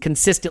this season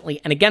consistently.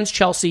 And against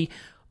Chelsea,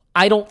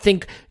 I don't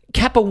think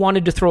Kepa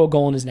wanted to throw a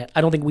goal in his net.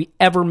 I don't think we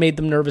ever made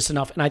them nervous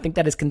enough, and I think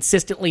that is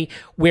consistently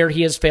where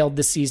he has failed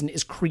this season,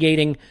 is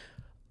creating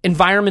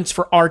environments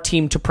for our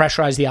team to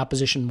pressurize the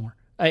opposition more.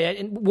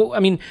 I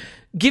mean,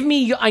 give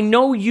me. I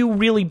know you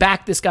really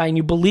back this guy, and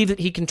you believe that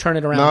he can turn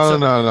it around. No.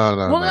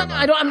 Well,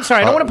 I'm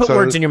sorry. I don't want to put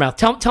words in your mouth.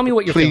 Tell me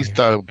what you're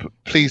feeling.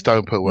 Please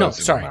don't put words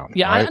in your mouth.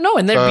 Yeah, right? I know,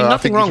 and there'd be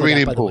nothing wrong with that.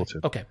 Really by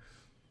important. The way. Okay.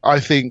 I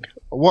think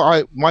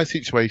my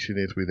situation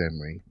is with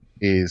Emery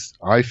is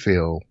I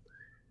feel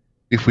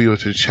if we were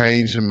to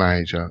change the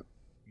manager,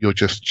 you're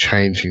just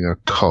changing a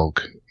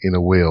cog in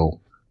a wheel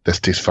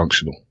that's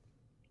dysfunctional,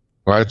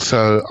 right?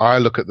 So I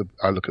look at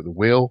the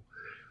wheel,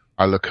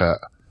 I look at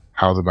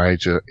how the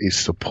manager is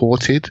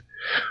supported,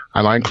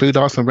 and I include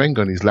Arsene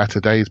Wenger in his latter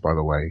days, by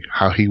the way,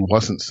 how he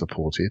wasn't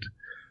supported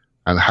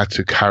and had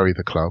to carry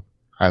the club.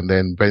 And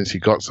then eventually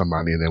got some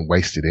money and then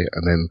wasted it.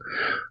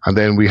 And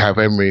then we have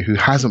Emery, who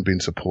hasn't been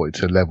supported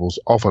to levels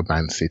of a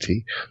Man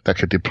City that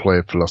could deploy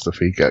a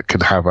philosophy,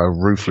 can have a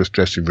ruthless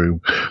dressing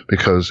room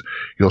because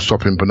you're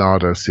swapping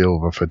Bernardo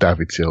Silva for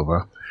David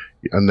Silva.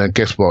 And then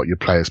guess what? Your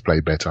players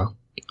play better.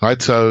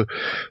 Right? So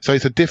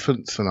it's a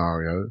different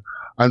scenario.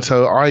 And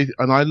so I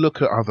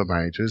look at other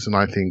managers and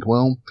I think,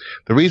 well,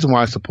 the reason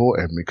why I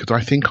support him is because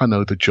I think I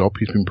know the job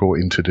he's been brought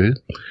in to do.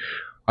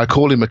 I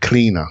call him a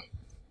cleaner.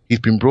 He's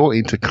been brought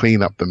in to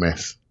clean up the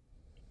mess,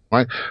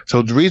 right?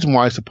 So the reason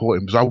why I support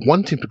him is I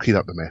want him to clean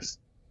up the mess,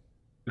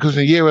 because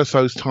in a year or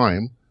so's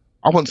time,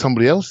 I want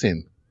somebody else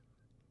in.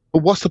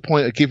 But what's the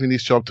point of giving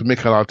this job to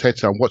Mikel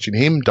Arteta and watching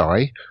him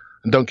die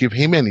and don't give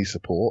him any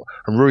support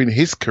and ruin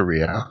his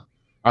career?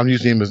 I'm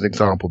using him as an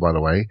example, by the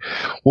way.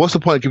 What's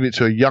the point of giving it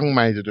to a young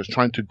manager that's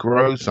trying to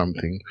grow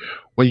something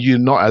when you're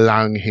not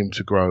allowing him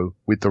to grow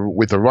with the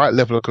right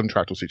level of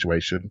contractual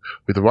situation,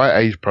 with the right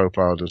age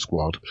profile of the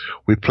squad,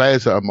 with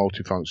players that are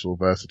multifunctional,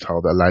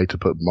 versatile, that allow you to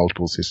put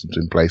multiple systems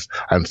in place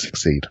and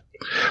succeed?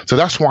 So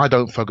that's why I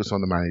don't focus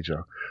on the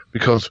manager,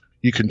 because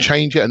you can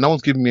change it. And no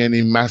one's giving me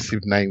any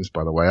massive names,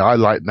 by the way. I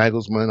like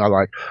Nagelsmann. I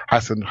like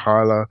Hassan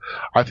Haller.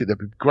 I think they'd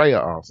be great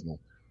at Arsenal,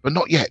 but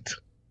not yet.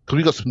 Because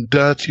we've got some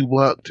dirty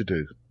work to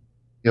do,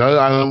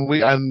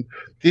 and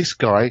this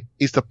guy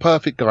is the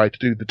perfect guy to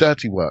do the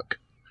dirty work.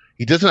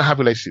 He doesn't have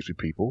relationships with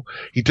people.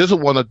 He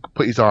doesn't want to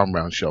put his arm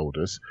around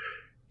shoulders.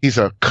 He's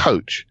a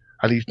coach,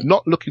 and he's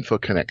not looking for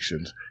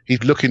connections.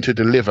 He's looking to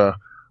deliver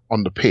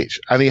on the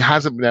pitch, and he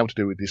hasn't been able to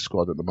do it with this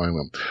squad at the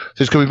moment.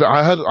 So it's going to be,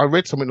 I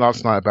read something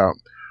last night about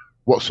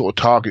what sort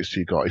of targets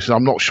you got. He said,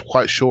 I'm not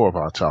quite sure of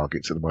our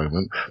targets at the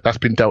moment. That's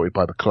been dealt with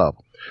by the club.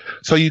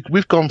 So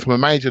we've gone from a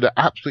manager that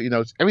absolutely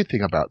knows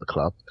everything about the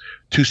club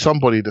to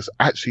somebody that's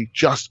actually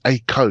just a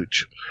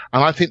coach.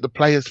 And I think the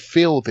players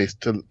feel this,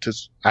 to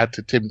add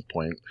to Tim's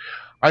point.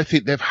 I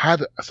think they've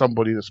had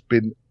somebody that's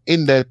been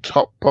in their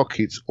top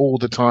pockets all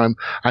the time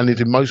and is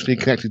emotionally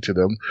connected to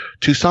them,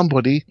 to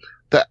somebody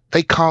that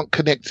they can't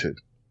connect to.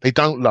 They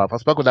don't love. I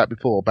spoke about that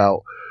before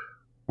about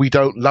we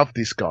don't love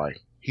this guy.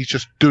 He's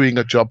just doing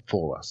a job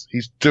for us.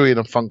 He's doing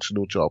a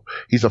functional job.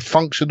 He's a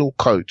functional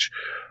coach.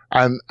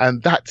 And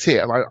that's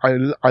it.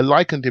 And I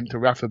likened him to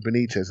Rafa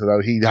Benitez,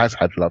 although he has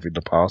had love in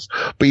the past.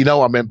 But you know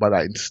what I meant by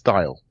that, in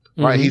style,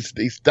 right?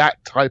 Mm-hmm. He's that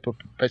type of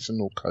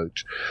professional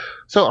coach.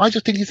 So I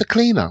just think he's a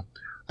cleaner.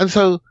 And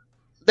so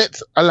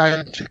let's allow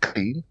him to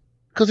clean,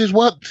 because there's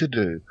work to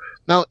do.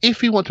 Now,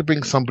 if you want to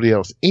bring somebody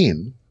else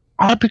in,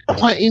 I'd be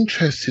quite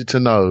interested to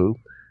know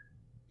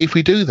if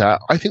we do that.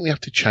 I think we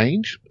have to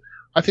change.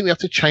 I think we have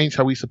to change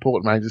how we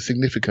support managers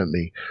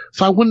significantly.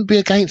 So I wouldn't be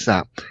against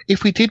that.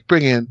 If we did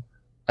bring in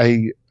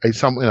a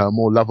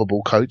more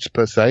lovable coach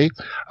per se,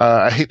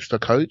 a hipster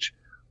coach,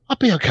 I'd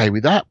be okay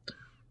with that.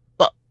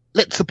 But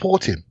let's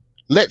support him.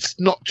 Let's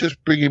not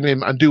just bring him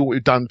in and do what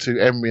we've done to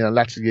Emery in the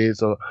latter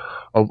years or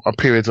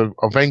periods of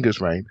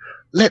Wenger's reign.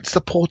 Let's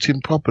support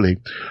him properly.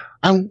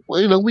 And,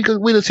 we're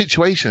in a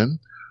situation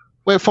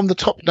where from the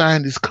top down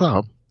in this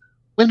club,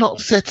 we're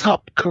not set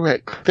up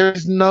correct. There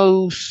is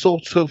no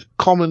sort of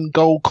common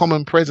goal,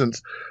 common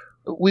presence.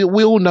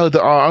 We all know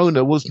that our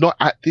owner was not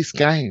at this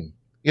game.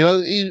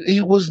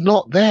 He was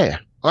not there,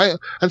 right?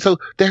 And so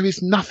there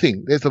is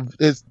nothing.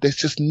 There's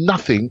just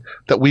nothing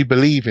that we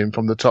believe in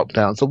from the top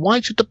down. So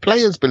why should the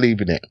players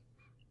believe in it?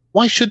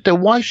 Why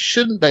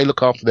shouldn't they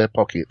look after their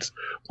pockets?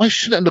 Why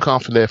shouldn't they look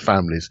after their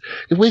families?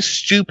 If we're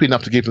stupid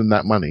enough to give them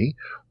that money,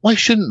 why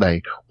shouldn't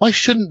they? Why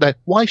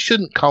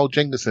shouldn't Carl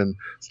Jenkinson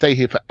stay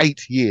here for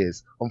 8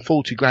 years on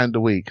 40 grand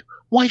a week?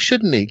 Why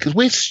shouldn't he? Because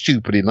we're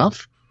stupid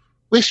enough.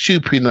 We're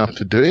stupid enough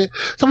to do it.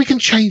 So we can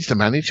change the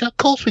manager. Of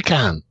course we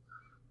can.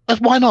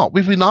 Why not?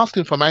 We've been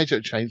asking for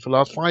manager change for the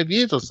last 5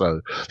 years or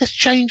so. Let's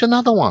change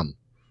another one.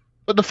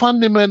 But the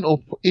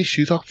fundamental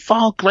issues are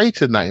far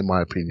greater than that, in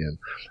my opinion.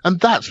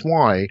 And that's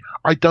why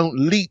I don't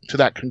leap to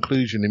that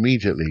conclusion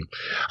immediately.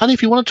 And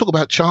if you want to talk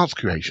about chance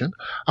creation,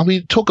 and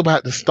we talk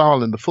about the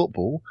style in the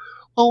football,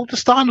 well, the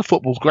style of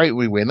football is great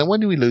when we win, and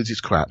when we lose,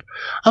 it's crap.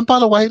 And by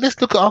the way,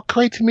 let's look at our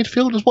creative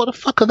midfielders. What the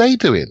fuck are they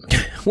doing?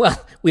 Well,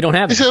 we don't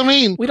have any. You see what I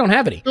mean? We don't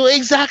have any. Well,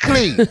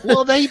 exactly. What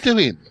are they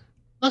doing?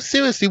 No,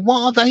 seriously,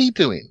 what are they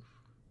doing?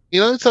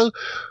 So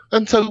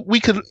we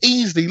could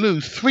easily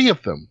lose 3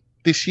 of them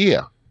this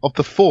year of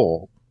the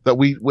 4 that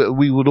we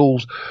would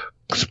all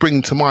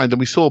spring to mind. And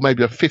we saw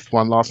maybe a 5th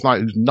one last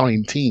night who's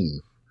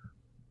 19.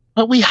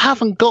 But we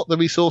haven't got the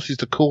resources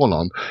to call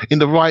on in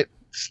the right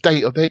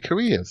state of their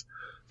careers.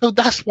 So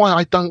that's why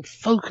I don't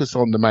focus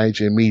on the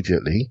manager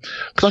immediately,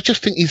 because I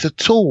just think he's a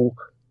tool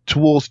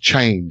towards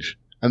change.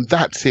 And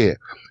that's it.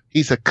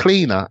 He's a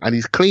cleaner and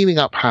he's cleaning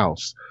up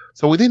house.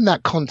 So within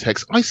that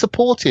context, I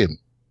support him.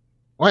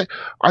 Right?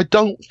 I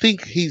don't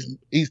think he's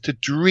the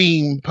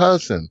dream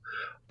person,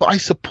 but I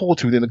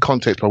support him within the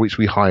context by which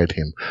we hired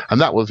him.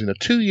 And that was in a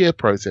 2-year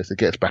process to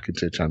get us back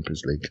into the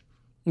Champions League.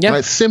 Yeah.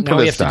 It's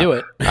simple as that. We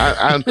have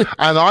to do it.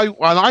 and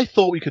I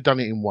thought we could have done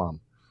it in 1.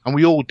 And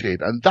we all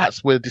did. And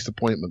that's where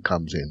disappointment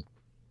comes in.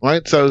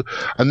 Right? So,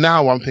 and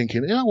now I'm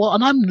thinking, you know what?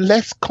 And I'm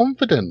less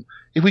confident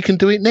if we can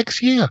do it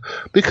next year,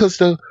 because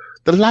the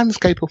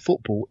landscape of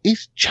football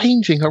is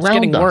changing around us. It's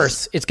getting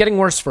worse. It's getting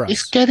worse for us.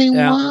 It's getting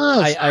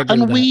worse. I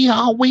agree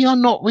with we are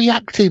not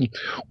reacting.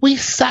 We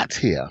sat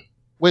here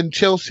when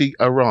Chelsea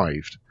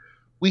arrived.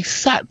 We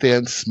sat there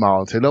and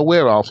smiled and said,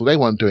 we're Arsenal. They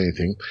won't do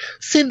anything.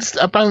 Since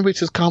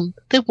Abramovich has come,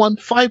 they've won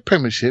 5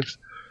 premierships.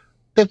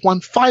 They've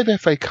won 5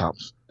 FA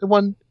Cups. They've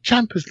won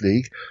Champions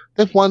League.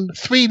 They've won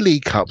 3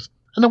 League Cups.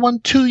 And they've won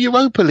 2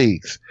 Europa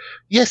Leagues.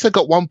 Yes, they've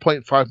got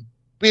 £1.5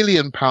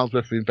 billion worth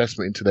of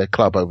investment into their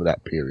club over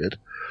that period.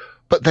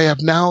 But they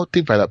have now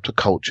developed a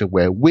culture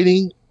where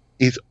winning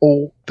is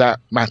all that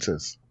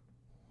matters.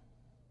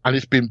 And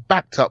it's been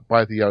backed up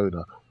by the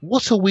owner.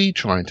 What are we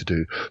trying to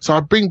do? So I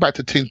bring back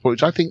to Tim's point,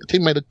 which I think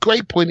Tim made a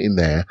great point in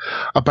there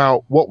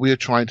about what we are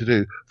trying to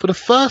do. For the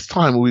first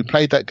time when we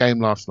played that game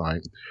last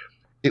night,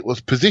 it was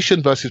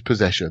position versus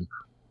possession.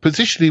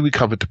 Positionally, we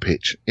covered the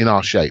pitch in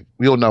our shape.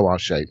 We all know our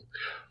shape.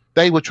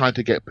 They were trying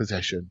to get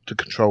possession to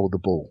control the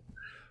ball.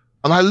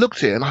 And I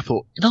looked at it and I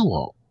thought, you know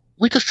what?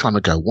 We're just trying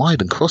to go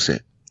wide and cross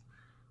it.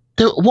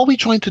 What are we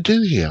trying to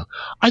do here?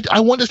 I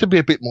want us to be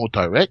a bit more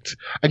direct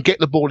and get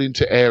the ball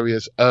into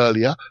areas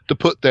earlier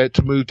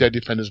to move their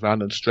defenders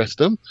around and stress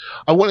them.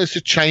 I want us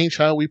to change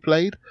how we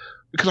played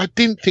because I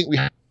didn't think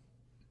that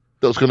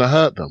was going to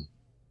hurt them.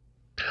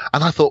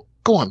 And I thought,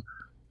 go on,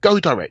 go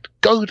direct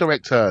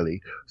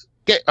early,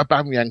 get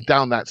Aubameyang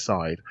down that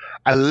side,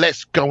 and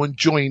let's go and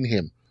join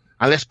him.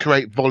 And let's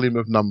create volume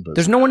of numbers.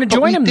 There's no one to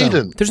join him,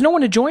 though. There's no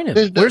one to join him.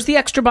 Where's the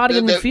extra body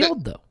in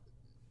midfield, though?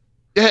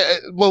 Yeah,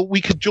 well, we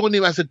could join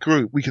him as a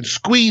group. We can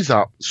squeeze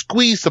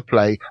the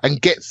play,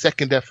 and get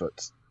second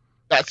efforts.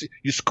 That's it.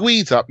 You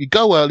squeeze up, you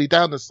go early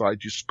down the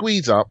side, you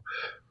squeeze up,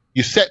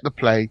 you set the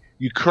play,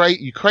 you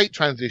create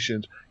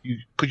transitions,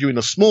 because you're in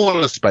a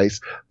smaller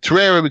space.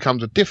 Torreira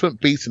becomes a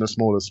different beast in a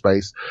smaller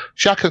space.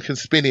 Xhaka can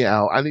spin it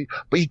out,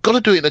 but you've got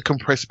to do it in a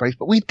compressed space,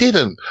 but we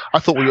didn't. I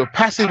thought we were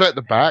passive at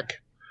the back,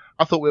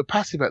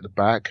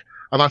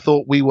 and I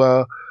thought we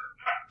were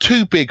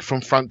too big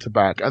from front to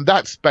back, and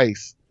that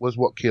space was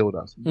what killed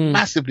us,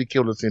 massively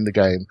killed us in the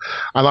game.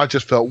 And I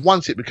just felt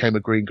once it became a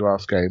green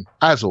grass game,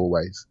 as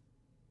always,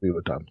 we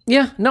were done.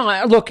 Yeah,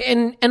 no, look,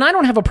 and I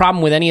don't have a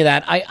problem with any of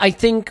that. I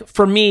think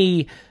for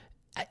me,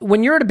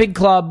 when you're at a big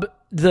club,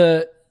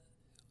 the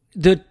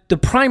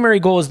primary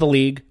goal is the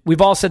league.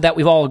 We've all said that.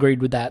 We've all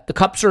agreed with that. The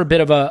cups are a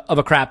bit of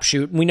a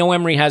crapshoot. We know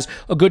Emery has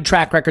a good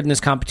track record in this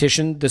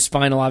competition. This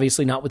final,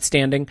 obviously,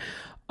 notwithstanding.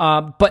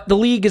 But the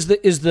league is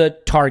the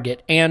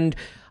target, and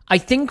I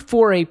think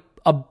for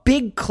a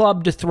big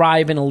club to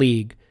thrive in a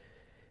league,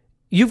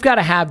 you've got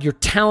to have your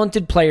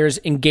talented players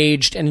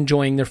engaged and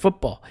enjoying their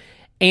football.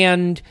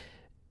 And,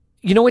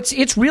 you know,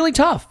 it's really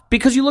tough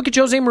because you look at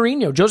Jose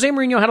Mourinho. Jose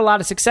Mourinho had a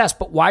lot of success,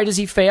 but why does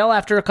he fail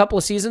after a couple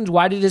of seasons?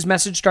 Why did his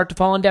message start to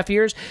fall on deaf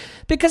ears?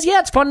 Because, yeah,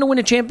 it's fun to win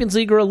a Champions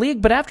League or a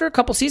league, but after a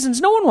couple of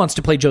seasons, no one wants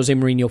to play Jose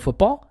Mourinho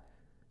football.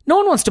 No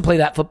one wants to play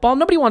that football.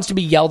 Nobody wants to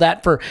be yelled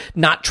at for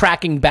not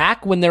tracking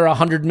back when they're a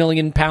 £100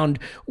 million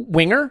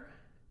winger.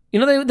 You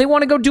know, they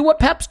want to go do what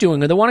Pep's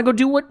doing, or they want to go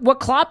do what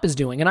Klopp is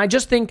doing. And I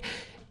just think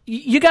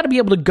you got to be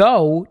able to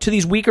go to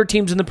these weaker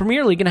teams in the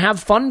Premier League and have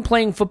fun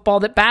playing football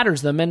that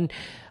batters them. And,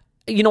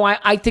 you know,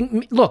 I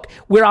think, look,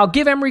 where I'll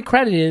give Emery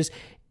credit is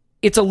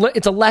it's a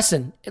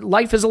lesson.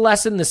 Life is a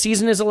lesson. The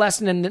season is a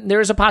lesson. And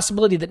there is a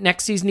possibility that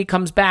next season he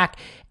comes back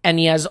and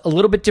he has a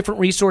little bit different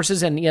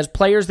resources and he has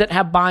players that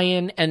have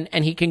buy-in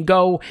and he can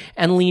go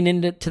and lean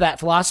into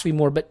that philosophy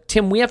more. But,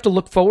 Tim, we have to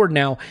look forward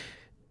now.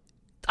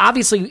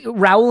 Obviously,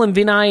 Raul and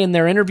Vinay in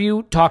their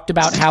interview talked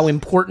about how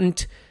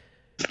important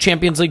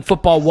Champions League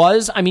football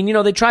was. I mean, you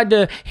know, they tried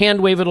to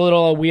hand wave it a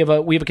little. We have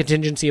a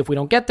contingency if we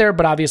don't get there,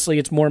 but obviously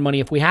it's more money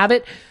if we have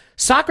it.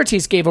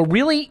 Socrates gave a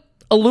really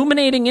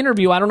illuminating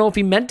interview. I don't know if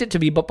he meant it to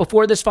be, but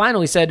before this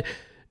final, he said,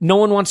 no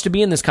one wants to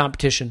be in this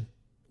competition.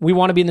 We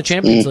want to be in the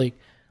Champions League.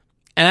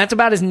 And that's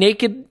about as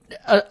naked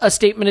a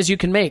statement as you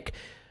can make.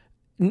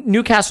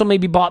 Newcastle may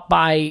be bought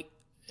by,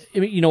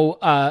 you know,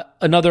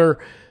 another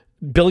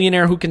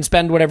billionaire who can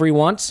spend whatever he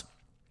wants.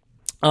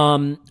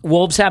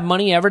 Wolves have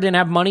money, Everton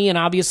have money, and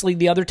obviously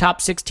the other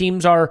top 6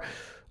 teams are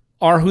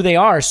who they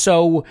are.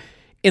 So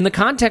in the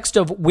context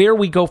of where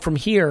we go from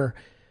here,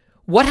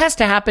 what has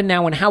to happen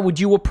now, and how would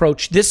you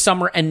approach this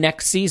summer and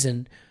next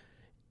season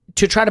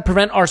to try to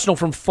prevent Arsenal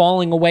from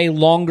falling away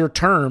longer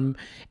term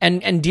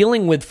and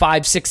dealing with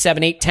 5, 6,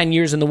 7, 8, 10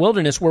 years in the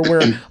wilderness where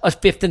we're a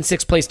 5th and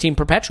 6th place team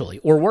perpetually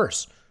or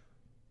worse?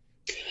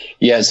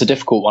 Yeah, it's a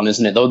difficult one,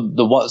 isn't it?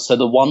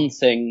 The one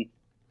thing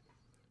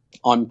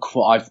I'm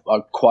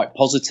quite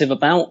positive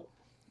about,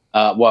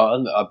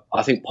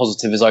 I think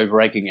positive is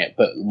over-egging it,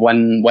 but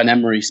when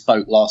Emery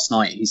spoke last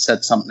night, he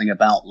said something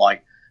about,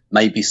 like,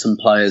 maybe some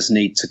players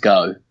need to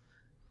go.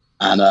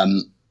 And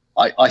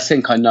I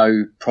think I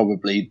know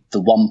probably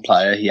the one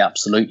player he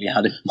absolutely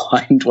had in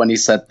mind when he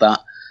said that.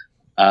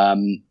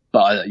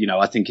 But, you know,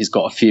 I think he's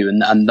got a few,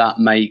 and that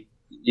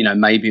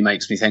maybe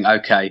makes me think,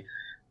 okay,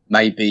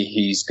 maybe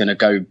he's going to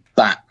go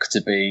back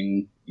to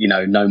being, you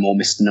know, no more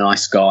Mr.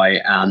 Nice Guy,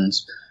 and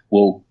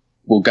we'll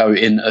go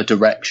in a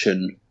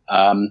direction.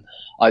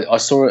 I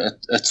saw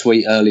a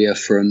tweet earlier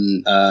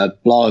from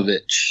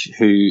Blahovic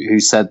who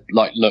said,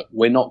 like, look,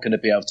 we're not going to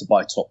be able to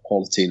buy top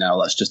quality now.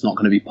 That's just not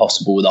going to be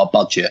possible with our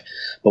budget.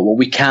 But what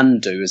we can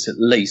do is at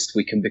least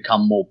we can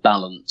become more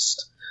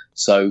balanced.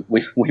 So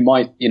we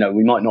might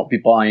not be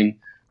buying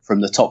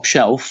from the top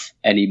shelf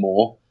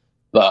anymore,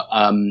 but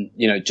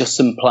just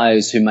some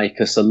players who make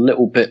us a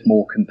little bit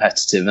more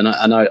competitive. And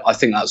I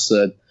think that's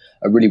a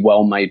really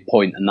well-made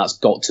point, and that's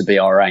got to be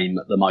our aim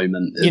at the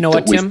moment. You know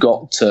what, Tim? We've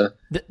got to.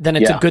 Then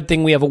it's a good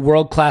thing we have a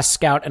world-class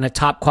scout and a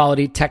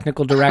top-quality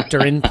technical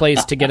director in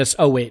place to get us.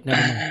 Oh wait,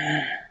 never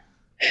mind.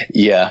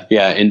 Yeah,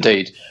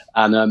 indeed,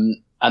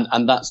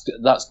 and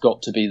that's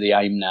got to be the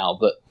aim now.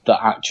 That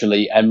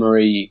actually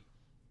Emery,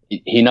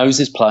 he knows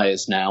his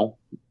players now,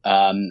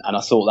 and I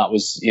thought that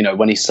was,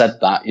 when he said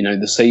that,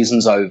 the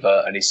season's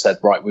over, and he said,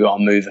 right, we got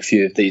to move a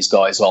few of these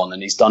guys on,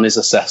 and he's done his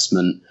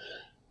assessment,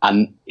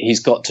 and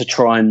he's got to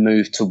try and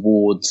move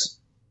towards,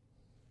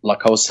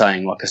 like I was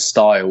saying, like a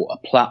style, a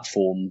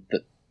platform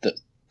that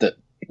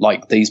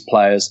like these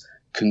players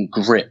can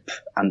grip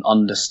and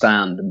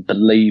understand and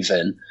believe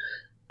in.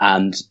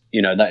 And,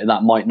 that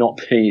might not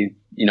be,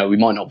 we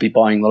might not be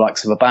buying the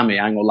likes of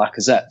Aubameyang or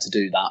Lacazette to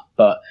do that.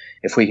 But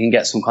if we can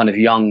get some kind of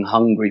young,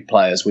 hungry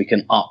players, we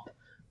can up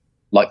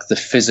like the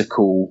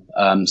physical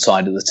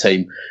side of the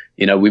team.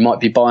 We might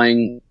be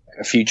buying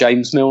a few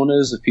James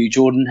Milners, a few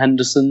Jordan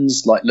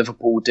Hendersons like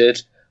Liverpool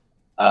did.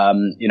 I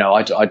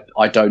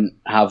don't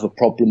have a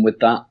problem with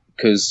that,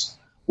 because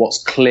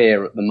what's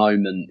clear at the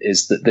moment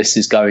is that this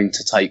is going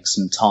to take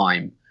some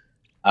time.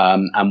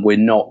 And we're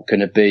not going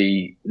to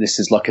be, this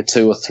is like a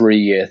 2 or 3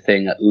 year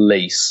thing at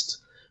least,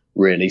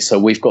 really. So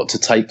we've got to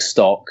take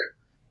stock,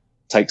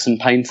 take some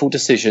painful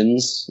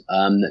decisions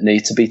that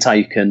need to be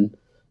taken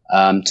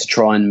to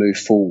try and move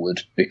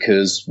forward.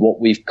 Because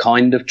what we've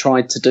kind of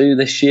tried to do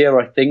this year,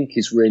 I think,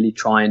 is really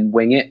try and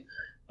wing it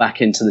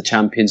back into the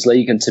Champions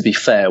League. And to be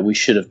fair, we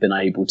should have been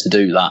able to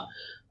do that,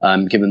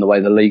 given the way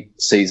the league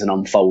season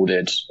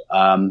unfolded.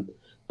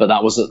 But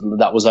that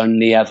was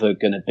only ever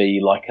going to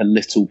be like a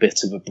little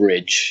bit of a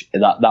bridge.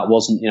 That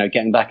wasn't,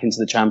 getting back into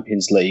the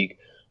Champions League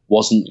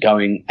wasn't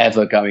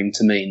ever going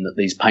to mean that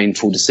these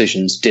painful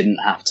decisions didn't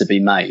have to be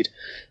made.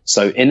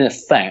 So in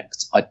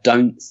effect, I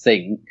don't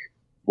think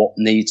what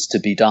needs to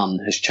be done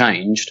has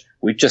changed.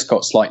 We've just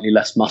got slightly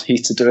less money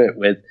to do it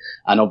with.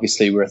 And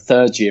obviously we're a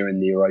third year in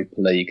the Europa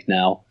League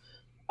now.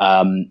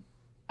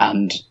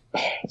 And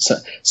so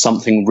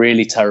something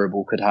really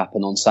terrible could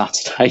happen on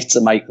Saturday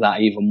to make that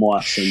even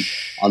worse. And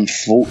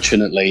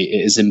unfortunately,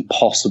 it is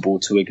impossible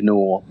to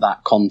ignore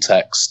that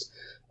context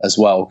as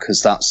well,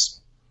 because that's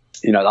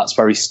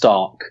very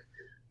stark.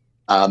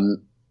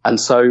 And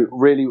so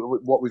really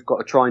what we've got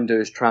to try and do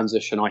is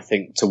transition, I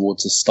think,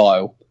 towards a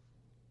style.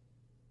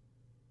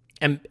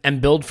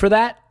 And build for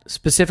that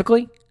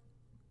specifically?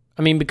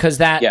 I mean, because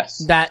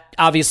that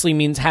obviously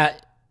means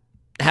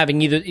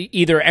having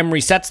either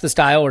Emery sets the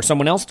style or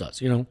someone else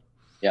does,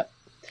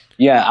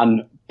 Yeah,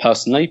 and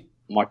personally,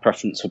 my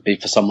preference would be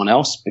for someone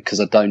else, because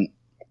I'm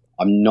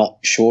not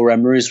sure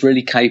Emery is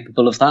really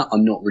capable of that.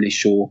 I'm not really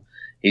sure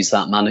he's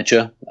that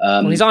manager.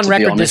 Well, he's on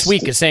record this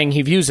week as saying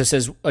he views us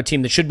as a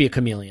team that should be a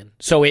chameleon.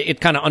 So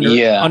it kind of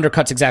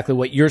undercuts exactly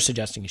what you're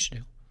suggesting you should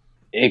do.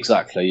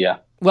 Exactly, yeah.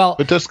 Well,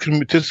 but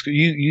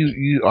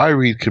I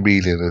read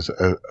chameleon as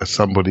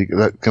somebody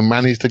that can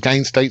manage the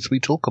gain states we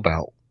talk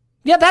about.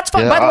 Yeah, that's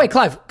fine. By the way,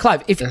 Clive,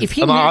 if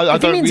he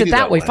means it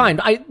that way,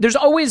 fine. There's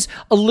always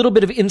a little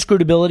bit of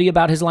inscrutability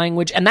about his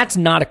language, and that's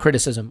not a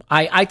criticism.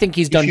 I think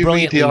he's done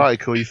brilliantly. If you read the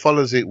article, he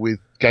follows it with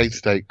gain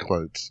state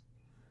quotes.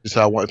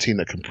 So I want a team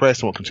that can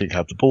press, I want a team that can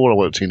have the ball, I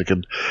want a team that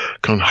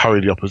can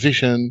hurry the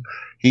opposition.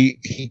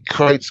 He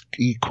quotes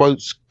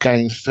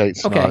game state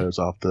scenarios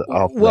after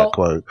that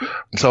quote.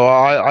 So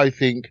I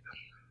think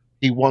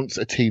he wants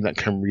a team that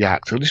can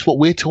react. So this is what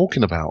we're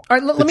talking about. All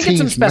right, let me get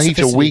some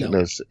specificity. Major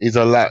weakness is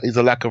a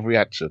lack of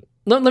reaction.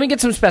 Let me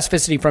get some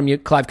specificity from you,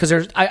 Clive,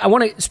 because I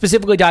want to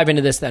specifically dive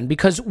into this then,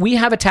 because we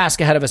have a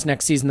task ahead of us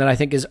next season that I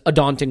think is a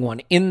daunting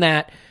one, in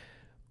that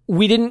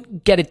we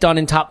didn't get it done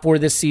in top four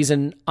this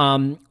season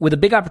with a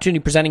big opportunity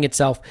presenting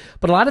itself,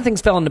 but a lot of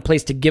things fell into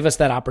place to give us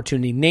that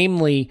opportunity,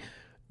 namely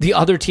the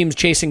other teams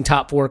chasing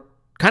top four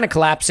kind of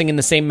collapsing in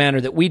the same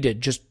manner that we did,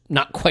 just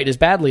not quite as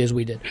badly as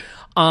we did.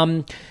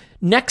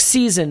 Next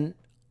season,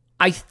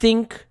 I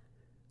think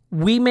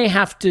we may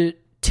have to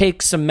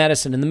take some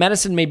medicine, and the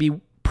medicine may be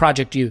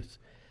Project Youth.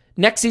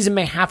 Next season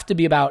may have to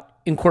be about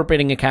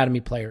incorporating academy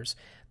players,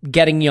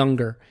 getting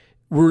younger,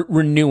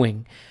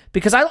 renewing.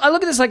 Because I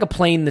look at this like a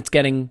plane that's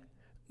getting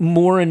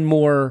more and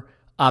more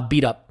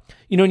beat up.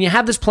 You know, when you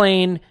have this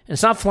plane, and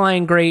it's not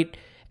flying great,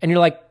 and you're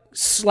like,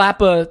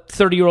 slap a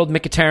 30-year-old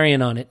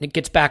Mkhitaryan on it, and it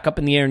gets back up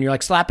in the air, and you're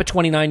like, slap a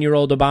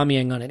 29-year-old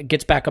Aubameyang on it, it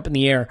gets back up in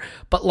the air.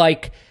 But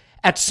like,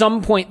 at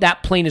some point,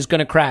 that plane is going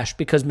to crash,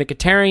 because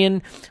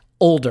Mkhitaryan,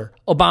 older,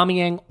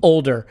 Aubameyang,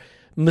 older,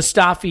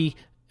 Mustafi,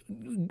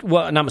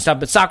 well, not Mustafi,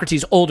 but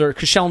Socrates, older,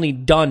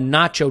 Koscielny, done,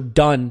 Nacho,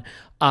 done.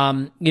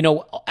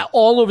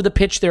 All over the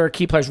pitch, there are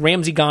key players.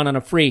 Ramsey gone on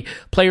a free,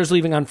 players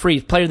leaving on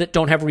free, players that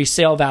don't have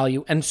resale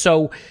value. And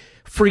so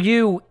for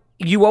you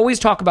always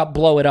talk about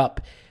blow it up.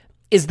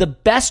 Is the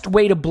best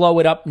way to blow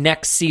it up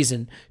next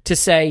season to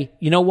say,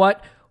 you know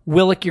what,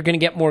 Willock, you're going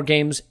to get more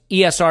games.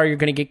 ESR, you're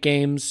going to get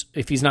games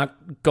if he's not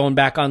going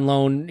back on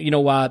loan.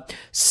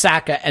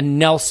 Saka and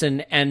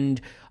Nelson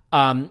and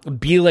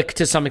Bielik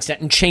to some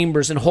extent, and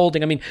Chambers and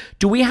Holding. I mean,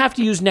 do we have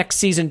to use next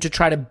season to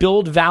try to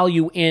build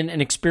value in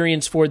and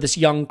experience for this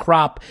young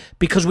crop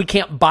because we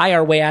can't buy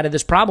our way out of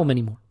this problem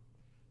anymore?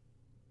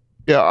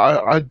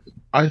 Yeah,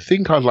 I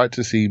think I'd like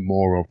to see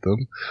more of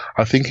them.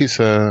 I think it's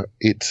a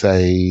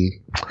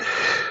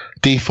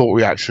default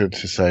reaction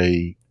to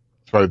say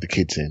throw the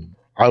kids in.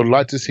 I would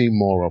like to see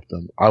more of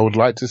them. I would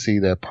like to see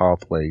their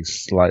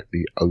pathways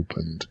slightly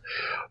opened.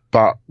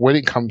 But when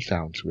it comes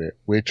down to it,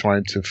 we're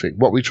trying to fix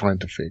what we're trying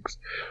to fix.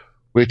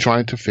 We're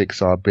trying to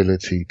fix our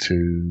ability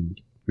to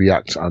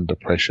react under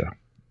pressure.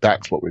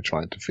 That's what we're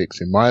trying to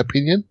fix, in my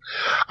opinion.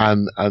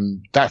 And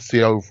that's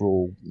the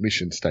overall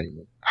mission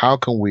statement. How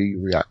can we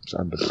react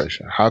under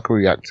pressure? How can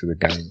we react to the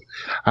game?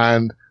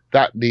 And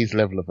that needs a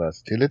level of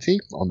versatility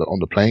on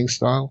the playing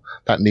style.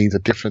 That needs a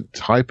different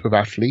type of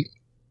athlete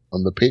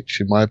on the pitch,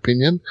 in my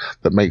opinion,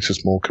 that makes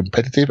us more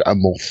competitive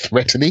and more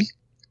threatening,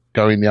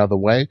 going the other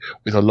way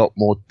with a lot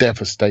more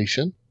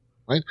devastation,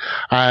 right?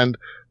 And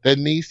there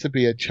needs to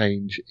be a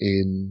change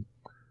in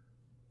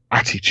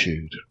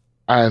attitude.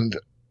 And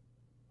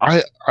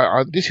I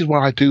this is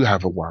why I do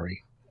have a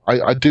worry.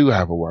 I do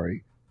have a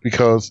worry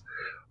because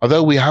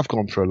although we have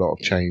gone through a lot of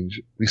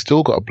change, we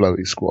still got a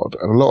bloated squad,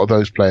 and a lot of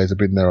those players have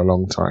been there a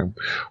long time.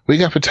 We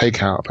have to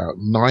take out about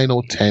 9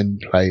 or 10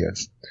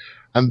 players,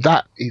 and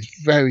that is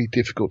very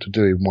difficult to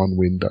do in one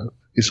window.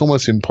 It's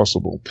almost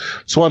impossible.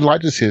 So I'd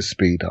like to see a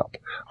speed up.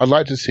 I'd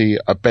like to see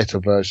a better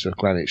version of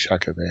Granit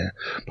Xhaka there.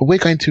 But we're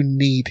going to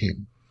need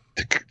him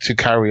to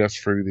carry us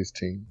through this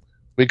team.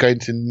 We're going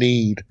to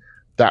need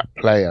that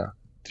player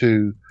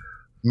to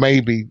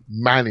maybe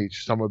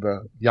manage some of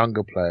the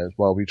younger players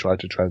while we try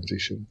to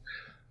transition.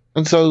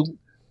 And so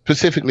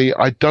specifically,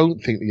 I don't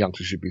think the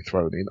youngsters should be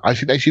thrown in. I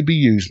think they should be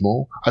used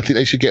more. I think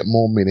they should get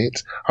more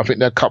minutes. I think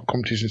there are cup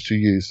competitions to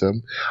use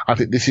them. I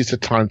think this is the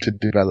time to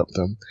develop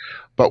them.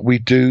 But we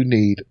do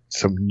need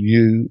some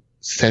new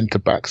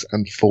centre-backs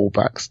and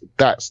full-backs.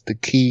 That's the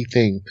key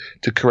thing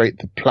to create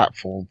the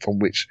platform from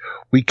which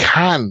we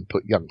can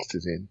put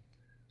youngsters in.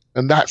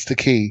 And that's the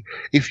key.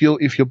 If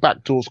your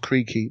back door's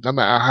creaky, no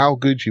matter how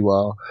good you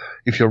are,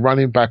 if you're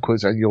running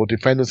backwards and your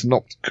defenders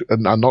are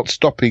not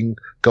stopping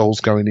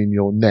goals going in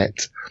your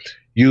net,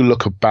 you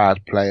look a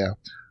bad player.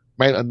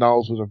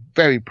 Maitland-Niles was a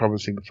very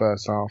promising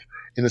first half.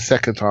 In the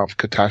second half,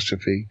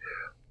 catastrophe.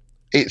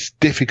 It's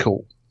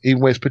difficult,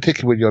 even when it's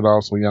particularly when you're an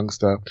Arsenal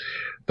youngster.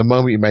 The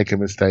moment you make a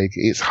mistake,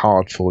 it's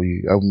hard for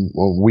you, and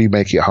we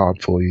make it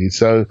hard for you.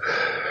 So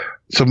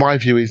my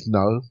view is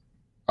no.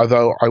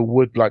 Although I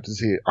would like to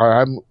see it.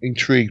 I am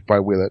intrigued by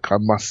Willock, I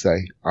must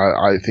say.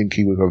 I think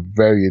he was a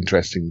very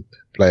interesting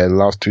player the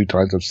last 2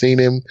 times I've seen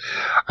him.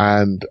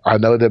 And I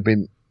know there have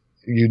been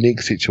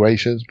unique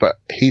situations, but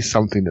he's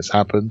something that's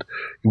happened.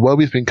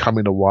 Iwobi's been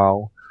coming a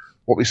while.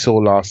 What we saw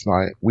last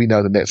night, we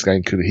know the next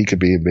game he could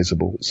be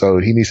invisible. So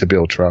he needs to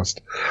build trust.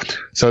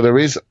 So there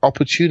is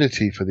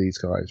opportunity for these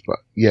guys. But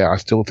yeah, I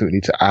still think we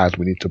need to add.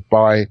 We need to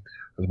buy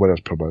as well as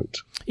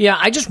promote. Yeah,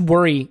 I just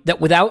worry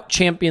that without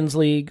Champions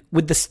League,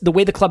 with the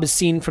way the club is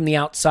seen from the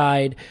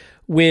outside,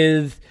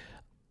 with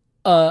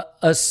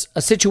a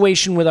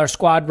situation with our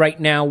squad right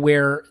now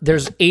where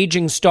there's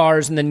aging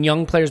stars and then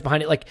young players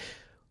behind it, like,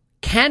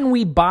 can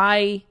we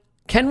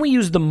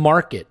use the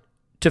market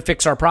to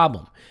fix our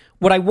problem?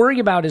 What I worry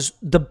about is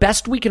the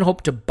best we can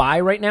hope to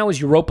buy right now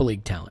is Europa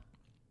League talent,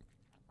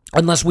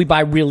 unless we buy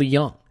really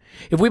young.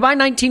 If we buy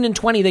 19 and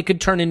 20, they could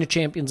turn into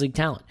Champions League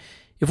talent.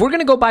 If we're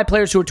going to go buy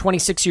players who are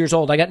 26 years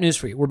old, I got news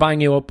for you. We're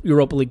buying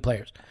Europa League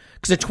players.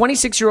 Because a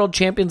 26-year-old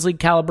Champions League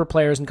caliber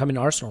player isn't coming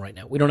to Arsenal right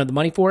now. We don't have the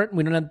money for it, and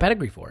we don't have the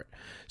pedigree for it.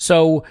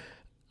 So,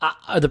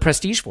 the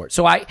prestige for it.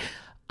 So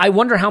I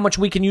wonder how much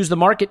we can use the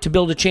market to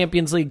build a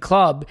Champions League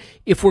club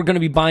if we're going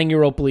to be buying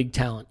Europa League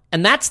talent.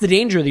 And that's the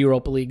danger of the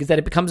Europa League, is that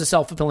it becomes a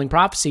self-fulfilling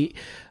prophecy.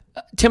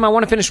 Tim, I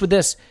want to finish with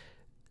this.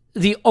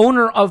 The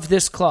owner of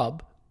this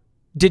club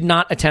did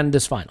not attend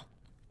this final.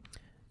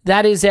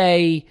 That is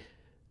a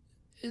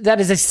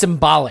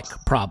symbolic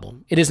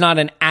problem. It is not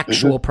an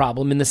actual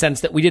problem in the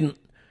sense that we didn't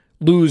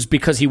lose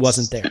because he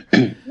wasn't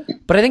there.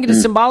 But I think it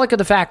is symbolic of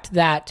the fact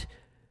that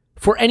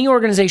for any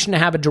organization to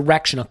have a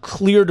direction, a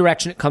clear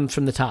direction, it comes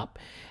from the top.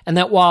 And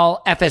that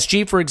while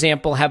FSG, for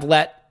example, have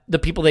let the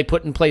people they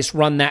put in place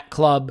run that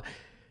club,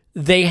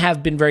 they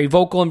have been very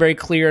vocal and very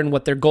clear in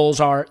what their goals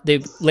are.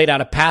 They've laid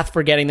out a path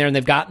for getting there, and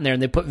they've gotten there,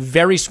 and they put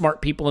very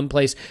smart people in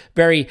place,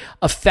 very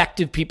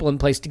effective people in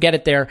place to get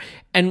it there.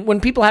 And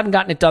when people haven't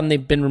gotten it done,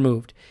 they've been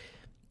removed.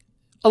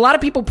 A lot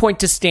of people point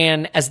to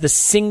Stan as the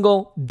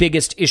single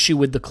biggest issue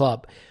with the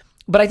club.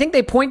 But I think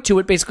they point to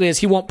it basically as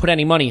he won't put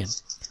any money in.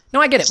 No,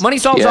 I get it. Money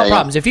solves all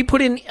problems. If he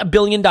put in $1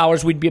 billion,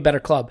 we'd be a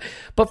better club.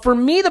 But for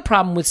me, the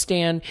problem with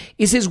Stan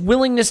is his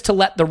willingness to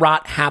let the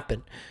rot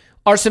happen.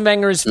 Arsene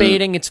Wenger is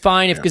fading. It's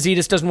fine. If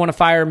Gazidis doesn't want to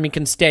fire him, he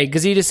can stay.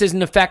 Gazidis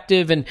isn't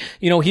effective, and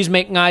he's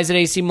making eyes at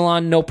AC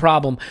Milan. No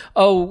problem.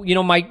 Oh,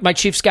 my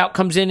chief scout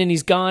comes in and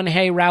he's gone.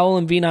 Hey, Raul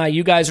and Vinay,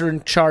 you guys are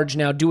in charge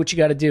now. Do what you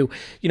got to do.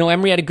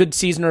 Emery had a good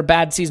season or a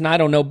bad season. I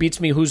don't know.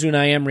 Beats me who's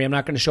Unai Emery. I'm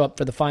not going to show up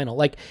for the final.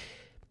 Like,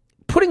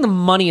 putting the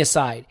money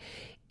aside,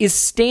 is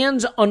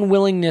Stan's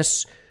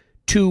unwillingness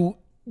to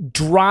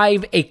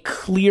drive a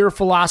clear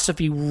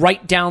philosophy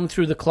right down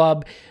through the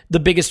club the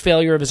biggest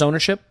failure of his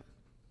ownership?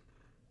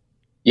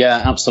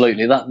 Yeah,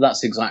 absolutely.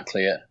 That's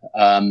exactly it.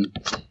 I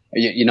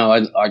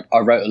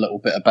wrote a little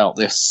bit about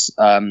this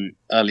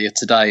earlier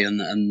today,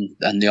 and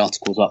the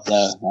article's up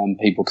there.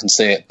 People can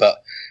see it.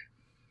 But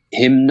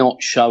him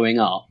not showing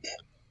up,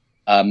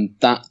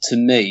 that to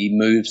me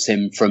moves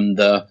him from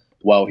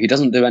he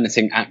doesn't do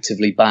anything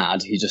actively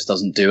bad. He just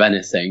doesn't do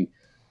anything.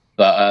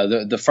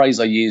 But the phrase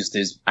I used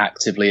is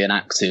actively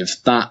inactive.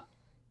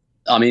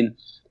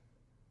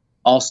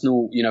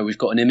 Arsenal, we've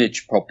got an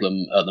image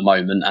problem at the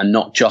moment, and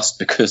not just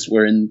because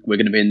we're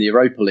going to be in the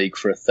Europa League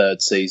for a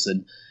third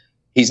season.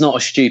 He's not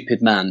a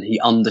stupid man. He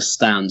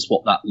understands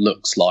what that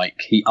looks like.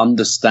 He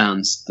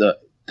understands the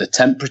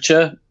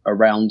temperature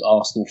around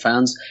Arsenal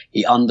fans.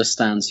 He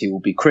understands he will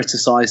be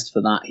criticised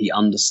for that. He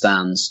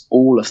understands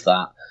all of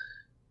that.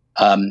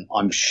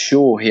 I'm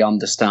sure he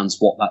understands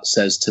what that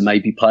says to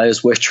maybe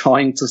players we're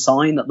trying to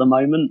sign at the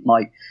moment.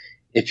 Like,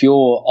 if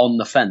you're on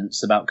the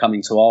fence about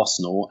coming to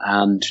Arsenal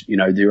and,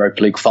 the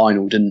Europa League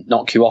final didn't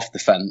knock you off the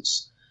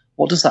fence,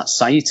 what does that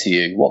say to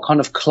you? What kind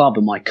of club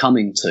am I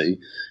coming to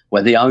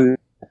where the owner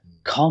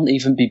can't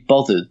even be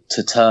bothered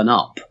to turn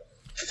up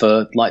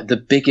for, like, the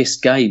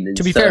biggest game in 13 years?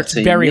 To be fair, it's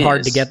very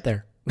hard to get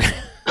there.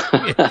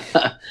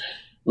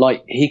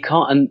 Like, he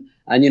can't...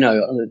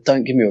 And,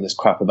 don't give me all this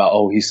crap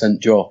about, he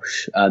sent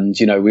Josh. And,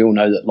 we all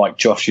know that, like,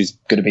 Josh is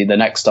going to be the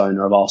next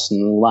owner of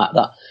Arsenal and all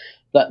that.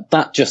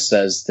 That just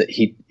says that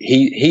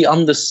he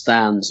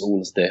understands all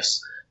of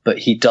this, but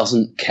he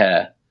doesn't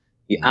care.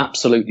 He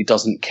absolutely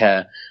doesn't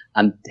care.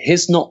 And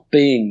his not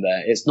being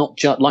there, it's not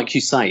just, like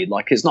you say,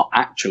 like, it's not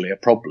actually a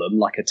problem,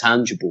 like a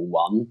tangible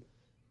one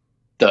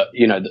that,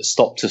 that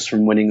stopped us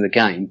from winning the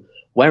game.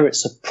 Where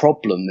it's a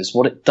problem is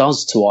what it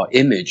does to our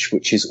image,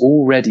 which is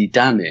already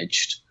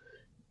damaged,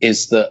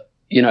 is that,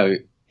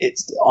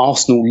 it's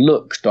Arsenal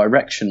look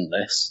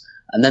directionless.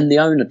 And then the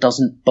owner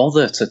doesn't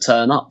bother to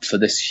turn up for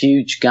this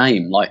huge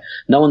game. Like,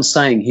 no one's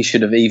saying he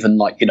should have even,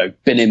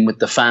 been in with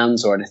the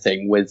fans or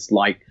anything with,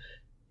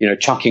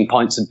 chucking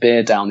pints of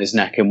beer down his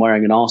neck and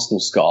wearing an Arsenal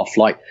scarf.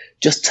 Like,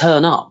 just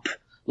turn up.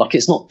 Like,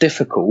 it's not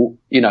difficult.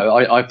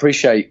 I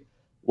appreciate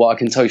what I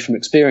can tell you from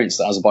experience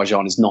that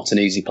Azerbaijan is not an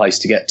easy place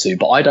to get to.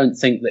 But I don't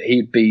think that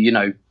he'd be,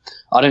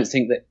 I don't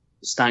think that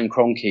Stan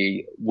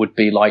Kroenke would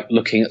be,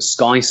 looking at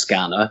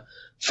Skyscanner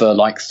for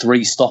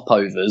 3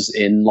 stopovers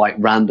in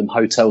random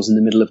hotels in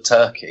the middle of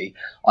Turkey.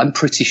 I'm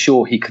pretty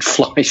sure he could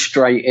fly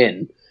straight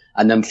in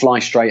and then fly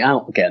straight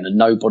out again, and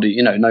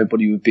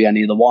nobody would be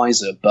any the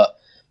wiser. But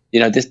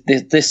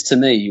this to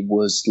me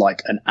was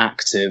like an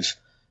active,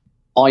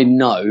 I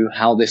know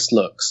how this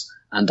looks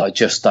and I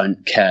just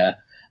don't care.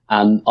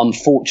 And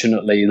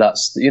unfortunately,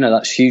 that's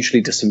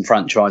hugely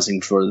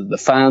disenfranchising for the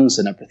fans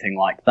and everything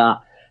like that.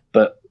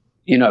 But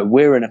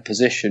we're in a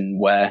position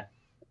where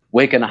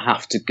we're going to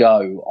have to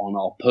go on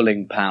our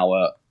pulling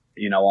power,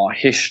 our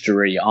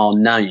history, our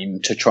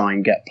name to try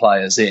and get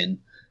players in,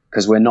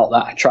 because we're not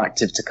that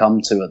attractive to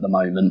come to at the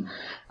moment.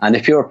 And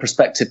if you're a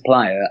prospective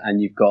player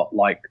and you've got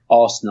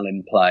Arsenal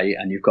in play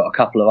and you've got a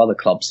couple of other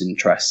clubs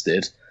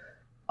interested,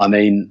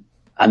 and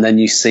then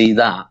you see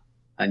that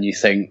and you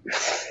think,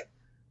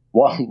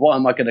 why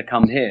am I going to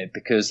come here?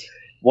 Because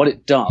what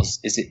it does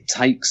is it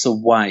takes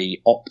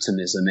away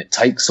optimism. It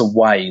takes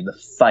away the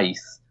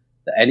faith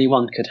that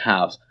anyone could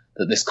have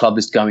that this club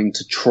is going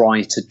to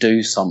try to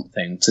do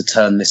something to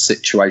turn this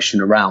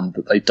situation around,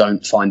 that they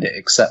don't find it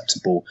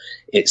acceptable.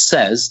 It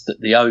says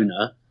that the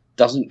owner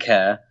doesn't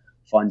care,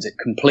 finds it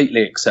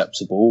completely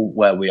acceptable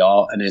where we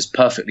are and is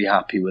perfectly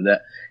happy with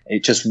it.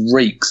 It just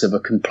reeks of a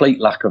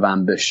complete lack of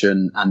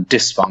ambition and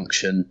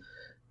dysfunction.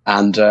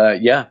 And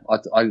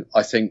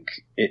I think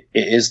it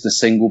is the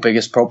single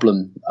biggest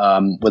problem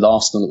with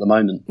Arsenal at the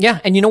moment. Yeah,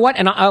 and you know what?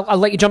 And I'll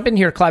let you jump in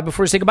here, Clive,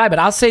 before we say goodbye, but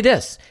I'll say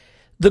this.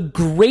 The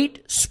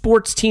great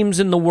sports teams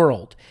in the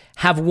world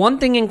have one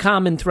thing in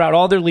common throughout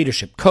all their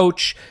leadership: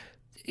 coach,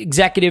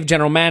 executive,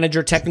 general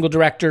manager, technical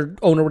director,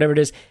 owner, whatever it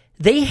is.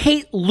 They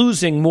hate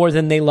losing more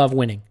than they love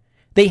winning.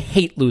 They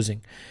hate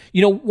losing.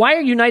 Why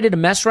are United a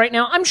mess right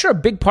now? I'm sure a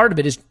big part of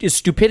it is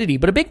stupidity,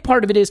 but a big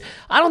part of it is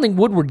I don't think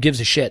Woodward gives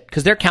a shit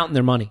because they're counting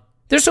their money.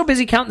 They're so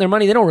busy counting their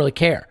money, they don't really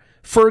care.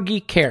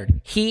 Fergie cared.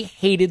 He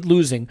hated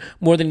losing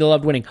more than he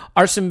loved winning.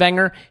 Arsene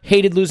Wenger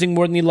hated losing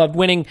more than he loved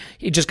winning.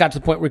 He just got to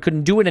the point where he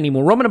couldn't do it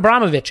anymore. Roman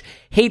Abramovich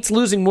hates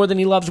losing more than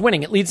he loves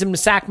winning. It leads him to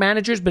sack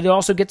managers, but it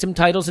also gets him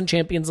titles in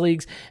Champions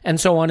Leagues and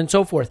so on and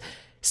so forth.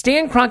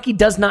 Stan Kroenke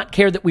does not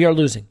care that we are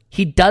losing.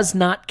 He does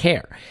not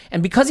care.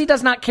 And because he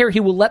does not care,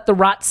 he will let the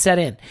rot set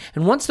in.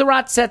 And once the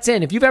rot sets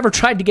in, if you've ever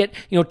tried to get,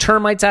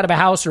 termites out of a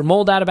house or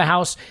mold out of a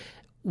house,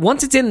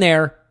 once it's in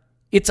there,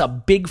 it's a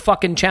big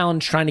fucking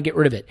challenge trying to get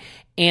rid of it.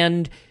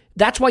 And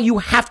that's why you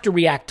have to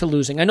react to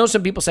losing. I know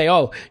some people say,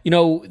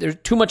 there's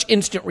too much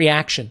instant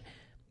reaction.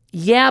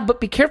 Yeah, but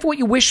be careful what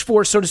you wish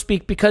for, so to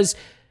speak, because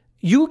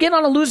you get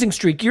on a losing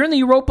streak. You're in the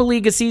Europa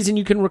League a season,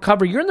 you can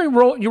recover. You're in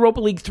the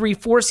Europa League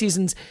 3-4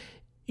 seasons.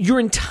 your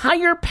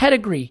entire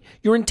pedigree,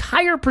 your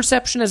entire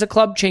perception as a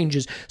club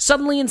changes.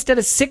 Suddenly, instead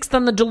of 6th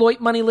on the Deloitte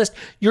money list,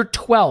 you're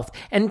 12th,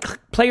 and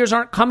players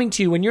aren't coming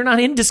to you, and you're not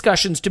in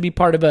discussions to be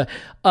part of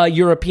a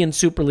European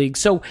Super League.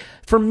 So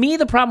for me,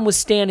 the problem with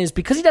Stan is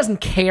because he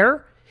doesn't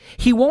care,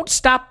 he won't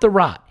stop the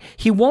rot.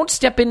 He won't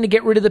step in to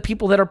get rid of the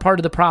people that are part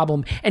of the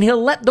problem, and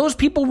he'll let those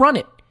people run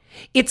it.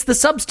 It's the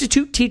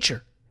substitute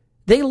teacher.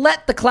 They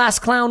let the class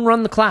clown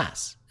run the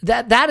class.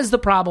 That is the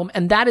problem,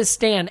 and that is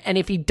Stan. And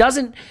if he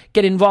doesn't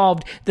get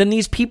involved, then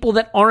these people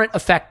that aren't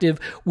effective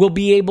will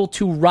be able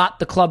to rot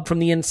the club from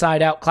the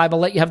inside out. Clive, I'll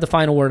let you have the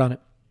final word on it.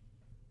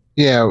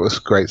 Yeah, it was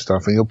great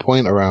stuff. And your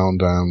point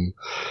around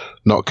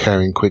not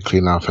caring quickly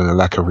enough and a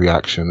lack of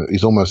reaction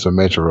is almost a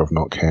measure of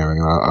not caring.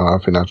 And I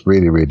think that's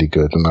really, really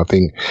good. And I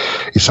think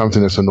it's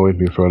something that's annoyed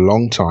me for a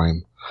long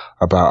time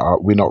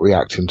about we're not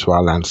reacting to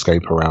our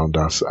landscape around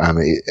us, and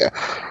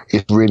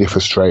it's really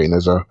frustrating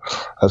as a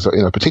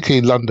particularly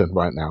in London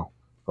right now,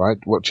 right?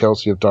 What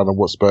Chelsea have done and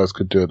what Spurs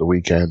could do at the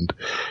weekend,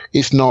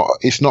 it's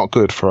not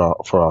good for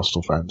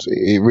Arsenal fans.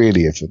 It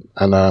really isn't.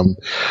 And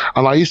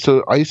I used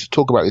to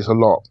talk about this a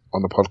lot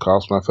on the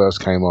podcast when I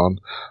first came on,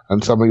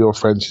 and some of your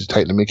friends used to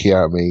take the mickey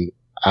out of me,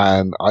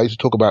 and I used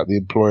to talk about the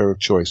employer of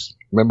choice.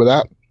 Remember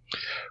that?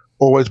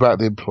 Always about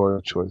the employer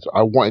of choice.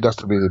 I wanted us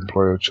to be the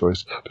employer of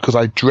choice because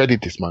I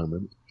dreaded this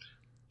moment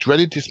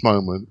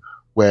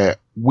where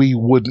we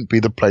wouldn't be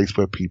the place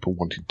where people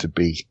wanted to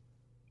be.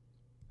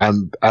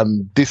 And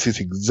this is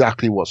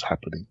exactly what's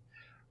happening.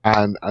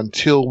 And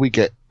until we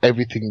get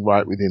everything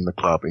right within the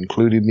club,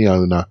 including the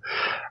owner,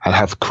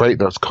 and create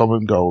those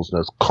common goals,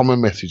 those common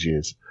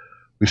messages,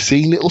 we've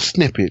seen little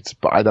snippets,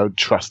 but I don't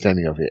trust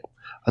any of it.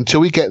 Until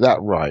we get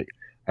that right,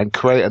 and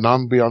create an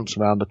ambience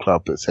around the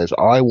club that says,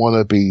 I want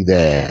to be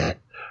there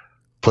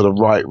for the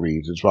right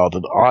reasons, rather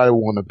than I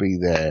want to be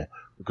there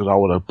because I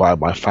want to buy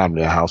my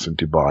family a house in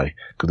Dubai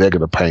because they're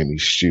going to pay me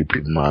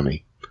stupid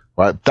money.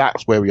 Right?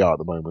 That's where we are at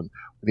the moment.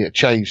 We need to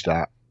change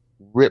that.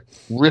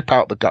 Rip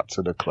out the guts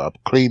of the club,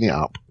 clean it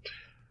up.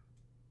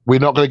 We're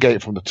not going to get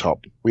it from the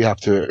top. We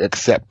have to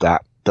accept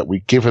that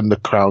we've given the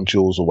crown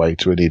jewels away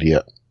to an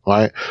idiot.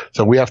 Right?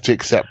 So we have to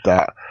accept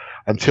that.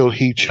 Until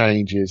he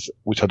changes,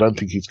 which I don't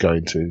think he's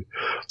going to.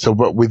 So,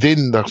 but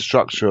within the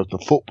structure of the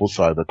football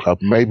side of the club,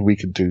 maybe we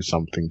can do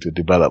something to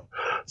develop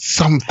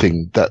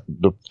something that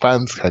the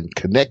fans can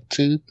connect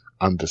to,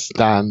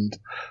 understand,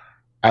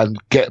 and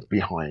get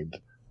behind.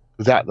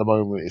 Because at the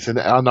moment,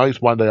 I know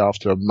it's one day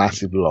after a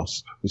massive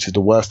loss, which is the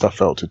worst I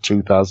felt in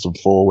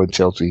 2004 when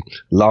Chelsea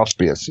last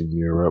beat us in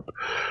Europe.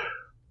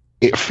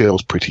 It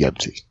feels pretty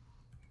empty.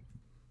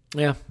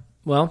 Yeah,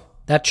 well,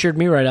 that cheered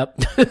me right up.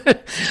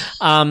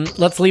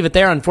 Let's leave it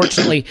there,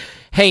 unfortunately.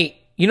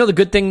 Hey, you know the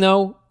good thing,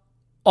 though?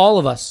 All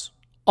of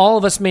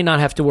us may not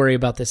have to worry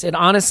about this. And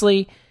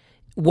honestly,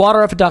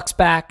 water off a duck's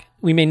back.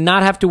 We may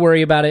not have to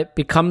worry about it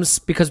because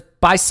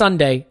by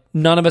Sunday,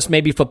 none of us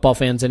may be football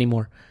fans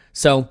anymore.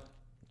 So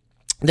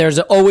there's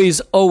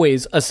always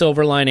a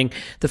silver lining.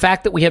 The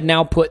fact that we have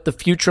now put the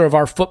future of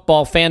our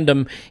football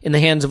fandom in the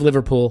hands of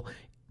Liverpool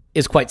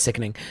is quite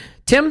sickening.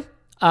 Tim,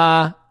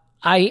 I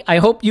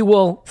hope you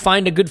will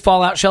find a good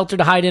fallout shelter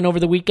to hide in over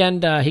the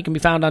weekend. He can be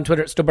found on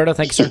Twitter at Stoberto.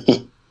 Thank you,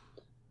 sir.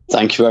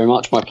 Thank you very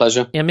much. My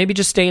pleasure. Yeah, maybe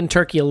just stay in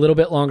Turkey a little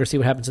bit longer, see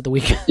what happens at the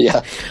weekend.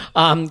 Yeah.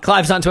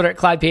 Clive's on Twitter at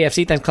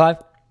ClivePAFC. Thanks, Clive.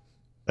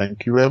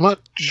 Thank you very much.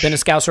 Been a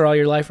Scouser all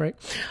your life, right?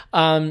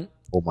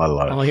 All my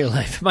life. All your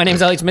life. My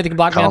name's Elliot Smith. You can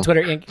block me on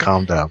Twitter.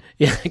 Calm down.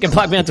 Yeah, you can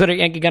block me on Twitter,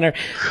 Yankee Gunner.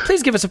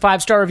 Please give us a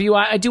 5-star review.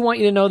 I do want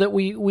you to know that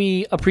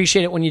we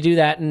appreciate it when you do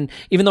that. And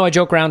even though I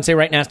joke around and say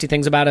write nasty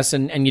things about us,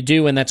 and you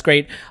do, and that's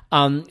great,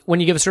 when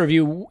you give us a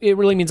review, it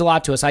really means a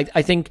lot to us. I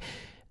think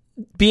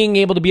being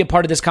able to be a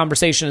part of this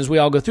conversation as we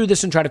all go through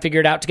this and try to figure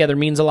it out together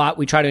means a lot.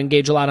 We try to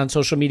engage a lot on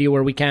social media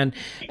where we can,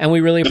 and we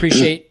really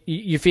appreciate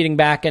you feeding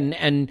back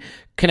and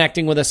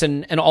connecting with us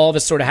and all of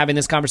us sort of having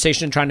this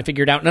conversation and trying to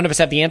figure it out. None of us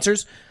have the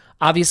answers,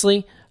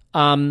 obviously,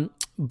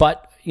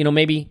 but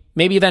maybe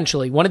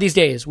eventually, one of these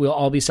days, we'll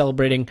all be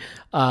celebrating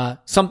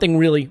something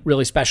really,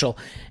 really special,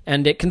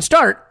 and it can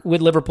start with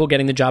Liverpool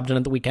getting the job done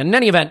at the weekend. In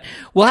any event,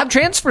 we'll have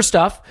transfer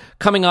stuff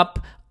coming up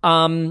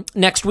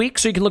next week,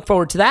 so you can look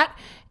forward to that.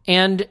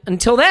 And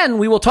until then,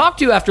 we will talk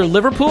to you after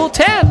Liverpool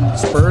 10,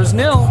 Spurs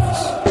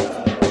 0.